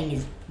I'm saying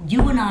is,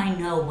 you and I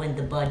know when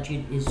the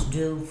budget is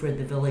due for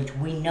the village.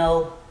 We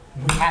know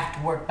we have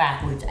to work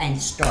backwards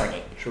and start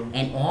it. Sure.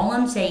 And all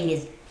I'm saying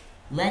is,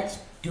 let's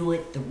do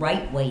it the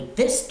right way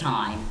this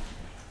time.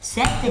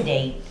 Set the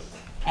date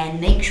and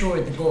make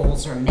sure the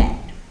goals are met.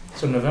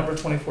 So November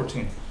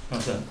 2014.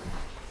 How's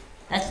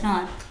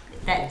that?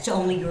 That's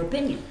only your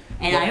opinion.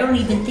 And I don't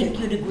even think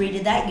you'd agree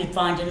to that. You'd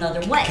find another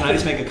way. Can I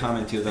just make a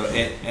comment too, though,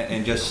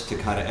 and just to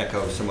kind of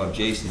echo some of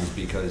Jason's,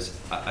 because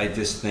I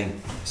just think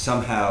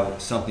somehow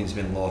something's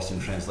been lost in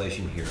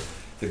translation here.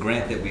 The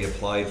grant that we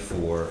applied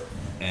for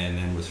and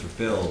then was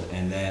fulfilled,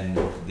 and then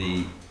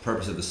the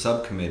purpose of the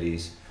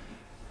subcommittees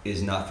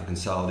is not for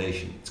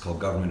consolidation. It's called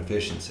government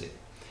efficiency.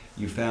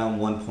 You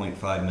found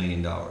 $1.5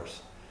 million.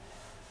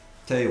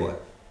 Tell you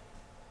what,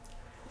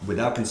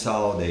 without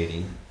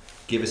consolidating,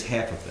 give us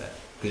half of that.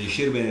 Because you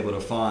should have been able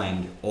to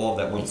find all of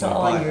that 1.5. It's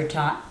all on your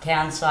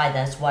town side.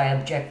 That's why I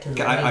object to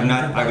the way I'm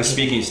not. you I was budget.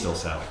 speaking still,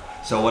 Sally.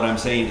 So what I'm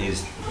saying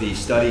is the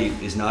study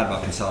is not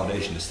about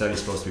consolidation. The study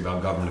is supposed to be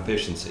about government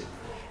efficiency.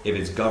 If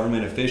it's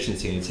government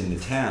efficiency and it's in the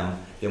town,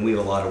 then we have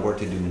a lot of work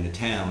to do in the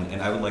town.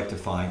 And I would like to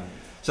find.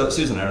 So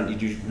Susan, I don't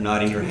need you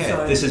nodding your head.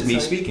 Sorry, this is me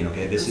sorry. speaking.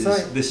 Okay. This I'm is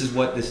sorry. this is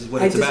what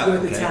I it's just about. go to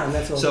Okay. the town,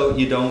 that's all. So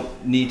you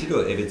don't need to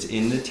do it if it's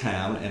in the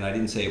town. And I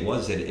didn't say it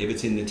was. That if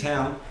it's in the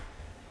town,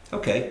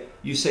 okay.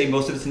 You say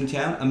most of it's in the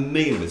town. $1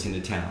 million of it's in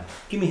the town.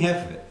 Give me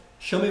half of it.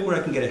 Show me where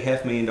I can get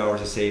 $500,000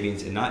 of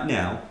savings, and not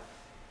now,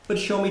 but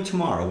show me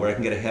tomorrow where I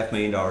can get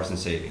 $500,000 in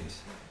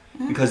savings,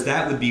 because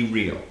that would be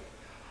real.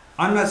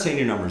 I'm not saying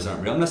your numbers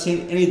aren't real. I'm not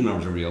saying any of the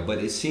numbers are real, but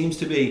it seems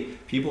to be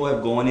people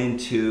have gone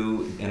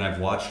into, and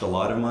I've watched a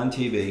lot of them on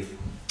TV,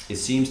 it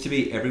seems to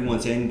be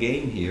everyone's end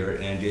game here,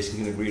 and Jason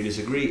can agree or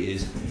disagree,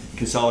 is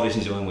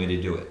consolidation is the only way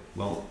to do it.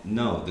 Well,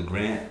 no, the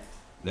grant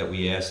that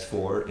we asked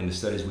for and the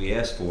studies we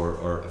asked for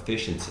are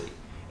efficiency.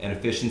 And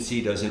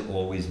efficiency doesn't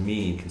always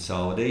mean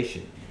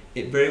consolidation.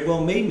 It very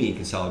well may mean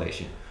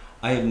consolidation.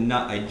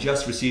 I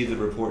just received the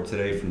report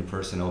today from the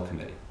Personnel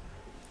Committee.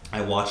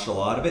 I watched a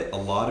lot of it. A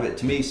lot of it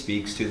to me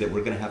speaks to that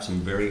we're going to have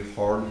some very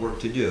hard work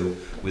to do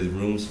with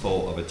rooms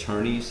full of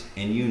attorneys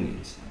and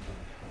unions.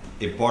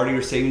 If part of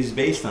your savings is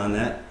based on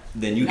that,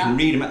 then you can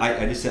read them.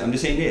 I'm just saying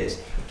it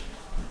is.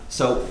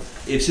 So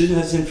if Susan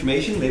has this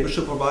information, maybe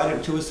she'll provide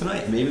it to us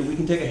tonight. Maybe we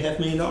can take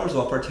 $500,000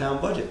 off our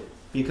town budget,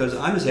 because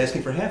I'm just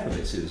asking for half of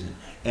it, Susan.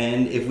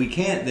 And if we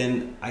can't,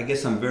 then I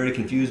guess I'm very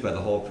confused by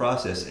the whole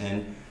process.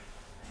 And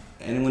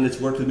anyone that's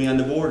worked with me on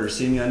the board or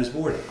seen me on this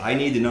board, I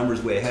need the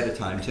numbers way ahead of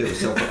time too.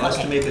 So for us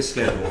to make a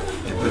schedule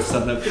and put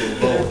something up to a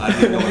vote, I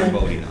don't know what I'm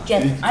voting on.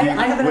 Jeff, I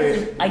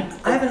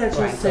haven't had a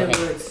chance to say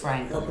words,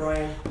 Brian.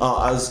 O'Brien.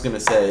 I was gonna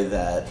say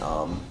that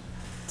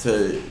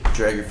to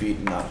drag your feet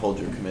and not hold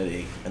your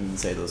committee and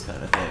say those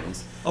kind of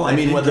things. Oh, I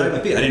mean, whether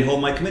I didn't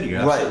hold my committee. You're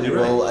absolutely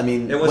right. Well, I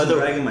mean, it wasn't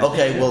dragging my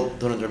okay. feet. Well,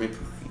 don't interrupt me.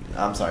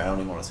 I'm sorry. I don't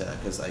even want to say that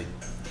because I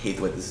hate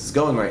the way this is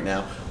going right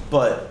now.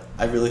 But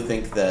I really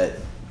think that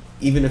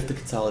even if the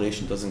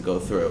consolidation doesn't go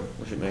through,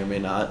 which it may or may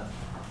not,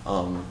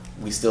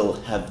 we still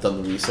have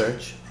done the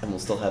research and we'll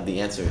still have the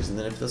answers. And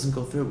then if it doesn't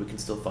go through, we can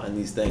still find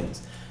these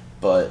things.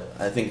 But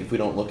I think if we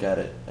don't look at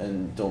it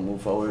and don't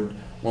move forward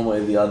one way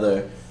or the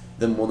other,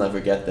 then we'll never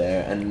get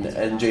there.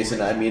 And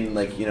Jason, I mean,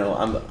 like, you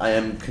know, I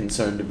am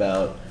concerned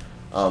about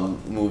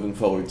moving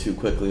forward too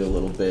quickly a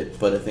little bit.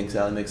 But I think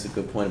Sally makes a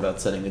good point about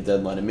setting a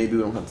deadline, and maybe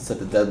we don't have to set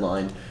the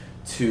deadline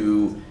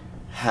to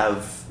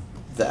have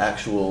the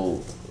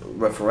actual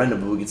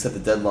referendum, but we could set the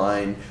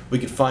deadline. We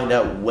could find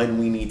out when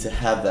we need to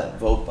have that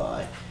vote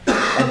by,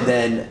 and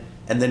then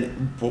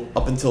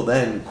up until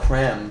then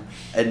cram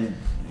and,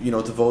 you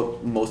know,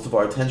 devote most of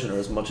our attention, or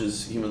as much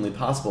as humanly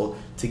possible,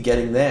 to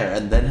getting there,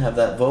 and then have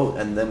that vote,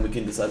 and then we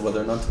can decide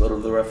whether or not to go to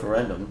the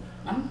referendum.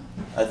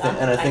 I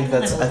think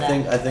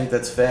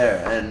that's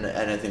fair, and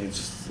I think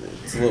it's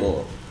a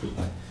little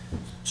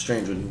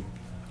strange when,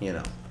 you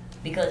know,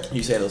 because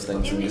you say those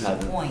things and you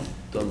haven't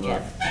done that.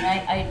 Jeff, and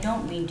I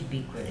don't mean to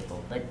be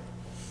critical,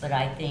 but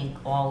I think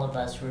all of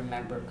us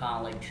remember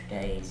college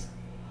days,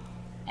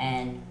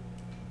 and,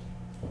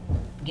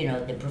 you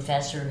know, the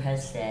professor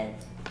has said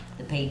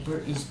the paper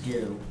is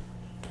due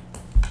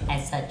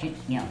as such. You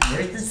know,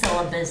 here's the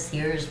syllabus,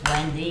 here's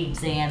when the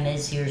exam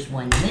is, here's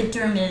when the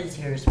midterm is,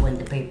 here's when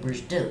the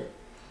paper's due.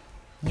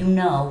 You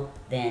know,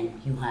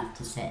 then you have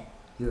to set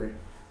your,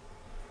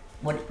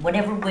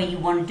 whatever way you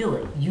want to do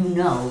it, you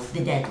know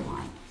the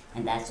deadline.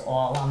 And that's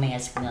all I'm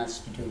asking us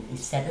to do,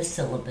 is set a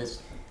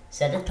syllabus,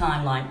 set a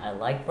timeline. I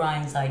like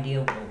Brian's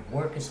idea.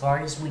 We'll work as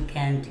hard as we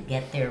can to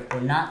get there. If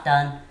we're not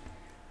done,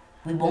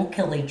 we won't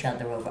kill each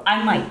other over.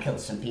 I might kill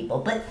some people,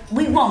 but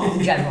we won't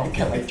in general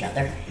kill each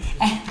other.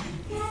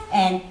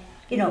 And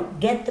you know,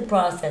 get the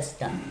process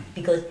done.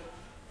 Because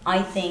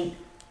I think,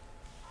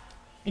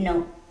 you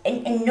know,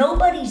 and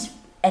nobody's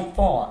at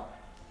fault,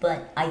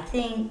 but I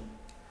think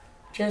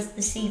just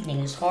this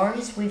evening, as hard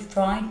as we've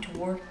tried to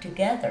work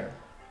together,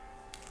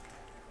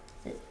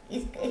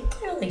 it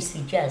clearly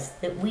suggests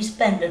that we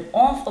spend an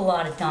awful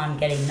lot of time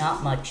getting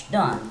not much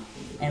done,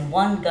 and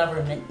one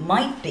government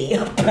might be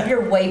a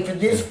better way for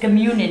this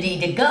community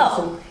to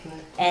go.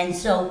 And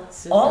so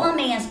all I'm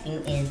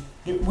asking is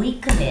that we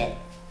commit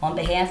on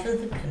behalf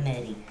of the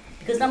committee,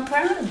 because I'm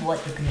proud of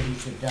what the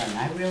committees have done.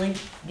 I really,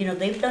 you know,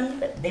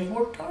 they've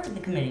worked hard, the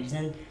committees,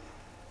 and,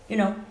 you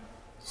know,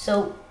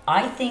 so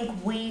I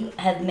think we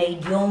have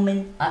made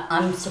yeoman.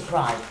 I'm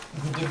surprised.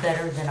 We did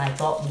better than I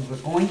thought we were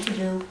going to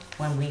do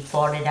when we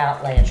fought it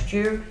out last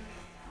year.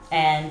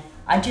 And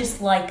I'd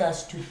just like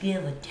us to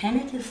give a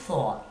tentative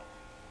thought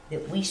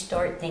that we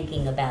start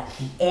thinking about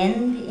the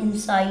end in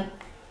sight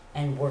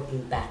and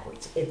working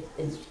backwards.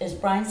 As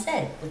Brian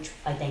said, which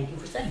I thank you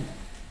for saying.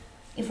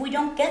 If we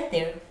don't get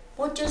there,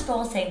 we'll just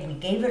all say we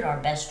gave it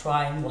our best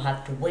try and we'll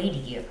have to wait a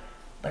year.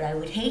 But I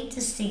would hate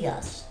to see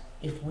us,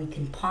 if we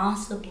can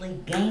possibly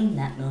gain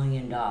that $1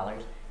 million,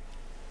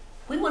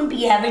 we wouldn't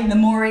be having the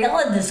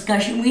Moriella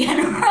discussion we had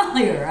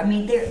earlier. I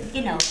mean,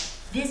 you know,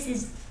 this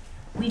is,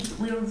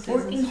 we're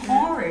working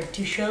hard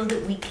to show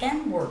that we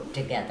can work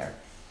together.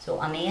 So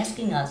I'm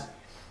asking us,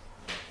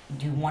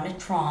 do you want to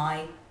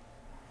try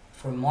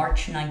for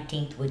March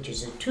 19th, which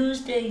is a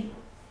Tuesday,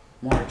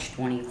 March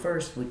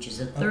 21st, which is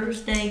a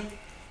Thursday,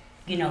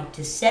 you know,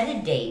 to set a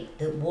date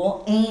that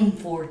we'll aim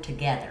for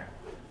together?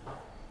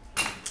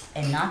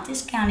 And not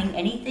discounting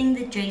anything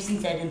that Jason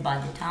said, and by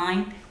the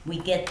time we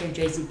get there,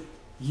 Jason,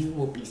 you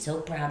will be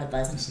so proud of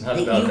us that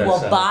you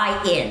will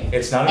buy in.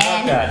 It's not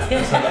about that.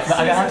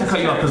 I have to cut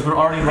you off because we're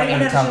already running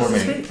out of time board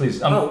meeting.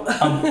 Please,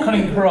 I'm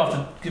cutting her off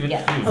to give it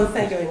to you. Oh,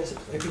 thank you,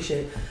 I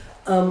appreciate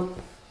it.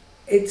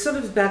 It sort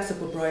of backs up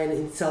what Brian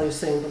and Sally are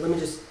saying, but let me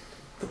just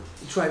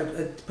try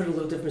to put a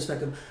little different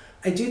perspective.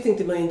 I do think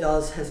the $1 million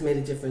has made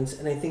a difference,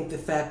 and I think the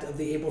fact of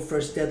the April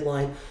 1st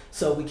deadline,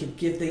 so we could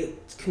give the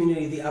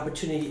community the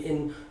opportunity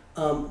in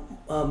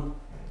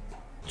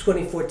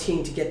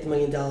 2014 to get the $1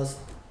 million,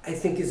 I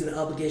think is an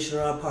obligation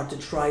on our part to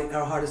try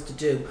our hardest to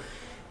do.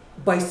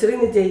 By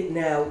setting the date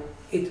now,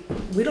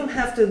 we don't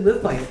have to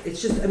live by it.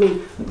 It's just, I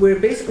mean, we're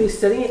basically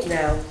setting it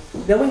now,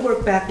 then we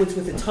work backwards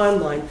with a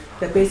timeline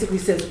that basically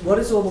says what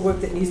is all the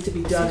work that needs to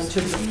be done in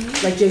terms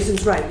of, like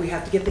Jason's right, we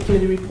have to get the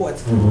committee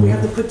reports. We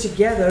have to put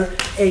together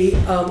a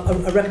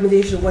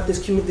recommendation of what this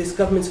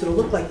government's gonna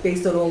look like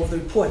based on all of the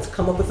reports,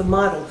 come up with a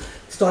model,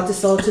 start to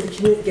sell it to the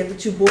community, get the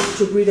two boards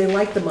to agree they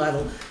like the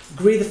model,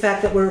 agree the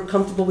fact that we're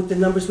comfortable with the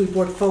numbers we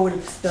brought forward,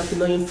 about the $1.4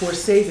 million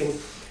saving.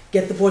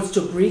 Get the boards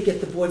to agree they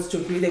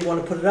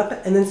want to put it up,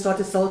 and then start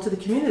to sell it to the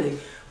community.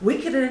 We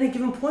could at any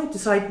given point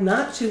decide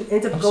not to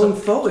end up going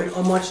forward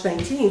on March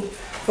 19th,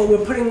 but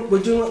we're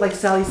doing it like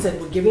Sally said,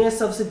 we're giving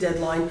ourselves a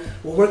deadline,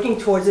 we're working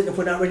towards it. If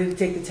we're not ready to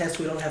take the test,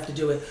 we don't have to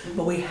do it.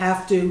 But we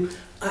have to,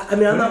 I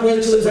mean, I'm not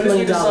willing to lose $1 million. When did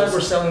we decide we're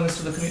selling this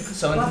to the community?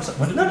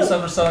 When did we decide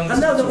we're selling this?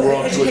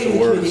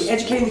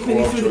 Educating the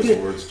community through the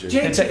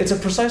community. It's a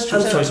precise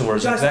choice of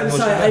words. Josh, Exactly I'm what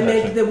sorry, you I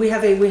meant, meant that we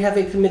have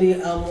a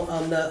committee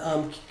on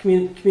the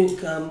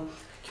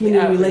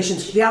community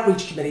relations, the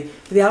outreach committee,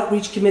 for the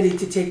outreach committee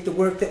to take the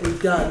work that we've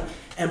done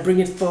and bring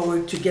it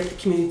forward to get the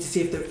community to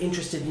see if they're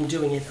interested in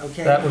doing it,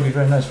 okay? That would be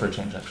very nice for a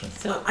change, actually.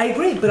 So, I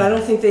agree, but I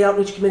don't think the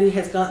outreach committee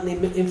has gotten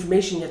the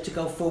information yet to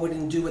go forward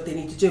and do what they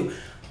need to do.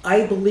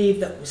 I believe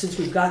that since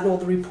we've gotten all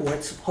the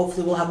reports,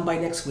 hopefully we'll have them by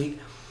next week,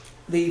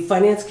 the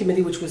finance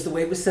committee, which was the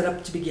way it was set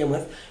up to begin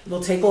with, will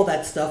take all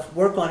that stuff,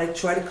 work on it,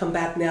 try to come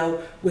back now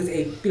with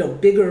a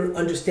bigger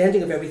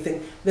understanding of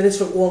everything. Then it's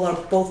for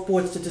both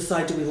boards to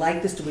decide, do we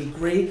like this, do we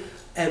agree,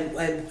 and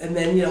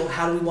then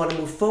how do we want to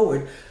move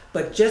forward.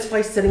 But just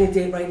by setting a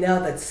date right now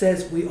that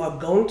says we are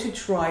going to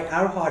try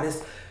our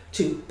hardest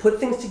to put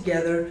things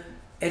together,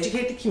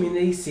 educate the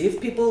community, see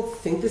if people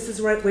think this is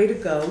the right way to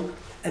go,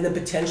 and then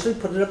potentially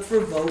put it up for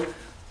a vote.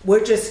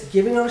 We're just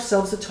giving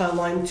ourselves a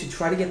timeline to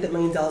try to get that $1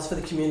 million for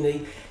the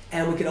community,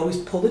 and we could always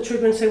pull the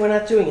trigger and say we're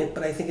not doing it,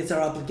 but I think it's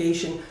our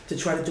obligation to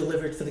try to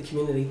deliver it for the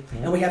community.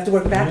 And we have to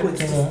work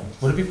backwards.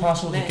 Would it be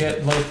possible to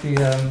get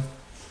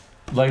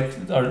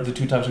the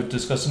two types we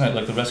discussed tonight,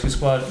 like the rescue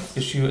squad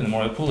issue and the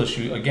Memorial Pool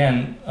issue?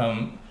 Again,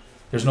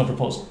 there's no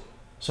proposal.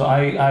 So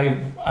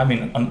I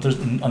mean, there's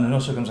under no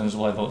circumstances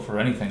will I vote for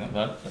anything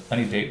about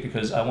any date,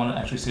 because I want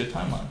to actually see a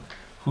timeline.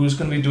 Who's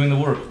going to be doing the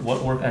work?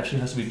 What work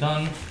actually has to be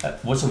done?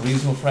 What's a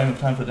reasonable frame of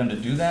time for them to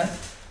do that?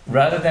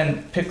 Rather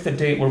than pick the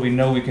date where we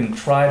know we can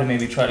try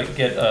to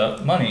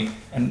get money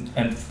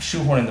and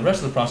shoehorn in the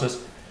rest of the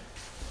process,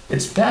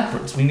 it's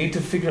backwards. We need to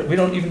figure. We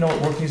don't even know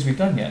what work needs to be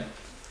done yet.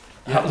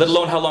 Let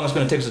alone how long it's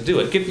going to take us to do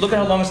it. Look at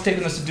how long it's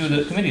taken us to do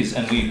the committees,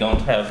 and we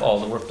don't have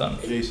all the work done.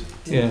 Jason,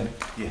 Yeah.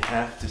 you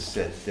have to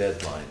set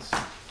deadlines.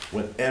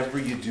 Whenever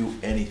you do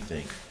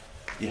anything,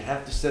 you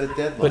have to set a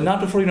deadline. But not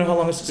before you know how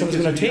long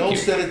something's going to take you. If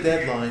you don't set a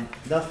deadline,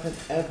 nothing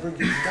ever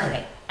gets done.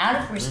 Okay,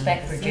 out of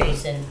respect for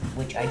Jason,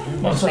 which I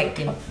do respect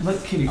him.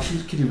 Let Kitty.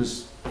 Kitty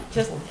was.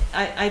 Just,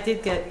 I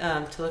did get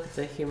to look at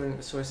the Human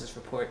Resources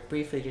report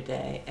briefly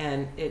today,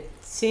 and it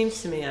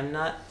seems to me, I'm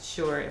not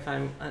sure if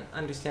I'm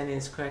understanding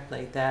this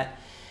correctly, that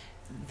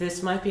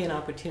this might be an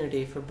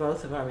opportunity for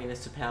both of our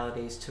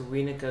municipalities to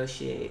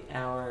renegotiate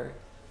our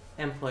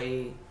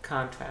employee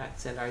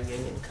contracts and our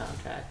union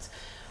contracts,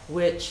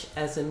 which,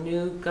 as a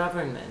new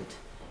government,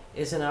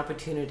 is an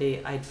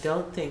opportunity I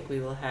don't think we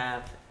will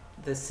have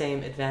the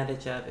same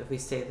advantage of if we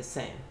stay the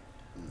same.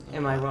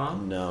 Am I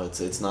wrong? No,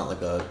 it's not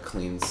like a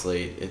clean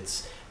slate.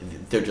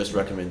 They're just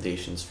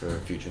recommendations for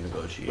future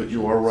negotiations. But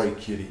you are right,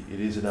 Kitty. It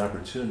is an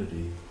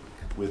opportunity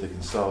with a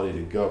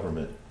consolidated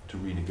government to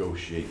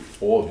renegotiate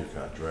all of your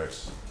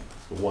contracts.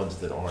 The ones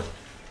that aren't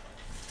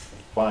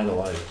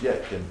finalized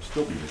yet can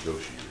still be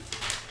negotiated.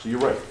 So you're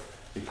right.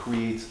 It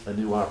creates a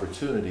new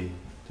opportunity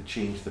to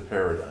change the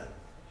paradigm.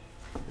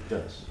 It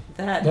does.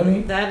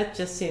 That it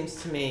just seems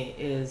to me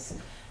is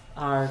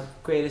our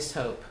greatest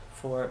hope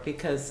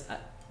because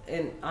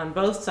on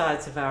both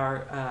sides of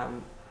our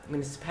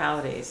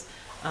municipalities,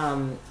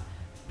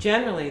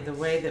 generally the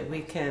way that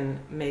we can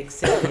make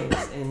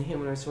savings in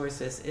human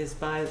resources is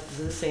by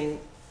losing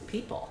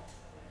people,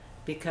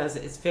 because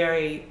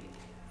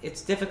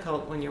it's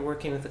difficult when you're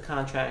working with a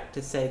contract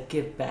to say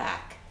give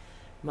back.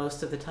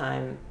 Most of the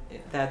time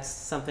that's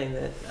something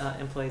that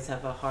employees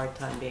have a hard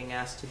time being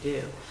asked to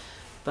do.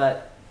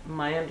 But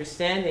my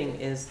understanding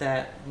is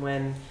that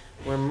when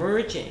we're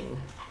merging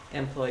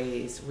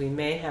employees, we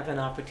may have an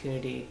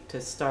opportunity to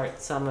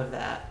start some of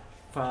that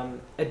from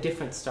a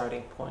different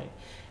starting point.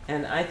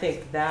 And I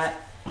think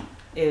that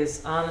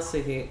is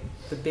honestly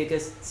the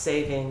biggest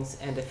savings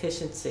and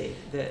efficiency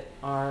that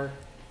our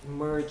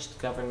merged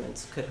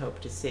governments could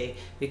hope to see,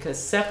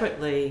 because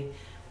separately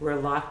we're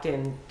locked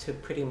into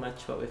pretty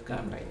much what we've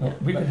got right now.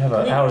 We could have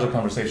hours of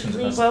conversations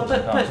about well,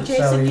 but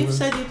Jason, you've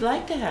said you'd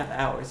like to have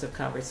hours of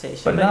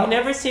conversation, but you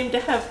never seem to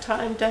have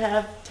time to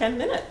have 10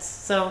 minutes.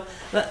 So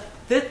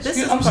this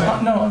is I'm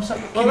sorry.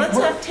 Well, let's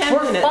have 10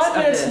 minutes. We're 5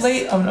 minutes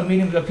late on a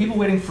meeting. We've got people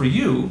waiting for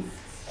you,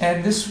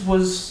 and this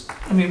was.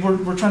 I mean,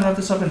 we're trying to wrap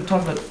this up and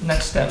talk about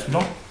next steps. We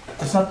don't.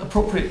 it's not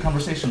appropriate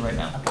conversation right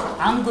now. Okay,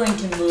 I'm going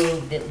to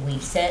move that we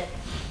set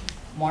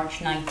March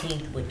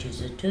 19th, which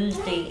is a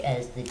Tuesday,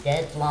 as the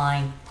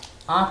deadline,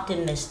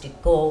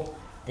 optimistic goal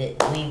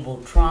that we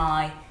will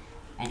try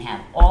and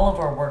have all of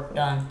our work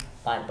done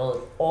by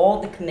both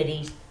all the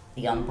committees,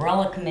 the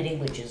umbrella committee,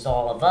 which is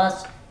all of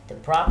us, the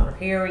proper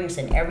hearings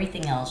and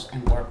everything else,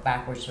 and work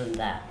backwards from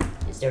that.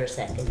 Is there a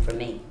second for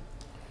me?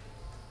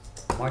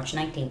 March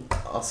 19th.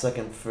 I'll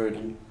second for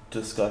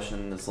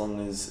discussion as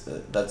long as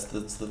that's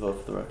the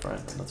vote for the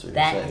referendum. That's what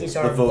That you're saying. is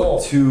our the vote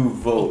goal. to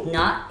vote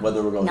Not,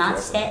 whether we're going not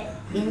to set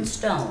in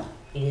stone.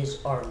 It is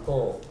our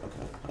goal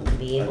Okay. to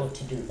be able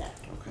to do that.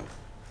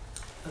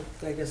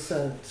 Okay. I guess,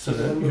 So so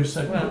that we'll you're move-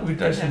 second, Well, we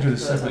actually do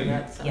this it has to go separately. on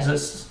that Is side.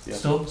 this Yeah.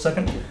 still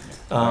second?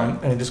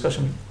 Any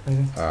discussion?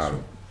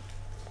 Anything?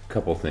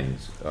 Couple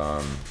things.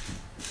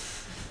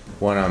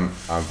 One, I'm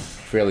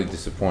fairly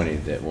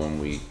disappointed that when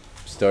we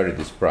started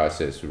this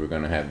process, we were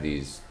going to have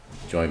these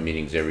joint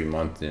meetings every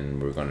month,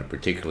 and we're going to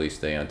particularly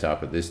stay on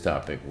top of this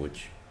topic,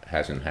 which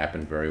hasn't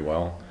happened very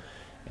well.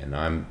 And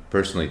I'm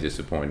personally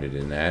disappointed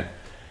in that.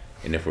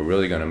 And if we're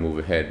really going to move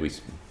ahead, we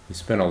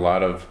spent a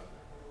lot of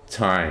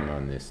time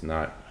on this,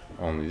 not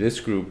only this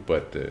group,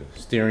 but the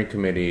steering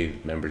committee,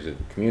 members of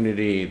the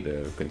community,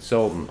 the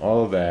consultant,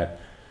 all of that.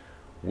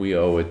 We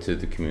owe it to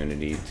the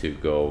community to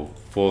go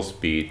full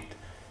speed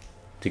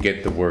to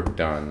get the work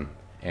done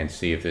and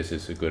see if this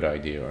is a good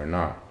idea or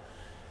not.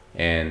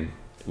 And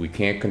we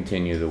can't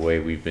continue the way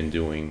we've been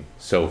doing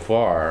so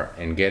far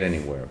and get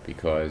anywhere,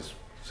 because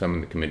some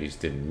of the committees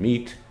didn't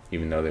meet,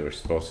 even though they were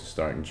supposed to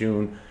start in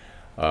June.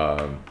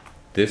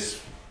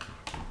 This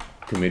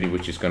committee,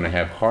 which is going to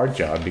have a hard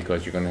job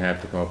because you're going to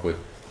have to come up with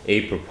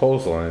a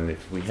proposal, and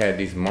if we had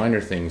these minor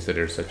things that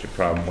are such a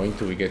problem, wait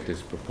until we get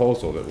this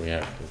proposal that we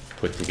have to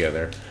put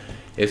together,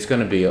 it's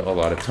going to be a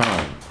lot of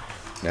time.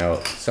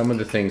 Now, some of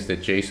the things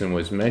that Jason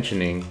was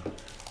mentioning,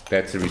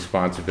 that's the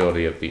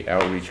responsibility of the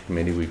outreach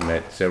committee. We've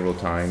met several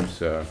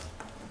times.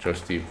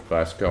 Trustee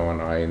Bosco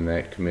and I in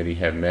that committee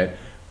have met.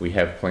 We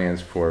have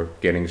plans for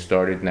getting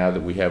started. Now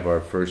that we have our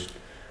first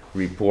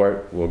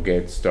report, we'll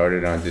get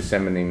started on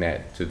disseminating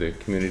that to the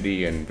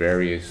community in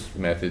various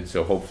methods,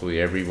 so hopefully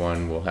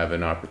everyone will have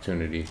an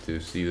opportunity to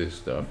see this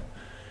stuff.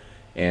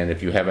 And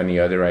if you have any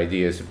other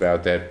ideas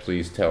about that,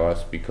 please tell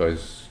us,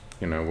 because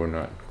we're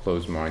not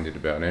closed-minded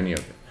about any of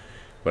it.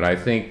 But I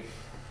think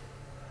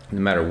no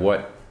matter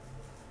what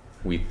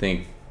we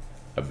think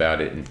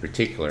about it in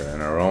particular,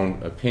 in our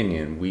own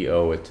opinion, we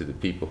owe it to the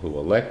people who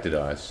elected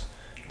us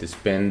to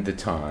spend the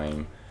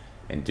time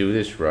and do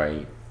this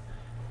right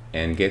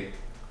and get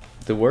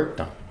the work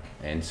done.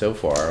 And so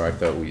far, I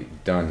thought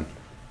we've done,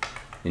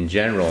 in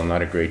general,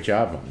 not a great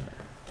job on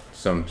that.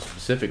 Some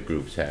specific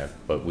groups have,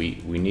 but we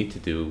need to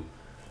do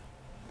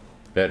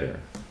better,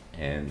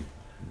 and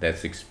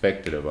that's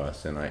expected of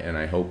us, and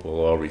I hope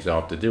we'll all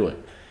resolve to do it.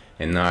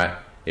 And not,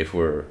 if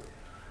we're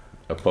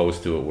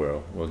opposed to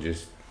it, we'll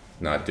just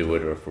not do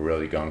it, or if we're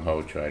really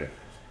gung-ho, try to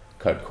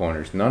cut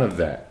corners. None of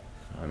that.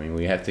 I mean,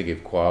 we have to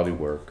give quality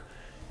work,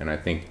 and I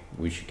think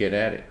we should get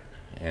at it.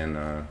 And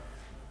I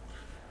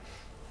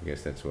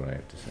guess that's what I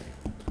have to say.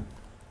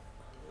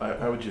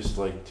 I would just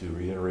like to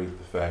reiterate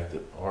the fact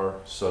that our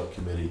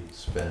subcommittee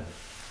spent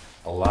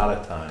a lot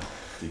of time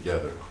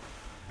together,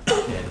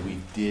 and we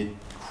did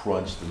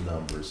crunch the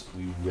numbers.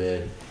 We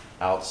read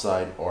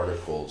outside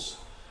articles,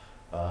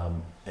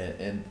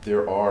 and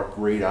there are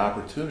great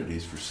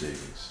opportunities for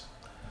savings.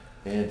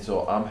 And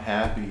so I'm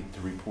happy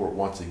to report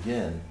once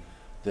again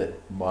that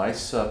my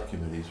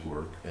subcommittee's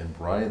work and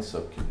Brian's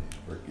subcommittee's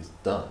work is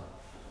done.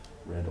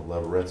 Randall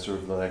Leverett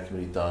served on that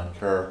committee, Don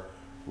Kerr,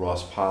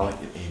 Ross Pollock,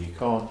 and Amy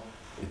Cohn.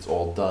 It's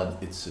all done,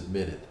 it's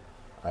submitted.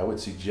 I would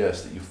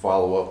suggest that you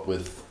follow up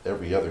with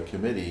every other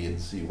committee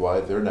and see why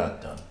they're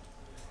not done,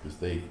 because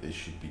they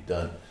should be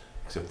done,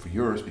 except for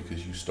yours,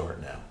 because you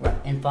start now. Right.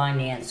 And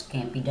finance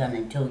can't be done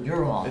until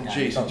you're all And done.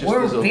 Jason, But just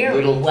we're as a very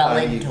little well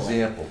tiny into it.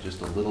 example,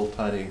 just a little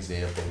tiny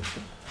example,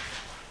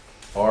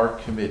 our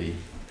committee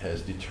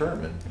has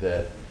determined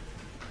that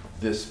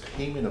this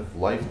payment of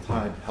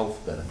lifetime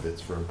health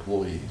benefits for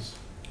employees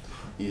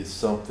is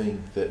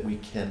something that we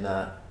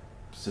cannot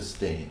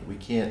sustain. We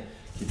can't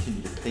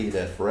continue to pay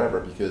that forever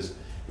because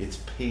it's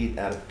paid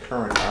out of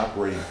current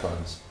operating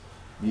funds.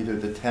 Neither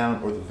the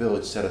town or the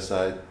village set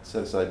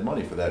aside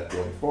money for that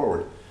going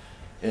forward.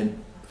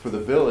 And for the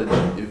village,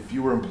 if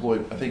you were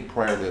employed, I think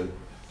prior to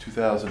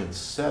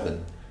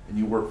 2007, and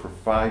you work for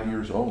 5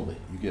 years only,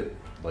 you get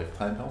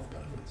lifetime health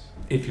benefits.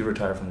 If you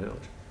retire from the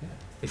village. Yeah.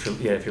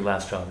 If your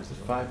last job is the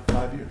village.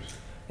 5 years.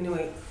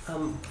 anyway,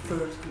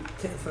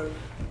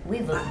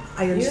 We've,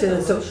 I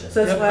understand, so that's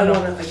Yep, why I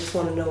know. I just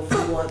wanna know if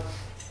you want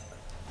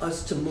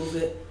us to move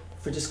it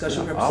for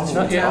discussion Yeah, purposes.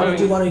 I'll for the town, or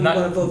do you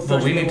wanna vote first?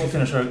 But we and need then to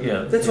we'll- finish our,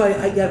 yeah. That's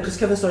why, because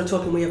Kevin started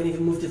talking, we haven't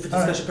even moved it for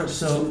All right, discussion purposes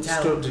so, for the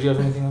town. Stuart, did you have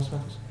anything else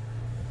about this?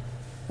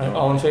 All right,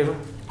 all in favor?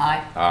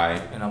 aye.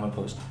 Aye. And I'm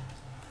opposed.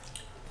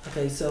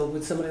 Okay, so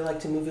would somebody like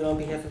to move it on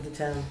behalf of the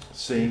town?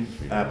 Same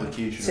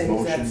application of Same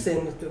exact, motion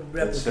same with the that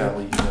replica.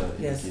 Sally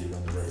Yes. indicated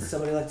on the record.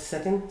 Somebody like to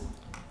second?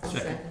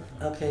 Second.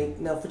 Okay,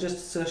 now for just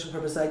discussion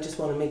purpose, I just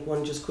want to make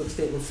one just quick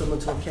statement, similar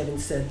to what Kevin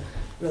said,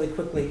 really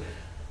quickly.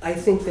 I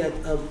think that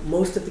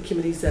most of the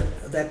committees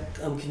that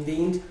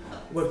convened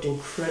worked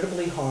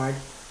incredibly hard.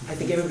 I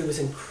think everybody was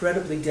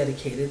incredibly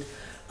dedicated.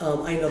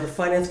 I know the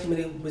Finance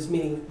Committee was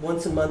meeting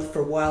once a month for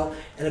a while,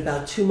 and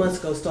about 2 months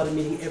ago started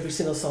meeting every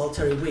single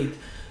solitary week.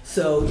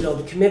 So, you know,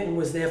 the commitment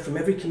was there from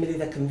every committee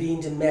that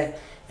convened and met,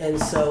 and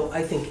so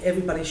I think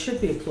everybody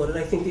should be applauded.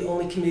 I think the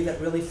only committee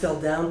that really fell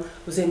down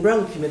was the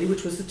Umbrella Committee,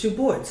 which was the 2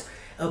 boards,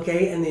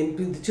 okay? And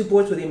the 2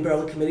 boards were the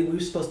Umbrella Committee. We were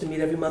supposed to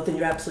meet every month, and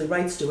you're absolutely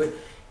right, Stuart.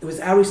 It was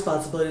our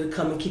responsibility to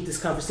come and keep this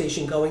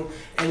conversation going,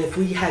 and if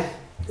we had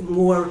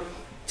more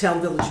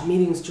town-village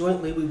meetings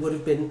jointly, we would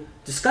have been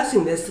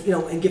discussing this, you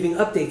know, and giving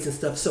updates and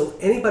stuff. So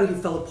anybody who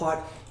fell apart,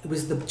 it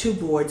was the 2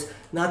 boards,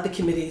 not the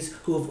committees,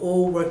 who have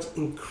all worked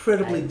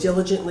incredibly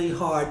diligently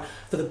hard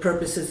for the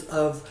purposes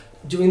of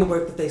doing the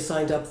work that they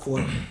signed up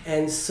for.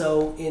 And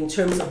so in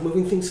terms of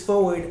moving things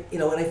forward, you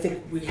know, and I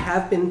think we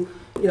have been,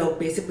 you know,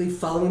 basically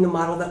following the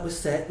model that was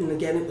set. And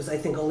again, it was, I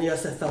think, only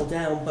us that fell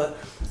down. But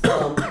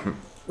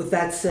with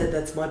that said,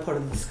 that's my part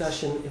of the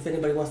discussion. If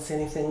anybody wants to say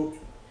anything,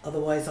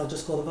 otherwise I'll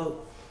just call the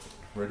vote.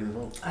 Ready to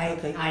vote?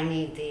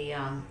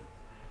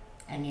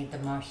 I need the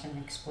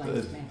motion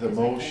explained to me. The 'cause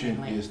I came motion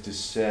in late. is to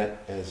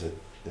set as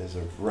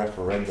a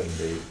referendum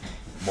date,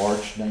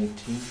 March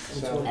 19th,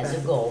 so, As a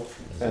goal.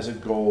 as a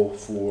goal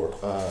for,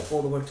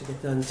 All the work to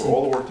get done. for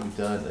all the work to be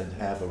done and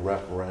have a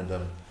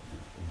referendum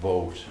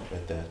vote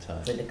at that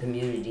time. For the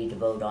community to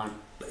vote on.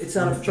 It's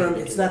not a firm,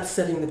 it's not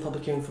setting the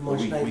public hearing for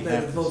March We 19th,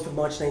 have the to- vote for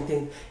March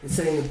 19th. It's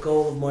setting the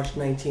goal of March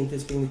 19th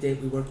as being the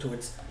date we work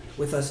towards,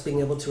 with us being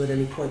able to at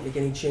any point make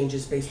any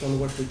changes based on the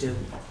work we do.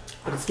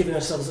 But it's giving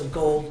ourselves a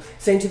goal,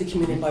 saying to the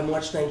community by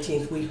March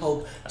 19th, we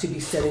hope to be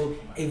setting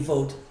a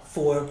vote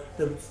for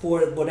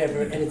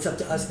whatever, and it's up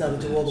to us now to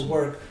do all the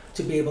work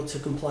to be able to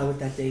comply with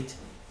that date.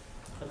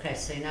 Okay,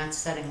 so you're not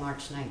setting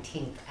March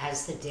 19th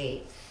as the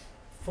date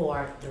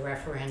for the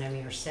referendum,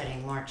 you're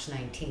setting March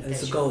 19th As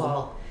as a your goal.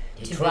 goal.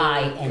 To try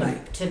and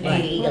Right. To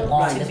Right. be,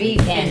 along to the be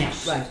finish.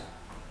 finished. Right.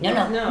 No,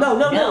 no.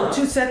 No,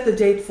 to set the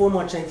date for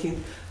March 19th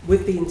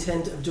with the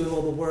intent of doing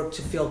all the work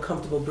to feel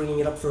comfortable bringing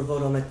it up for a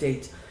vote on that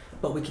date.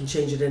 But we can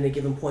change it at any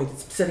given point.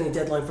 It's setting a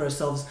deadline for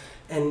ourselves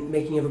and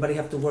making everybody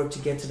have to work to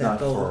get to It's that not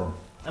goal. firm.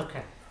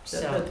 Okay,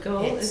 So so the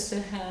goal is it's,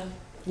 to have,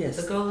 Yes.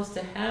 the goal is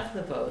to have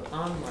the vote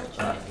on March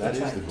 9th. That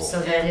is right. the goal. so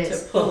that And to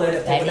is, pull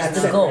it. That is That's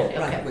the separate. goal. okay,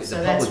 Right. Wait, so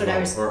the that's public what I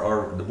was, vote,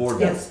 or the board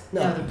vote? Yes,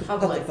 no, the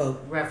public vote. The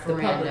public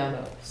referendum.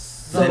 vote.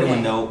 Does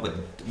anyone know, but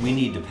we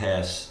need to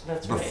pass,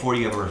 That's right. before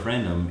you have a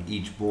referendum,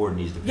 each board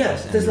needs to pass.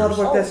 Yeah, there's a lot of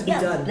yours. work that's to be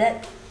yeah, done.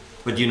 that,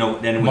 But you know,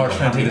 then March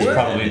 19th is We're-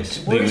 probably It's-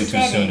 we're legally too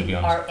soon, to setting be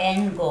honest. our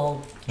end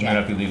goal. It might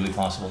not be legally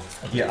possible.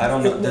 Yeah, I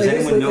don't know, does It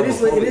is anyone know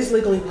before it we- is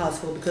legally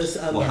possible because,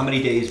 Well, how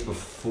many days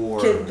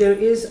before? there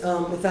is,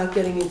 without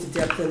getting into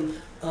depth and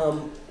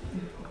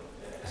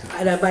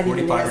I might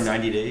even 45 or ask,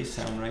 90 days,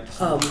 sound right to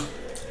some?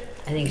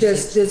 I think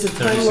there's a 30,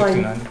 timeline.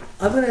 60, 90.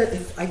 I'm gonna,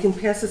 if I can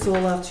pass this all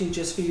out to you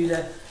just for you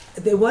to,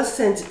 it was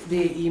sent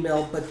via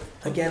email, but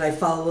again, I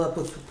followed up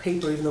with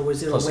paper even though we're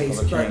zero Plus the waste.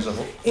 public But hearings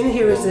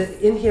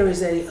of- in here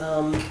is a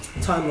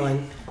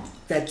timeline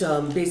that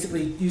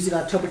basically using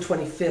October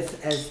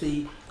 25th as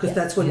the, because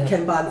that's when Yeah.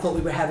 Ken Bond thought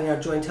we were having our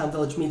joint town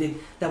village meeting.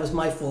 That was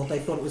my fault. I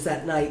thought it was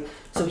that night.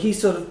 So he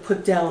sort of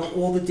put down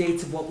all the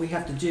dates of what we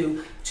have to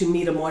do to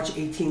meet a March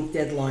 18th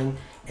deadline.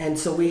 And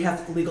so we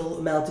have the legal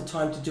amount of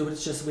time to do it.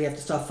 It's just we have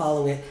to start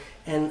following it.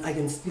 And I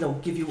can,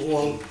 give you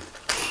all.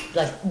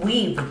 like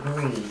we've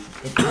agreed,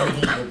 the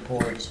committee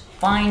reports,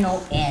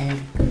 final end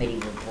committee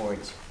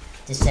reports,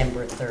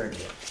 December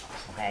 30th,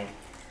 okay?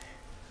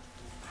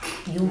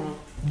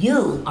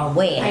 You are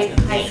way ahead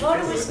of I me. thought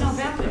it was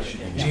November.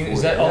 Gene,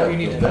 is that all you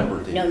need to know?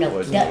 November date No, no,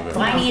 was the November.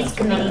 finance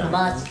committee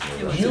must,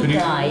 you Could you-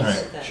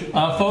 guys,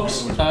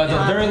 Folks, the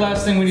very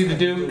last thing we need to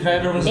do, can I have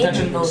everyone's Make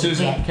attention? them vote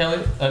Susan,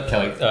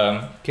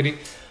 again. Kitty.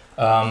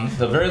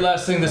 The very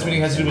last thing this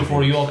meeting has to do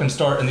before you all can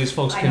start and these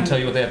folks can tell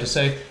you what they have to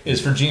say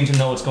is for Jean to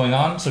know what's going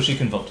on so she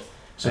can vote.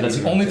 So that's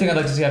the only thing I'd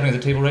like to see happening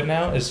at the table right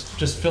now is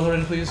just fill her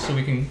in, please, so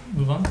we can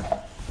move on.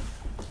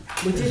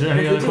 We did, Is there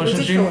any we other did, questions,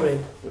 we did Jean? fill her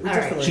in. We did All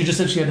right. fill her She in. just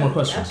said she had more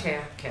questions. Okay.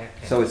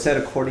 So it said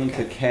according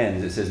to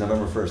Ken's, it says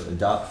November 1st,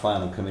 adopt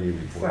final committee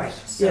reports. Right,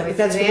 so Yeah, if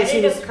that's you what she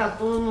added was- a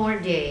couple more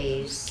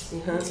days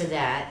Uh-huh. to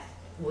that,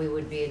 we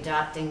would be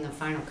adopting the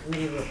final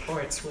committee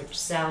reports, which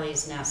Sally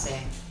is now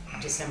saying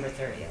December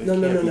 30th.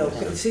 No.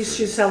 See,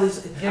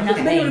 Sally's, You're the not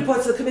committee paying.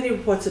 reports, the committee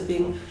reports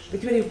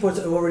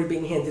are already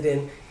being handed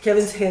in.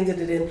 Kevin's handed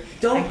it in.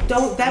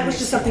 That was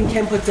just something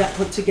Ken put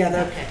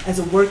together Okay. as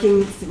a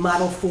working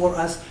model for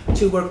us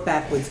to work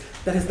backwards.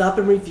 That has not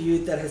been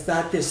reviewed,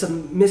 there's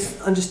some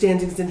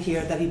misunderstandings in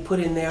here that he put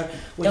in there.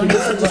 When he Don't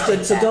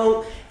misunderstood, so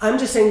interrupt I'm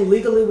just saying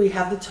legally we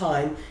have the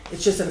time.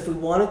 It's just that if we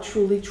want to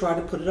truly try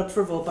to put it up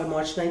for a vote by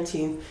March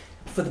 19th,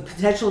 for the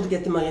potential to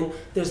get the million,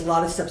 there's a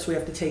lot of steps we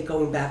have to take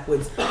going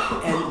backwards.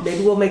 And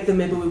maybe we'll make them,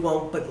 maybe we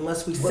won't, but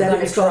unless we We're set it gonna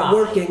and start try.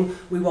 working,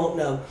 we won't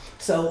know.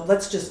 So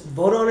let's just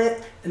vote on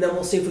it, and then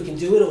we'll see if we can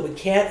do it or we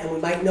can't, and we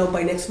might know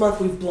by next month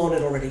we've blown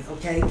it already,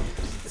 okay?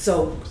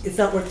 So it's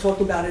not worth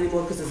talking about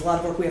anymore because there's a lot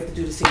of work we have to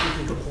do to see if we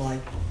can comply.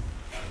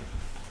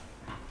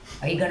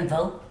 Are you gonna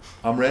vote?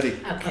 I'm ready.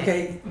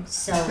 Okay?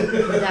 So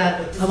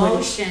the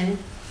motion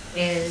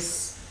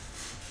is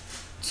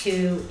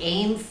to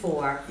aim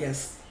for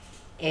Yes.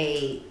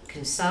 a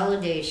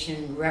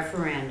consolidation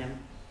referendum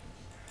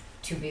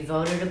to be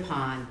voted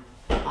upon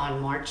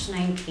on March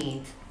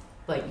 19th,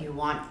 but you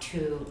want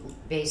to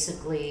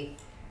basically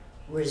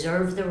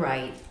reserve the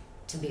right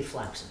to be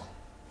flexible.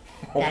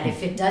 That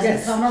if it doesn't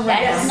Yes. come around.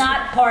 That is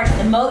not part of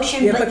the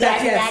motion, Yeah, but but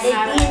that yes. is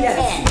the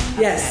intent.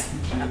 Yes.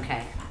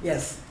 Okay,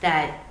 Yes.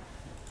 that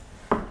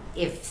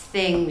if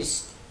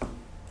things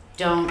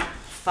don't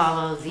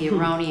follow the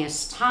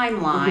erroneous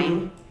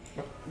timeline,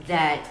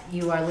 that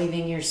you are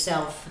leaving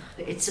yourself,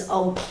 it's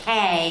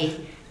okay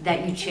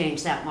that you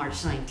change that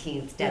March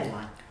 19th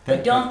deadline.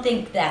 But don't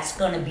think that's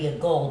gonna be a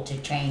goal to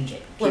change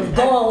it. The Well,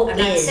 goal I'm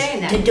not is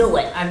saying that. to do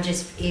it. I'm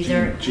just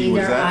either Gene,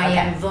 was that- I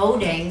am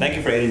voting Thank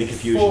you for adding the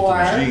confusion to for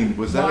that. Gene,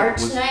 was that- March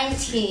was-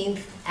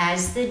 19th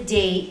as the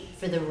date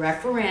for the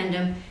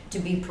referendum to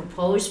be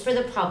proposed for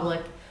the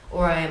public,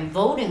 or I am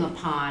voting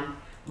upon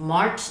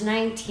March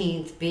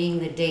 19th being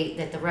the date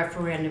that the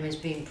referendum is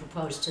being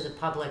proposed to the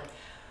public.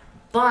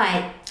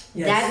 But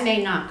Yes. that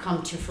may not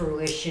come to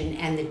fruition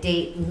and the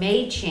date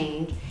may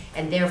change,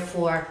 and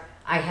therefore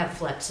I have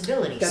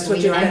flexibility. That's So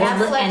what you're either I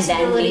have asking. And that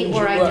flexibility means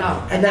or you I will. don't,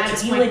 And and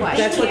that's you my would- question.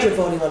 That's what you're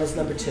voting on is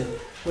number 2.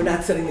 We're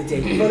not setting the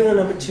date. We're voting on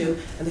number 2.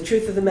 And the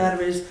truth of the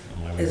matter is,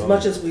 as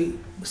much as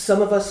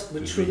some of us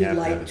would Because we truly have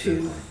to have like a to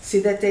deadline. see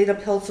that date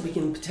upheld so we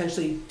can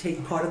potentially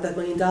take part of that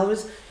 $1 million,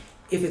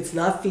 if it's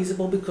not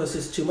feasible because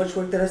there's too much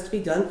work that has to be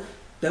done,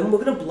 then we're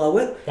gonna blow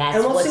it That's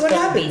and we'll what's see what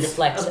gonna be the happens.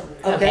 flex.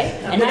 Okay. Okay,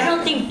 and I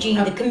don't think,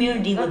 Gene, the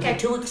community would be Okay.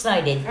 too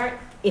excited All right.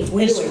 if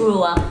we Anyway.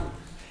 screw up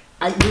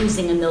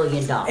losing $1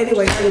 million.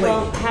 Anyway,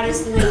 Well, how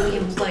does the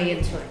million play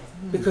into it?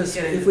 because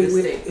Get into if we, the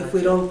we state if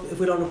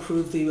we don't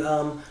approve the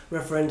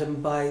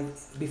referendum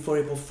before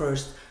April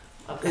 1st,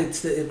 Okay. it's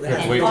the it Yeah, has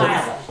And wait till-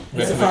 file. it's the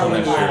wait till following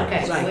next year. year.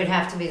 Okay, so it Right. would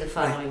have to be the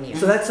following year.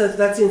 So that's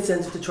the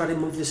incentive to try to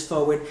move this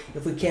forward.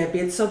 If we can't be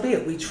it, so be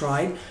it. We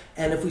tried,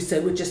 and if we say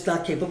we're just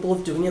not capable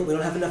of doing it, we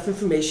don't have enough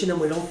information,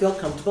 and we don't feel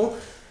comfortable,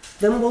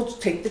 then we'll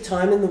take the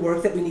time and the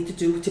work that we need to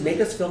do to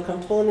make us feel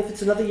comfortable. And if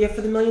it's another year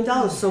for the $1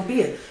 million, so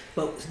be it.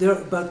 But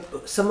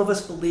some of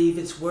us believe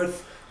it's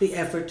worth the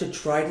effort to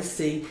try to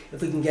see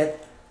if we can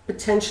get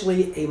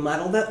potentially a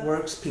model that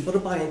works, people to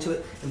buy into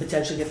it, and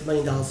potentially get the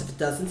 $1 million. If it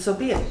doesn't, so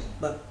be it.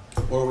 But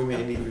Or we may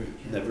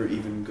never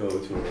even go to a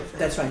referendum.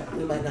 that's right,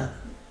 we might not.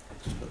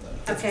 Just put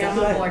that out. Okay, I'm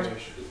Right. on board.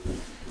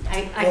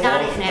 I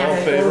got it All now.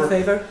 in All in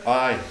favor?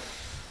 Aye.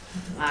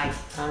 Aye.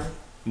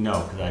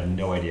 No, because I have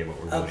no idea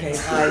what we're voting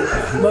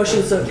Okay, on.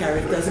 motion's so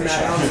carried, doesn't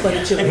matter, I'll explain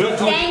it to you.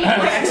 Thank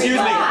you. Excuse me.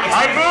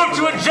 I move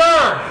to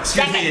adjourn!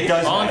 Excuse me, it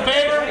does All in matter.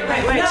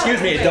 favor?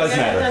 Excuse me, it does On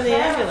matter. the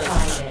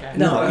ambulance.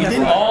 No, you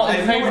didn't. All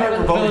in favor of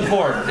the village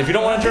board? If you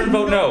don't want to turn,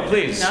 vote no,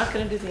 please. Not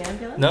gonna do the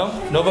ambulance?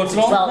 No? No votes at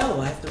all? Well,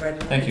 No, I have to write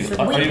it. Thank you. Said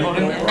Are you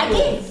voting? I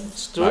did.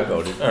 I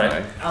voted. All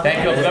right.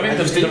 Thank you. I mean,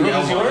 the room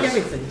is yours?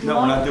 Everything.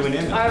 No, we're not doing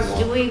ambulance.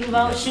 Do we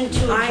motion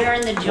to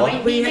adjourn the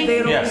joint We had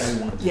meeting? Yes.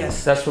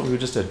 Yes. That's what we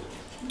just did.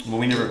 Well,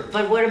 we never.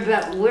 But what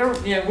about,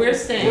 Yeah, we're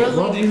staying.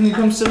 Well, you can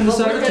come sit on the Well,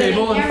 side of the we're gonna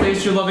table and hear-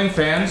 face your loving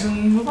fans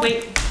and move on.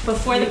 Wait,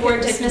 before the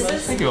board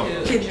dismisses? Thank you.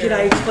 Can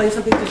I explain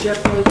something to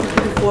Jeff really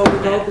quickly before we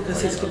go,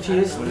 because he's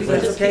confused, if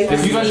that's okay?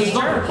 Did you guys just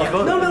vote?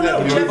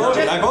 No,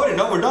 Jeff, I voted.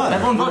 No, we're done.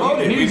 Everyone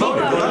voted. We You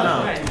voted. voted. We're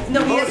done.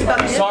 no, he asked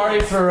about.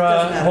 Sorry for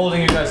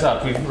holding you guys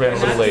up. We ran a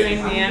Not little late.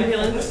 doing the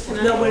ambulance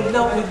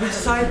tonight? We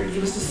decided, it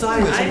was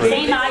decided.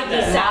 Same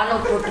idea, model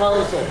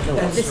proposal.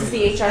 This is the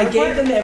HR report? I gave them